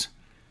Pictures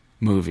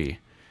movie?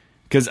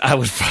 Because I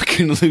would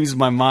fucking lose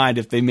my mind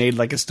if they made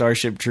like a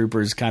Starship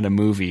Troopers kind of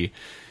movie,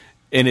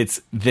 and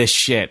it's this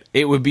shit.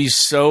 It would be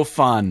so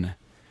fun.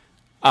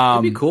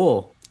 It'd be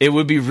cool. It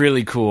would be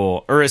really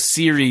cool. Or a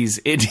series.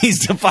 It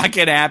needs to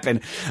fucking happen.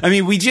 I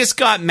mean, we just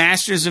got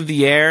Masters of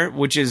the Air,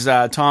 which is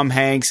Tom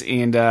Hanks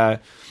and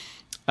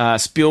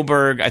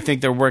Spielberg. I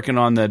think they're working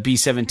on the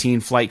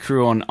B-17 flight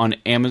crew on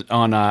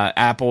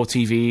Apple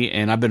TV,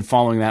 and I've been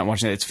following that and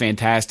watching it. It's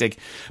fantastic.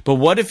 But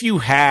what if you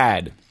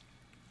had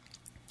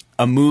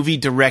a movie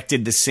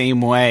directed the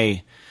same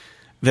way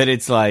that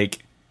it's like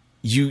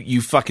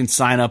you fucking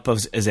sign up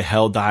as a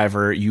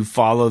Helldiver, you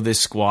follow this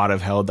squad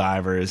of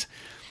Helldivers,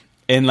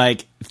 and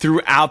like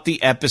throughout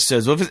the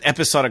episodes, what if it's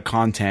episodic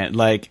content?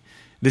 Like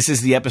this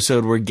is the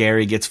episode where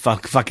Gary gets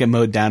fucking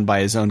mowed down by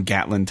his own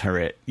Gatling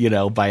turret,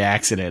 by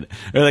accident,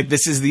 or like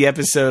this is the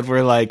episode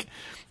where like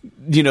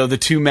the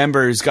two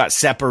members got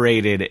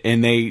separated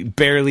and they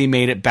barely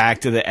made it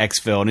back to the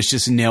exfil, and it's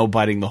just nail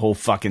biting the whole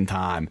fucking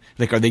time.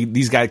 Like, are they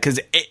these guys?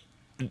 Because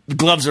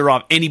gloves are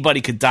off.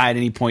 Anybody could die at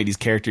any point. These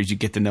characters you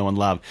get to know and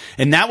love,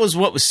 and that was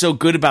what was so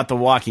good about The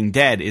Walking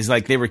Dead is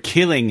like they were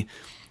killing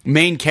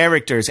main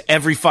characters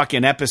every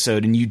fucking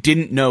episode, and you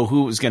didn't know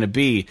who it was going to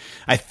be.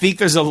 I think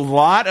there's a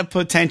lot of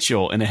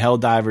potential in a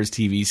Helldivers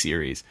TV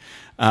series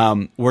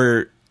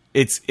where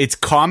it's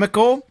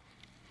comical.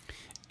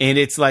 And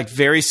it's like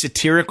very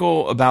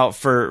satirical about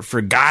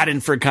for God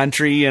and for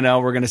country,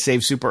 we're going to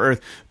save Super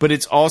Earth. But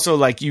it's also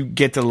like you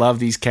get to love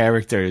these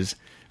characters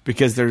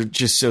because they're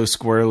just so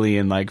squirrely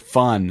and like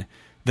fun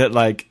that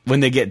like when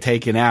they get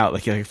taken out,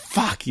 like you're like,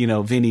 fuck,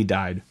 Vinny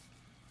died.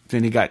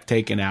 Vinny got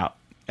taken out.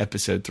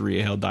 Episode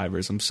 3 of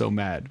Helldivers. I'm so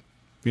mad.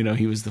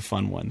 He was the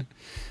fun one.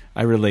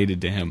 I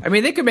related to him. I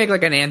mean, they could make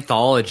like an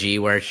anthology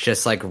where it's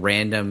just like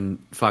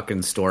random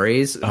fucking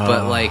stories,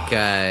 but like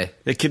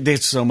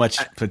there's so much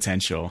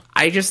potential.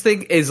 I just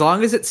think as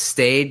long as it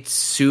stayed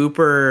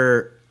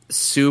super,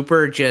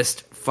 super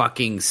just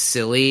fucking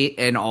silly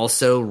and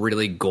also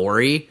really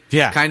gory,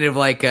 kind of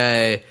like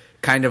the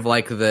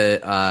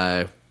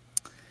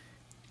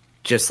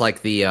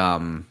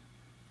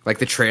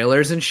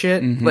trailers and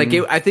shit. Mm-hmm. Like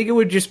I think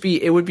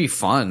it would be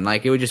fun.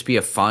 Like it would just be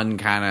a fun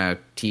kind of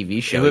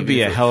TV show. It would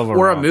be a hell of a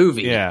a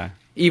movie. Yeah.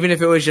 Even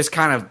if it was just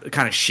kind of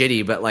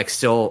shitty, but like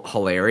still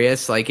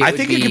hilarious. Like I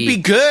think it could be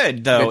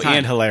good though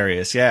and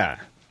hilarious. Yeah.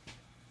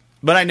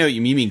 But I know what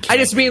you mean. I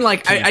just mean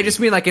like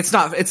it's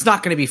not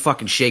going to be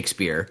fucking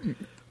Shakespeare,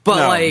 but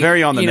no, like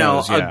very on the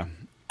nose. Yeah.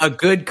 A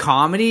good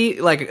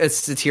comedy, like a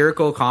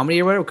satirical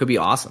comedy or whatever, could be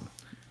awesome.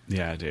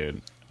 Yeah,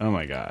 dude. Oh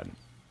my god,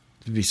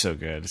 it'd be so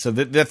good. So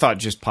that thought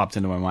just popped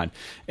into my mind,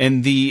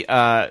 and the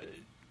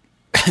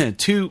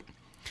two.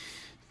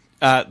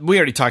 We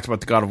already talked about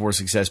the God of War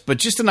success, but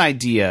just an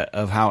idea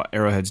of how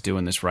Arrowhead's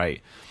doing this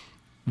right.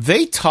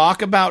 They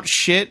talk about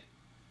shit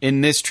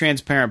in this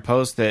transparent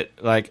post that,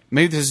 like,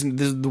 maybe this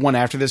is the one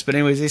after this, but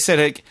anyways, they said,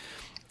 like,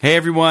 hey,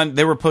 everyone,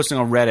 they were posting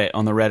on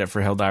the Reddit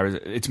for Helldivers.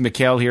 It's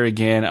Mikhail here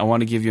again. I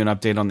want to give you an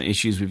update on the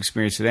issues we've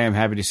experienced today. I'm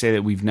happy to say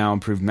that we've now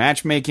improved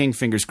matchmaking,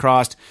 fingers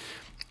crossed,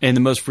 and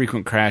the most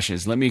frequent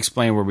crashes. Let me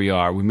explain where we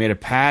are. We made a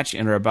patch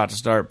and are about to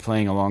start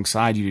playing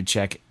alongside you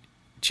to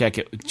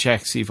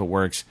check, see if it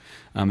works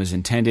as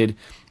intended.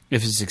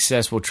 If it's a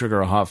success, we'll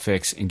trigger a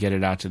hotfix and get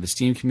it out to the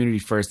Steam community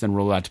first, then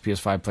roll it out to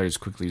PS5 players as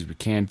quickly as we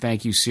can.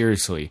 Thank you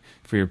seriously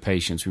for your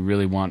patience. We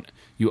really want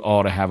you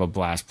all to have a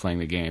blast playing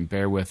the game.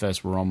 Bear with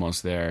us. We're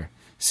almost there.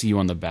 See you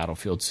on the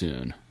battlefield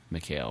soon,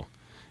 Mikhail.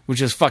 Which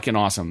is fucking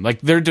awesome.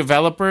 Like, their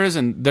developers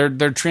and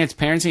their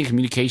transparency and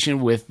communication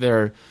with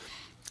their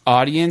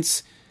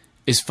audience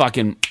is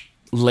fucking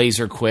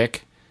laser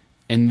quick,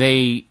 and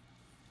they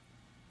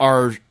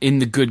are in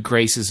the good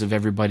graces of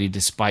everybody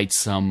despite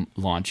some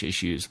launch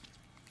issues.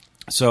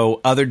 So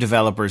other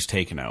developers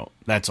take note.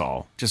 That's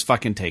all. Just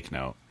fucking take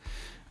note.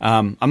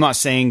 I'm not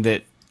saying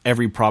that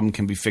every problem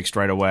can be fixed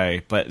right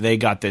away, but they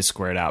got this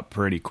squared out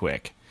pretty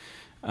quick.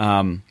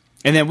 And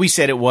then we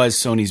said it was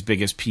Sony's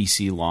biggest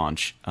PC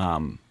launch,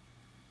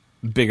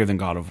 bigger than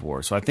God of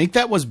War. So I think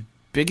that was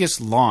biggest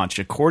launch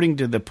according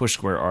to the Push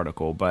Square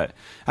article, but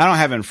I don't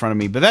have it in front of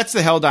me. But that's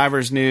the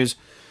Helldivers news.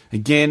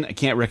 Again, I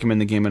can't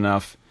recommend the game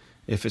enough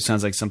if it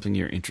sounds like something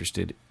you're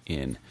interested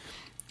in.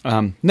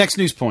 Next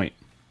news point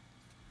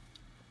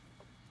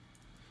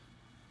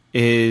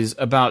is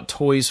about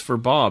Toys for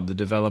Bob, the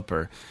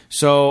developer.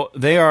 So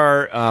they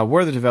are,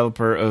 we're the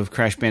developer of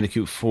Crash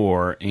Bandicoot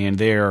 4, and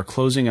they are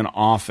closing an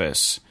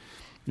office,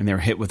 and they were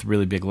hit with a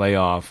really big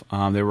layoff.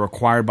 They were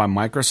acquired by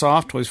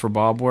Microsoft, Toys for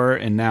Bob were,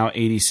 and now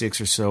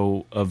 86 or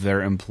so of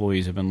their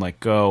employees have been let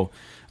go.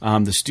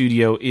 The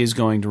studio is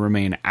going to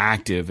remain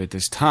active at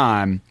this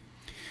time,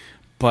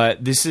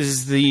 but this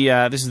is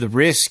the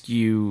risk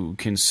you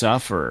can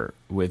suffer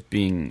with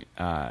being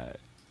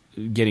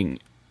getting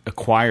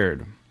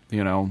acquired,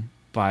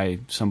 by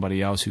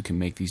somebody else who can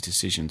make these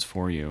decisions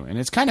for you. And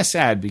it's kind of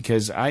sad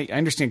because I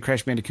understand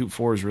Crash Bandicoot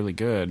 4 is really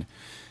good,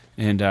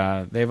 and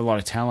they have a lot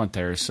of talent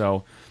there.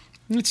 So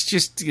it's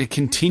just a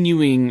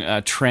continuing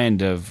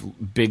trend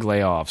of big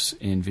layoffs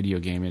in video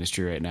game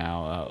industry right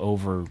now,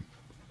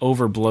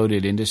 over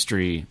bloated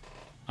industry,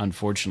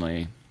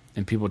 unfortunately,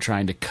 and people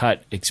trying to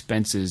cut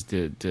expenses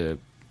to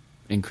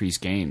increase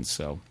gains.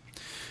 So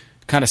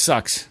kind of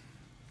sucks.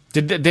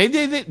 Did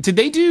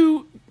they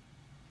do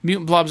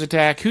Mutant Blobs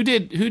Attack? Who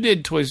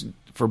did Toys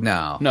for...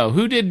 No,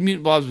 who did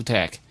Mutant Blobs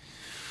Attack?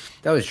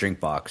 That was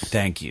Drinkbox.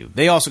 Thank you.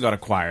 They also got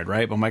acquired,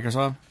 right, by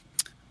Microsoft?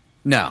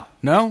 No.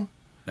 No?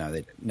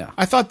 No.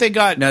 I thought they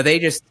got... No, they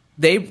just...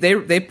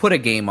 They put a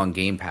game on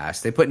Game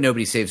Pass. They put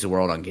Nobody Saves the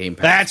World on Game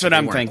Pass. That's what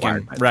I'm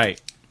thinking.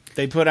 Right.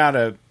 They put out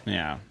a...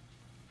 Yeah.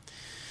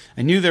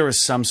 I knew there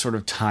was some sort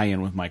of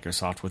tie-in with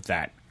Microsoft with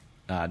that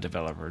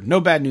developer.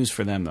 No bad news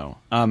for them, though.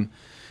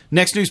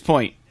 Next news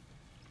point.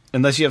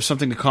 Unless you have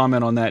something to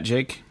comment on that,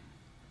 Jake.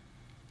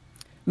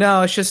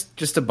 No, it's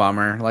just a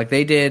bummer. Like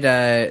they did,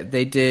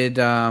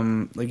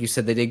 like you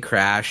said, they did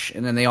Crash,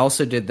 and then they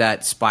also did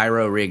that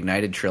Spyro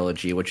Reignited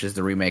trilogy, which is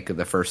the remake of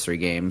the first three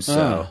games.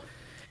 So,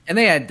 and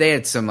they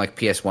had some like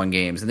PS1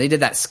 games, and they did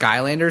that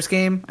Skylanders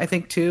game, I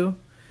think too.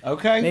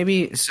 Okay,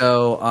 maybe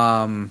so.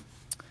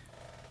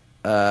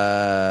 Or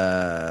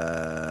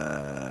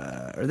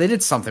they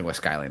did something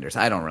with Skylanders.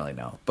 I don't really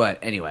know, but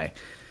anyway,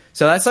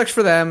 so that sucks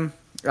for them.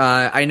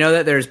 I know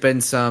that there's been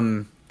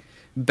some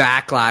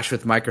backlash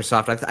with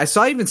Microsoft. I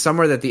saw even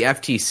somewhere that the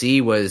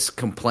FTC was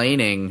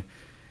complaining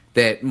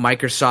that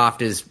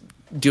Microsoft is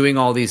doing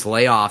all these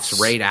layoffs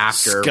right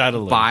after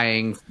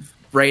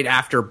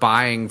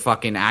buying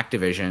fucking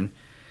Activision,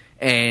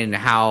 and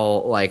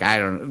how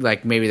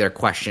maybe they're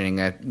questioning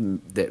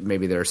that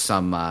maybe there's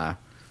some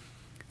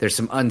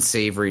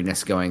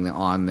unsavoriness going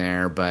on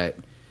there, but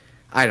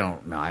I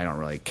don't know. I don't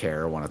really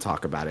care or want to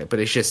talk about it, but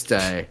it's just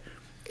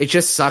it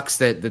just sucks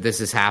that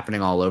this is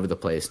happening all over the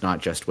place,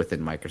 not just within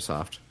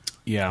Microsoft.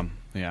 Yeah.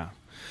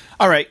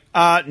 All right.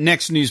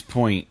 Next news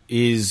point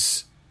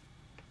is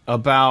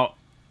about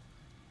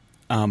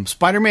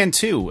Spider-Man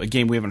 2, a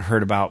game we haven't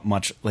heard about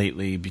much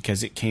lately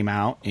because it came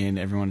out and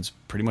everyone's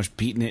pretty much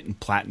beaten it and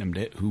platinumed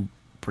it, who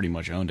pretty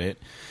much owned it.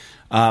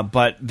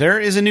 But there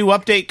is a new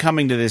update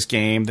coming to this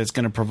game that's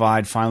going to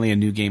provide finally a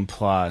new game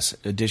plus,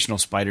 additional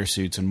spider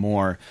suits, and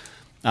more.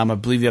 I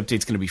believe the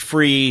update's going to be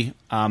free.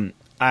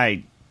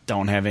 I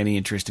don't have any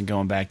interest in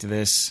going back to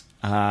this.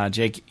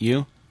 Jake,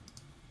 you?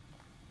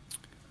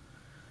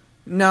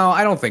 No,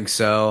 I don't think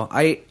so.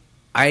 I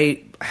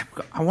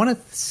want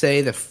to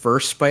say the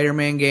first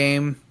Spider-Man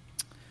game,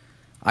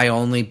 I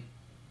only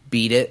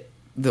beat it.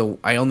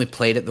 I only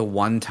played it the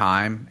one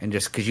time, and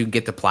just because you can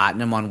get the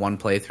platinum on one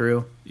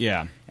playthrough.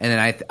 Yeah, and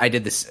then I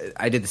did this.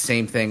 I did the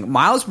same thing.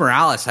 Miles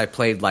Morales, I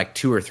played like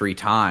 2 or 3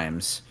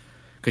 times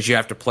because you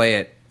have to play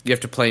it. You have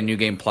to play New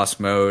Game Plus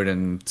mode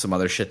and some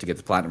other shit to get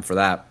the platinum for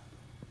that.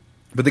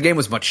 But the game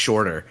was much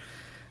shorter.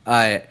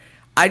 I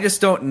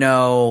just don't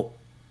know.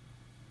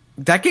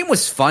 That game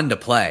was fun to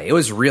play. It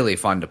was really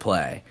fun to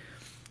play.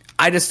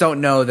 I just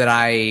don't know that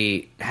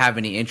I have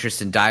any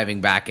interest in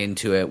diving back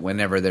into it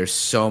whenever there's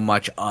so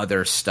much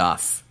other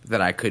stuff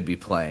that I could be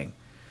playing.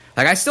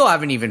 Like, I still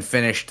haven't even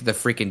finished the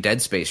freaking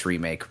Dead Space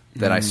remake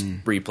that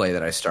replay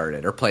that I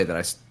started, or play that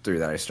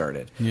I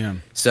started. Yeah.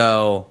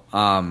 So,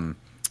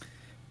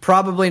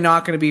 probably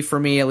not going to be for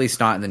me, at least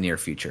not in the near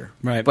future.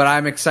 Right. But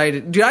I'm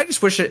excited. Dude, I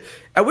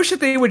wish that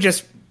they would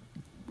just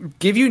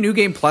give you New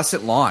Game Plus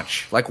at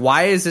launch. Like,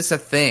 why is this a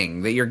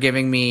thing that you're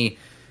giving me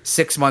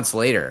 6 months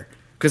later?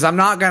 Because I'm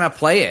not going to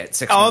play it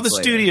 6 months later. All the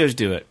studios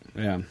do it.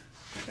 Yeah.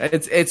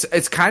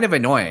 It's kind of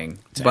annoying,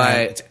 but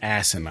it's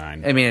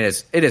asinine. I mean,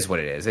 it is what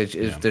it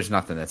is. There's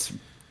nothing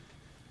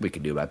we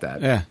can do about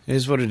that. Yeah, it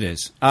is what it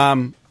is.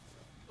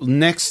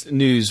 Next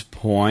news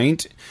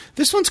point.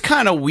 This one's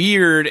kind of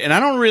weird, and I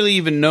don't really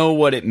even know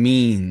what it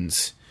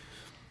means.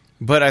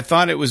 But I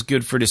thought it was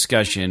good for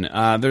discussion.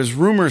 There's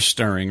rumors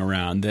stirring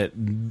around that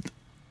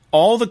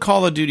all the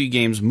Call of Duty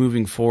games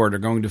moving forward are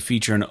going to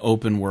feature an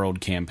open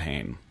world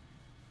campaign.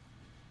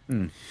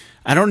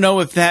 I don't know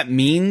if that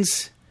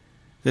means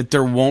that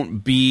there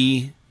won't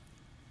be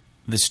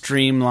the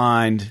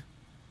streamlined,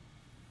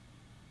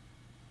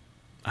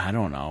 I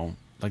don't know,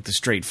 like the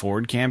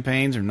straightforward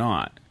campaigns or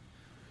not,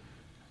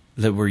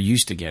 that we're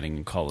used to getting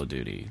in Call of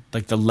Duty,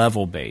 like the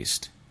level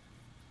based.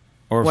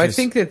 Or well, I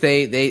think that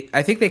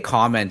they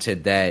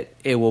commented that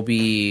it will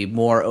be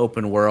more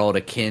open world,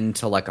 akin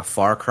to like a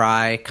Far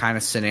Cry kind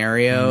of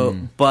scenario,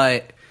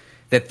 but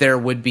that there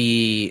would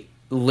be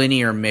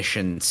linear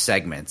mission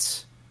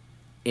segments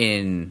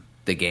in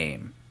the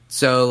game.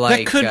 So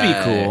like that could be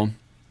cool.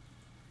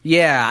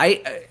 Yeah,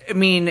 I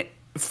mean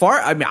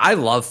I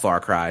love Far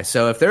Cry.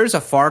 So if there's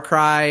a Far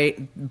Cry,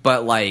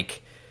 but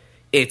like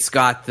it's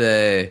got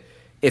the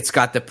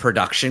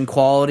production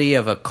quality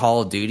of a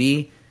Call of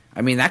Duty,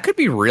 I mean, that could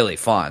be really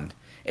fun.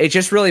 It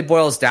just really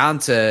boils down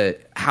to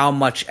how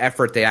much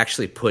effort they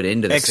actually put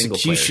into the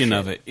execution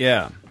of it.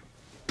 Yeah.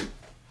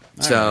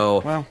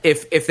 So right. Well,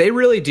 if they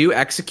really do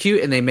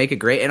execute and they make it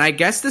great, and I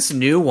guess this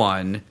new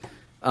one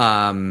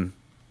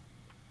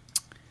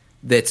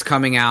that's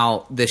coming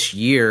out this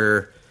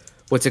year,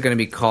 what's it going to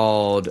be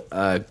called?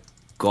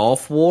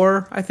 Gulf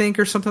War, I think,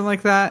 or something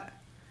like that.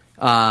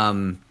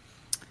 I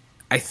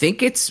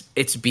think it's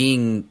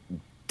being,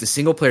 the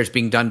single player is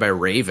being done by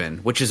Raven,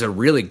 which is a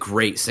really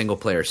great single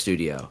player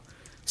studio.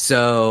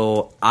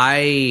 So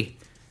I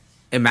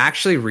am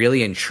actually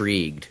really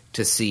intrigued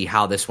to see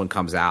how this one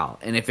comes out.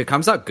 And if it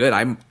comes out good,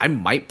 I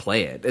might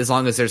play it, as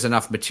long as there's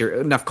enough material,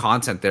 enough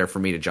content there for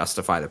me to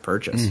justify the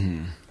purchase.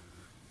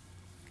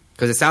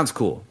 Because it sounds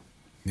cool.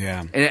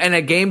 Yeah. And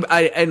a game,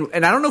 and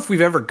I don't know if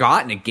we've ever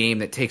gotten a game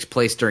that takes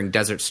place during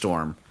Desert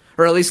Storm,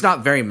 or at least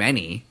not very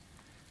many.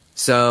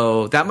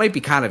 So that might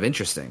be kind of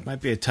interesting. Might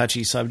be a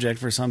touchy subject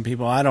for some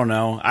people. I don't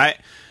know. I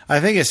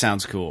think it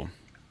sounds cool.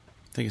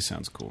 I think it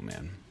sounds cool,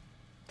 man.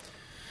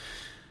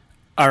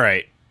 All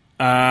right.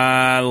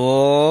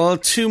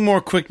 2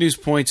 more quick news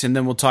points, and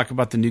then we'll talk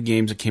about the new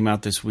games that came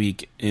out this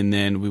week, and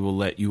then we will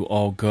let you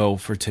all go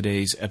for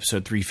today's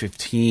episode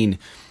 315.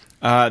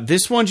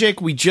 This one,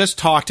 Jake, we just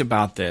talked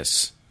about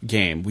this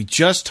game. We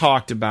just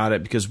talked about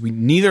it because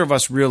neither of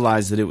us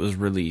realized that it was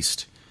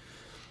released.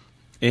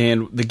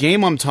 And the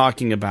game I'm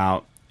talking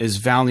about is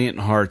Valiant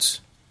Hearts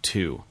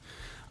 2.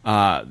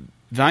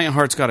 Valiant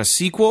Hearts got a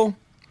sequel.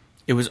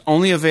 It was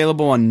only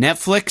available on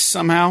Netflix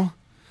somehow.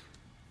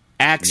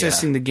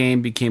 Accessing the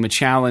game became a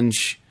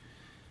challenge.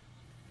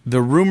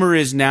 The rumor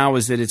is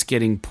that it's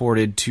getting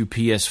ported to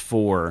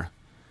PS4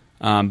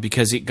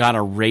 because it got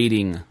a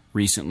rating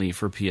recently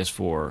for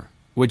PS4,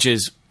 which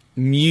is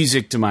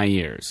music to my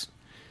ears.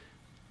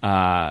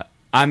 I'm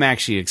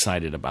actually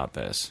excited about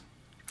this.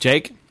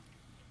 Jake?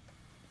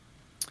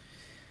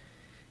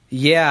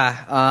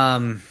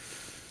 Yeah.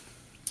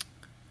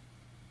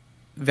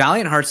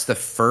 Valiant Hearts, the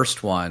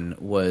first one,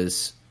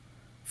 was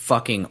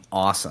fucking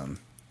awesome.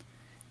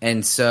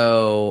 And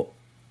so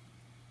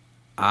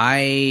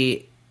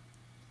I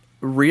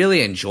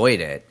really enjoyed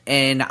it.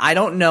 And I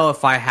don't know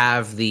if I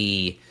have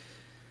the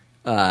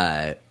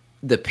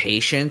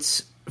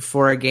patience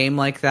for a game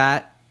like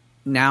that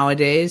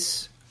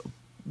nowadays,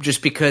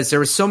 just because there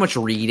was so much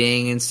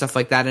reading and stuff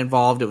like that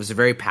involved. It was a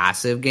very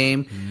passive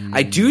game.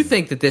 I do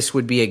think that this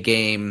would be a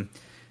game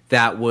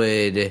that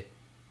would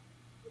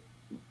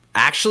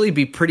actually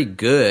be pretty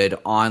good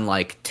on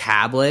like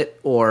tablet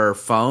or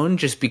phone,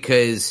 just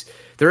because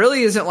there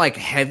really isn't like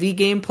heavy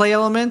gameplay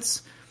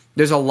elements.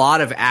 There's a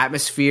lot of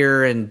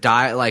atmosphere and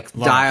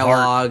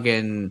dialogue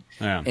and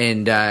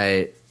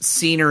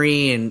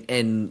scenery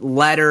and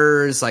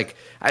letters. Like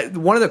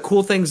one of the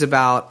cool things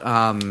about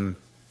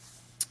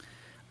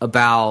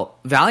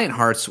Valiant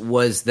Hearts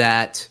was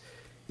that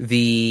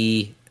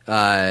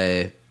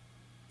I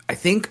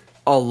think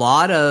a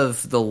lot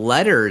of the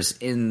letters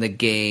in the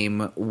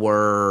game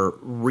were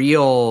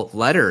real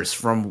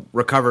letters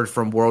recovered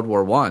from World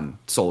War I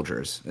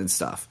soldiers and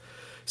stuff.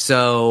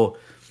 So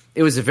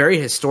it was a very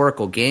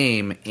historical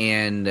game,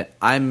 and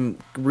I'm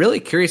really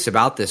curious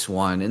about this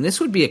one. And this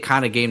would be a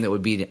kind of game that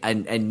would be a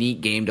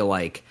neat game to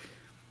like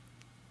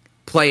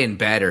play in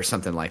bed or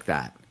something like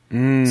that.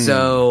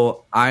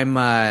 So I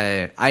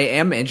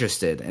am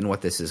interested in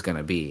what this is going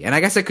to be, and I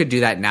guess I could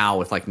do that now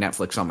with like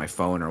Netflix on my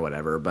phone or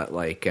whatever. But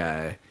like,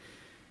 I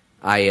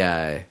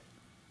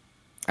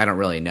don't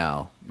really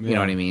know. You know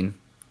what I mean?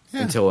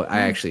 Yeah. Until I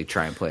actually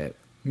try and play it.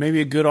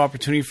 Maybe a good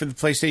opportunity for the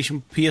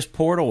PlayStation PS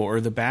Portal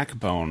or the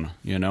Backbone.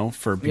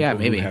 For people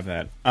who have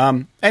that.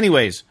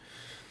 Anyways,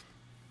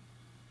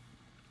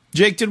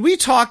 Jake, did we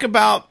talk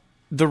about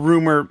the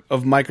rumor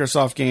of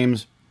Microsoft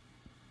games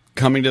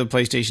coming to the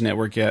PlayStation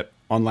Network yet?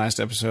 On last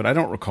episode, I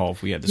don't recall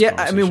if we had this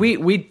conversation. I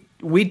mean,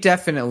 we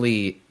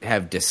definitely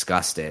have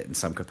discussed it in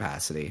some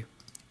capacity.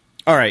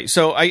 All right,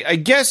 so I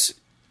guess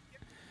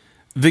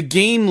the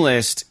game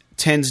list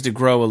tends to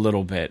grow a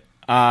little bit.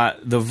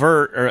 The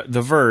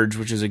Verge,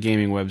 which is a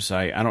gaming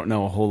website, I don't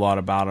know a whole lot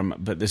about them,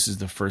 but this is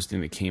the first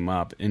thing that came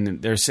up.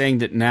 And they're saying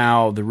that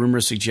now the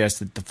rumors suggest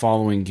that the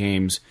following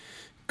games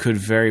could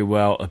very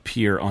well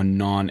appear on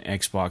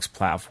non-Xbox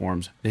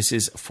platforms. This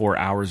is 4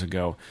 hours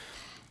ago.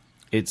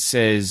 It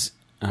says...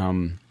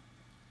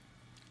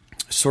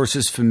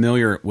 sources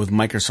familiar with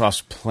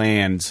Microsoft's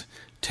plans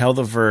tell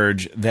The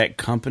Verge that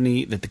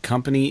the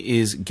company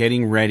is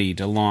getting ready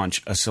to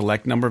launch a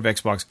select number of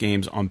Xbox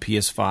games on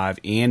PS5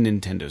 and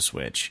Nintendo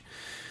Switch.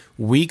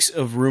 Weeks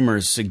of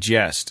rumors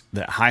suggest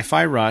that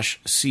Hi-Fi Rush,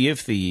 Sea of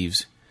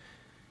Thieves,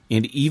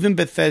 and even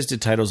Bethesda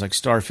titles like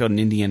Starfield and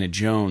Indiana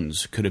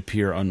Jones could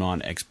appear on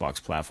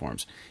non-Xbox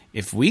platforms.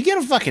 If we get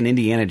a fucking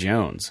Indiana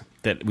Jones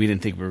that we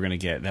didn't think we were going to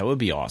get, that would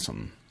be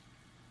awesome.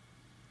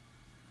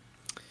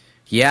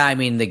 Yeah, I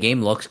mean, the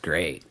game looks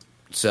great.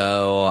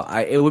 So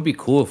it would be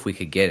cool if we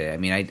could get it. I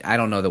mean, I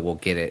don't know that we'll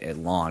get it at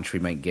launch. We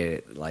might get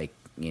it, like,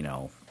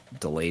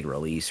 delayed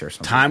release or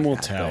something. Time will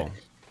tell. But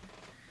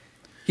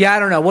yeah, I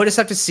don't know. We'll just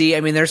have to see. I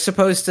mean, they're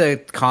supposed to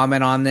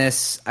comment on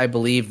this, I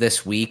believe,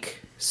 this week.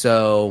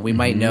 So we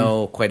might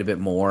know quite a bit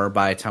more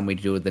by the time we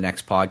do the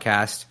next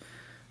podcast.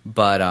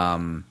 But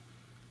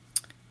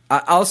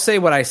I'll say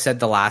what I said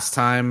the last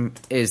time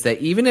is that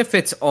even if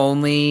it's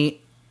only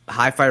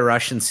Hi-Fi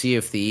Rush and Sea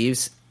of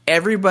Thieves,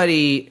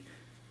 everybody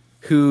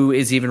who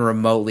is even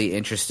remotely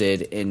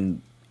interested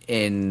in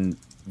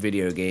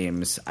video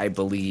games, I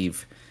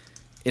believe,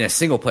 in a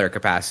single player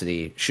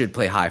capacity, should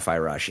play Hi-Fi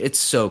Rush. It's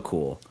so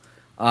cool.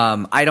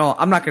 I'm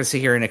not going to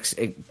sit here and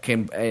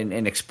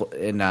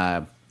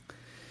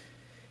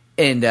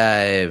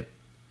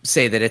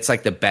say that it's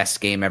like the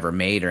best game ever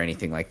made or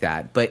anything like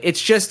that. But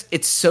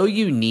it's so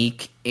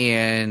unique,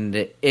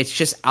 and it's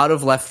just out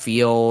of left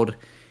field,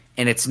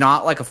 and it's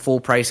not like a full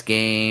price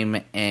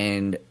game,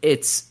 and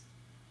it's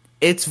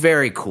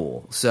very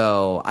cool.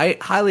 So I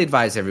highly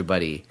advise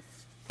everybody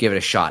give it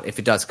a shot if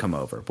it does come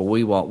over. But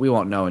we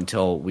won't know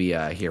until we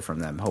hear from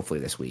them, hopefully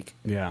this week.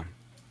 Yeah.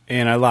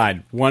 And I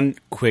lied. One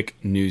quick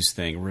news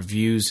thing.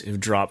 Reviews have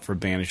dropped for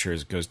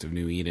Banisher's Ghost of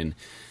New Eden.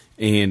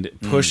 And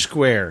Push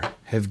Square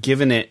have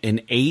given it an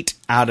 8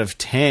 out of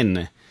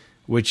 10,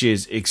 which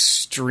is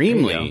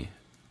extremely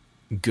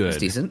good. It's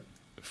decent.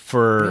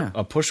 For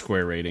a Push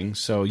Square rating.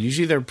 So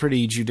usually they're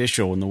pretty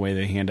judicial in the way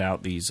they hand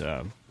out these,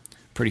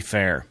 pretty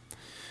fair.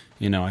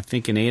 I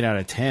think an 8 out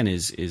of 10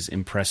 is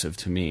impressive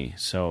to me.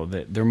 So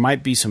there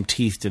might be some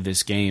teeth to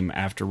this game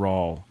after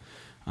all.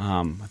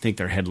 I think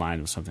their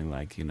headline was something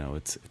like,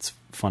 it's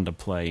fun to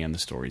play and the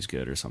story's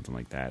good or something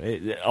like that.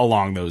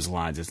 Along those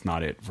lines, it's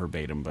not it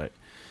verbatim, but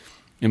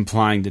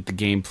implying that the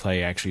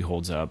gameplay actually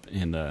holds up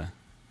and the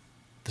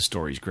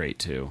story's great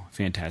too.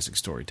 Fantastic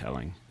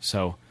storytelling.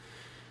 So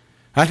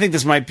I think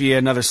this might be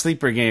another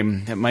sleeper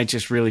game that might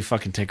just really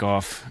fucking take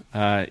off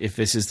if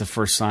this is the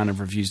first sign of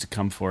reviews to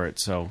come for it.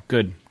 So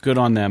good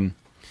on them.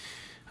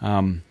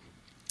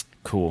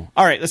 Cool.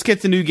 All right, let's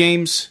get to new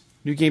games.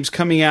 New games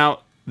coming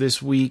out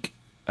this week.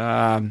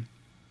 Give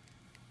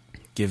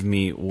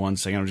me 1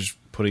 second. I'm just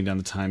putting down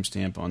the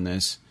timestamp on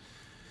this.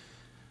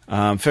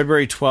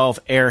 February 12th,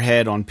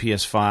 Airhead on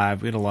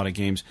PS5. We had a lot of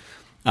games.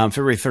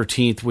 February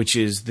 13th, which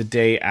is the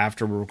day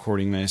after we're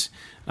recording this.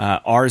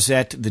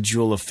 Arzet, The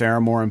Jewel of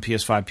Faramore on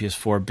PS5,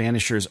 PS4.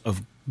 Banishers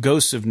of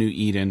Ghosts of New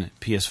Eden,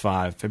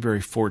 PS5.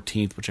 February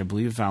 14th, which I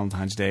believe is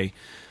Valentine's Day.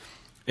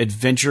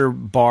 Adventure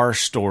Bar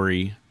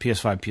Story,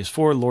 PS5,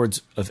 PS4.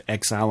 Lords of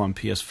Exile on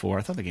PS4.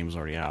 I thought the game was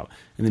already out.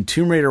 And then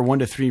Tomb Raider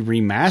 1-3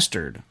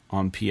 Remastered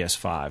on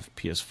PS5,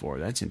 PS4.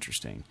 That's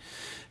interesting.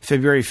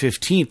 February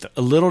 15th,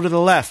 A Little to the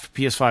Left,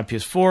 PS5,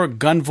 PS4.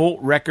 Gunvolt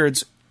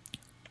Records,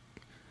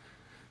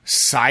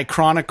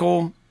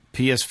 Psychronicle,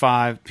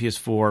 PS5,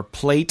 PS4.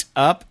 Plate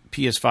Up,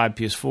 PS5,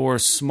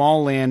 PS4.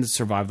 Small Land,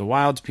 Survive the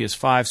Wilds,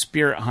 PS5.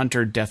 Spirit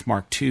Hunter,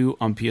 Deathmark 2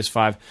 on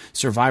PS5.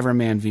 Survivor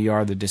Man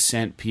VR, The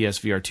Descent,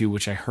 PSVR 2,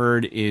 which I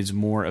heard is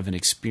more of an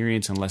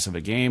experience and less of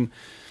a game,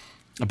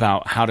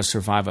 about how to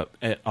survive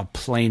a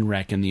plane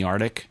wreck in the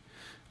Arctic,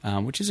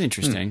 which is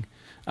interesting.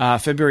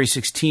 February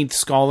 16th,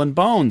 Skull and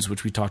Bones,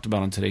 which we talked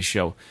about on today's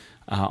show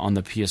on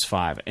the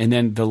PS5. And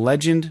then The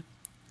Legend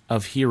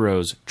of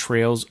Heroes,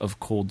 Trails of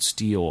Cold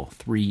Steel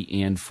 3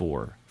 and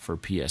 4 for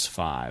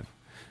PS5.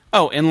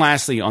 Oh, and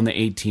lastly, on the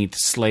 18th,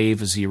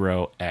 Slave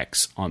Zero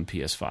X on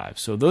PS5.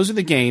 So those are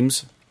the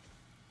games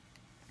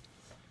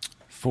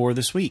for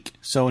this week.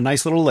 So a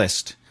nice little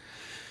list.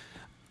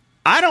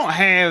 I don't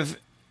have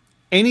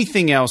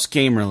anything else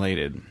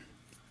game-related,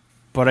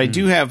 but I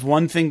do have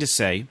one thing to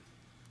say.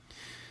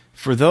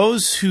 For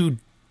those who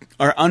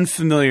are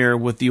unfamiliar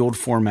with the old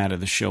format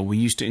of the show, we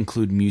used to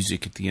include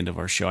music at the end of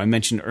our show. I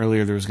mentioned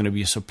earlier there was going to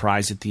be a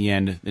surprise at the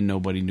end that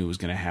nobody knew was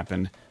going to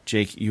happen.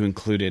 Jake, you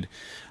included.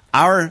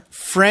 Our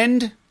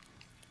friend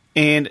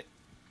and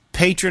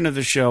patron of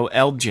the show,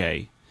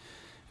 LJ,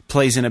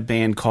 plays in a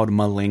band called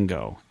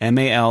Malingo,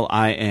 Malingo.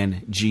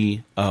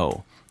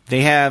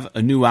 They have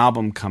a new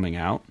album coming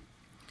out,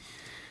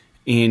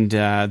 and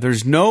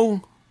there's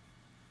no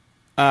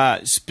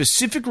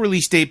specific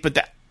release date, but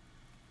the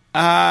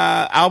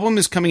album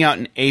is coming out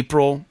in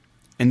April,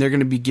 and they're going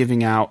to be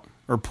giving out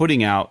or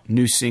putting out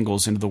new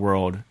singles into the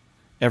world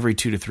every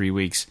 2 to 3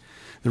 weeks.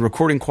 The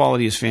recording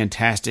quality is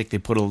fantastic. They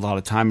put a lot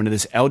of time into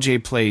this.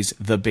 LJ plays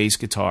the bass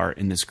guitar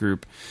in this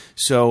group.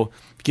 So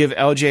give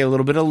LJ a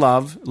little bit of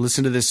love.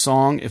 Listen to this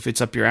song. If it's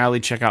up your alley,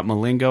 check out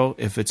Malingo.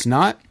 If it's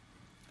not,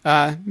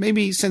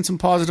 maybe send some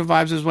positive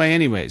vibes his way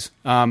anyways.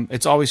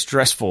 It's always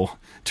stressful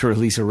to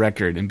release a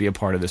record and be a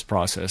part of this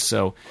process.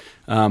 So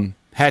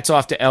hats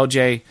off to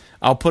LJ.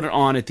 I'll put it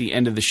on at the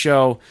end of the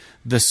show.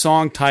 The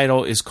song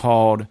title is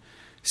called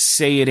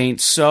Say It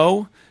Ain't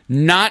So.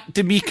 Not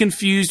to be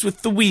confused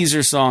with the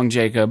Weezer song,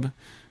 Jacob.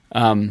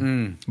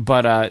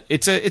 But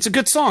it's a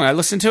good song. I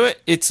listened to it.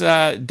 It's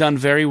done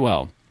very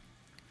well.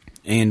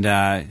 And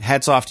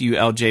hats off to you,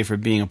 LJ, for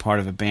being a part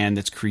of a band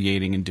that's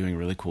creating and doing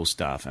really cool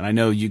stuff. And I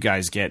know you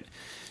guys get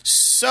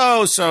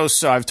so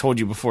I've told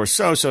you before,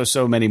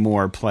 so many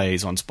more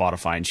plays on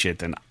Spotify and shit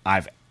than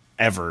I've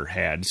ever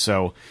had.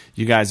 So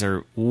you guys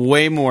are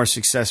way more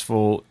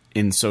successful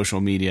in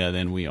social media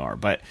than we are.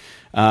 But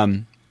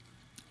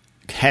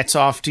hats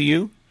off to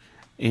you.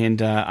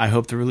 And I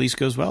hope the release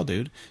goes well,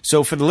 dude.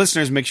 So for the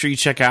listeners, make sure you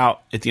check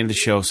out at the end of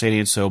the show, Say It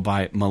Ain't So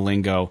by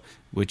Malingo,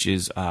 which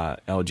is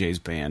LJ's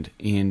band.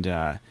 And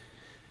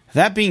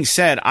that being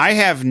said, I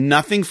have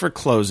nothing for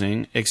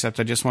closing, except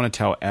I just want to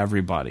tell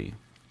everybody,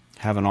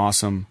 have an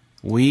awesome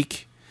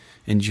week.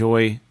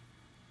 Enjoy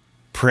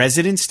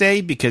President's Day,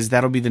 because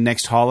that'll be the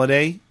next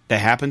holiday that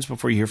happens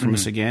before you hear from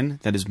us again.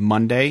 That is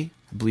Monday.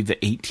 I believe the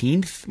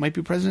 18th might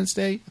be President's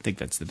Day. I think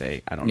that's the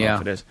day. I don't know if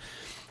it is.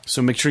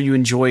 So make sure you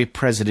enjoy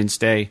President's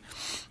Day,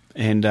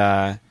 and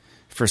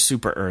for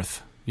Super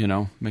Earth,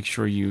 make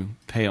sure you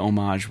pay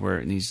homage where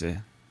it needs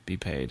to be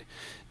paid.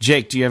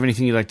 Jake, do you have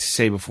anything you'd like to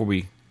say before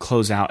we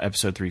close out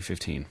episode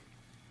 315?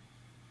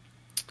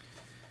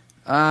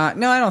 No, I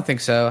don't think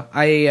so.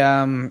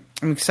 I'm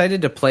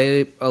excited to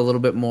play a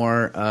little bit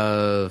more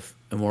of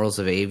Immortals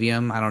of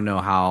Avium. I don't know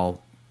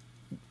how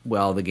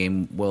well the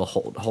game will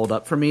hold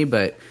up for me,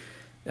 but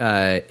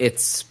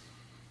it's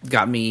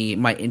got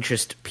my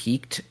interest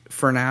peaked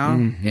for now,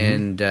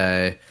 and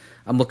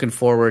I'm looking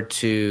forward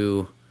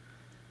to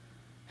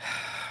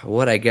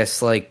what I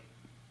guess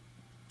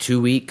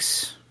 2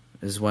 weeks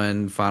is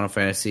when Final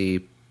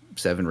Fantasy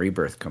VII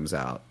Rebirth comes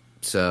out.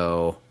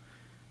 So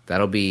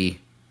that'll be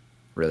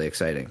really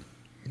exciting.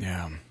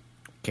 Yeah.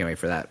 Can't wait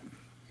for that.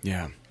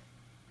 Yeah.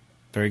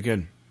 Very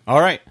good.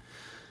 All right.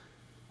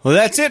 Well,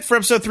 that's it for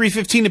episode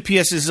 315 of PS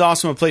This Is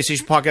Awesome, a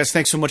PlayStation podcast.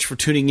 Thanks so much for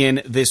tuning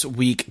in this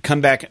week.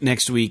 Come back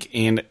next week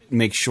and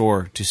make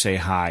sure to say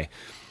hi.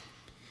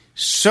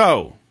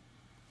 So,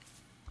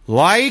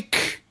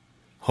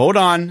 hold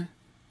on,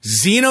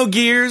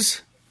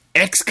 Xenogears,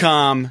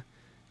 XCOM,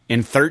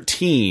 and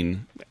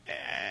 13.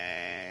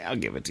 I'll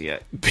give it to you.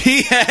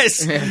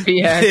 PS,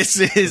 This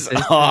is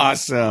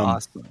awesome.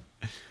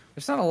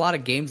 There's not a lot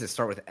of games that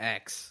start with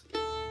X.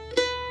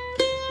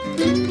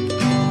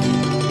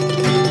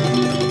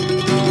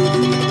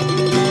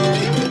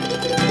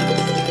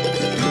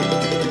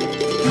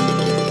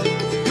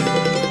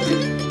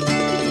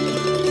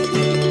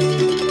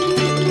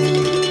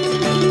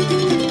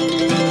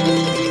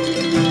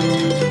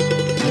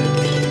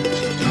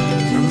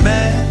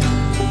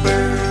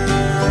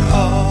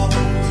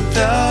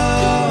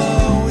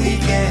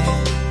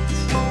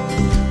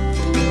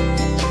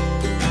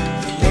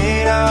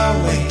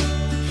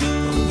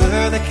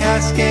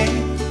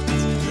 Cascades,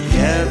 the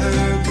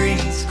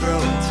evergreens grow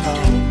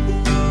tall.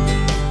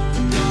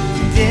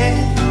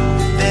 Didn't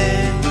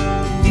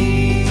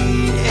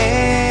need a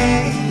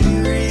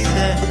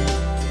reason.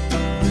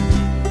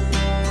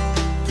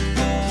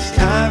 Just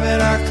time in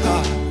our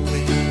car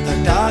with our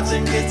dogs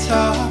and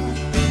guitar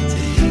to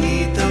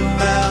heed the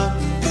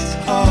mountains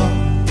call.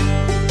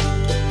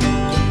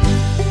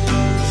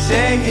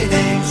 Say it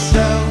ain't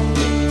so.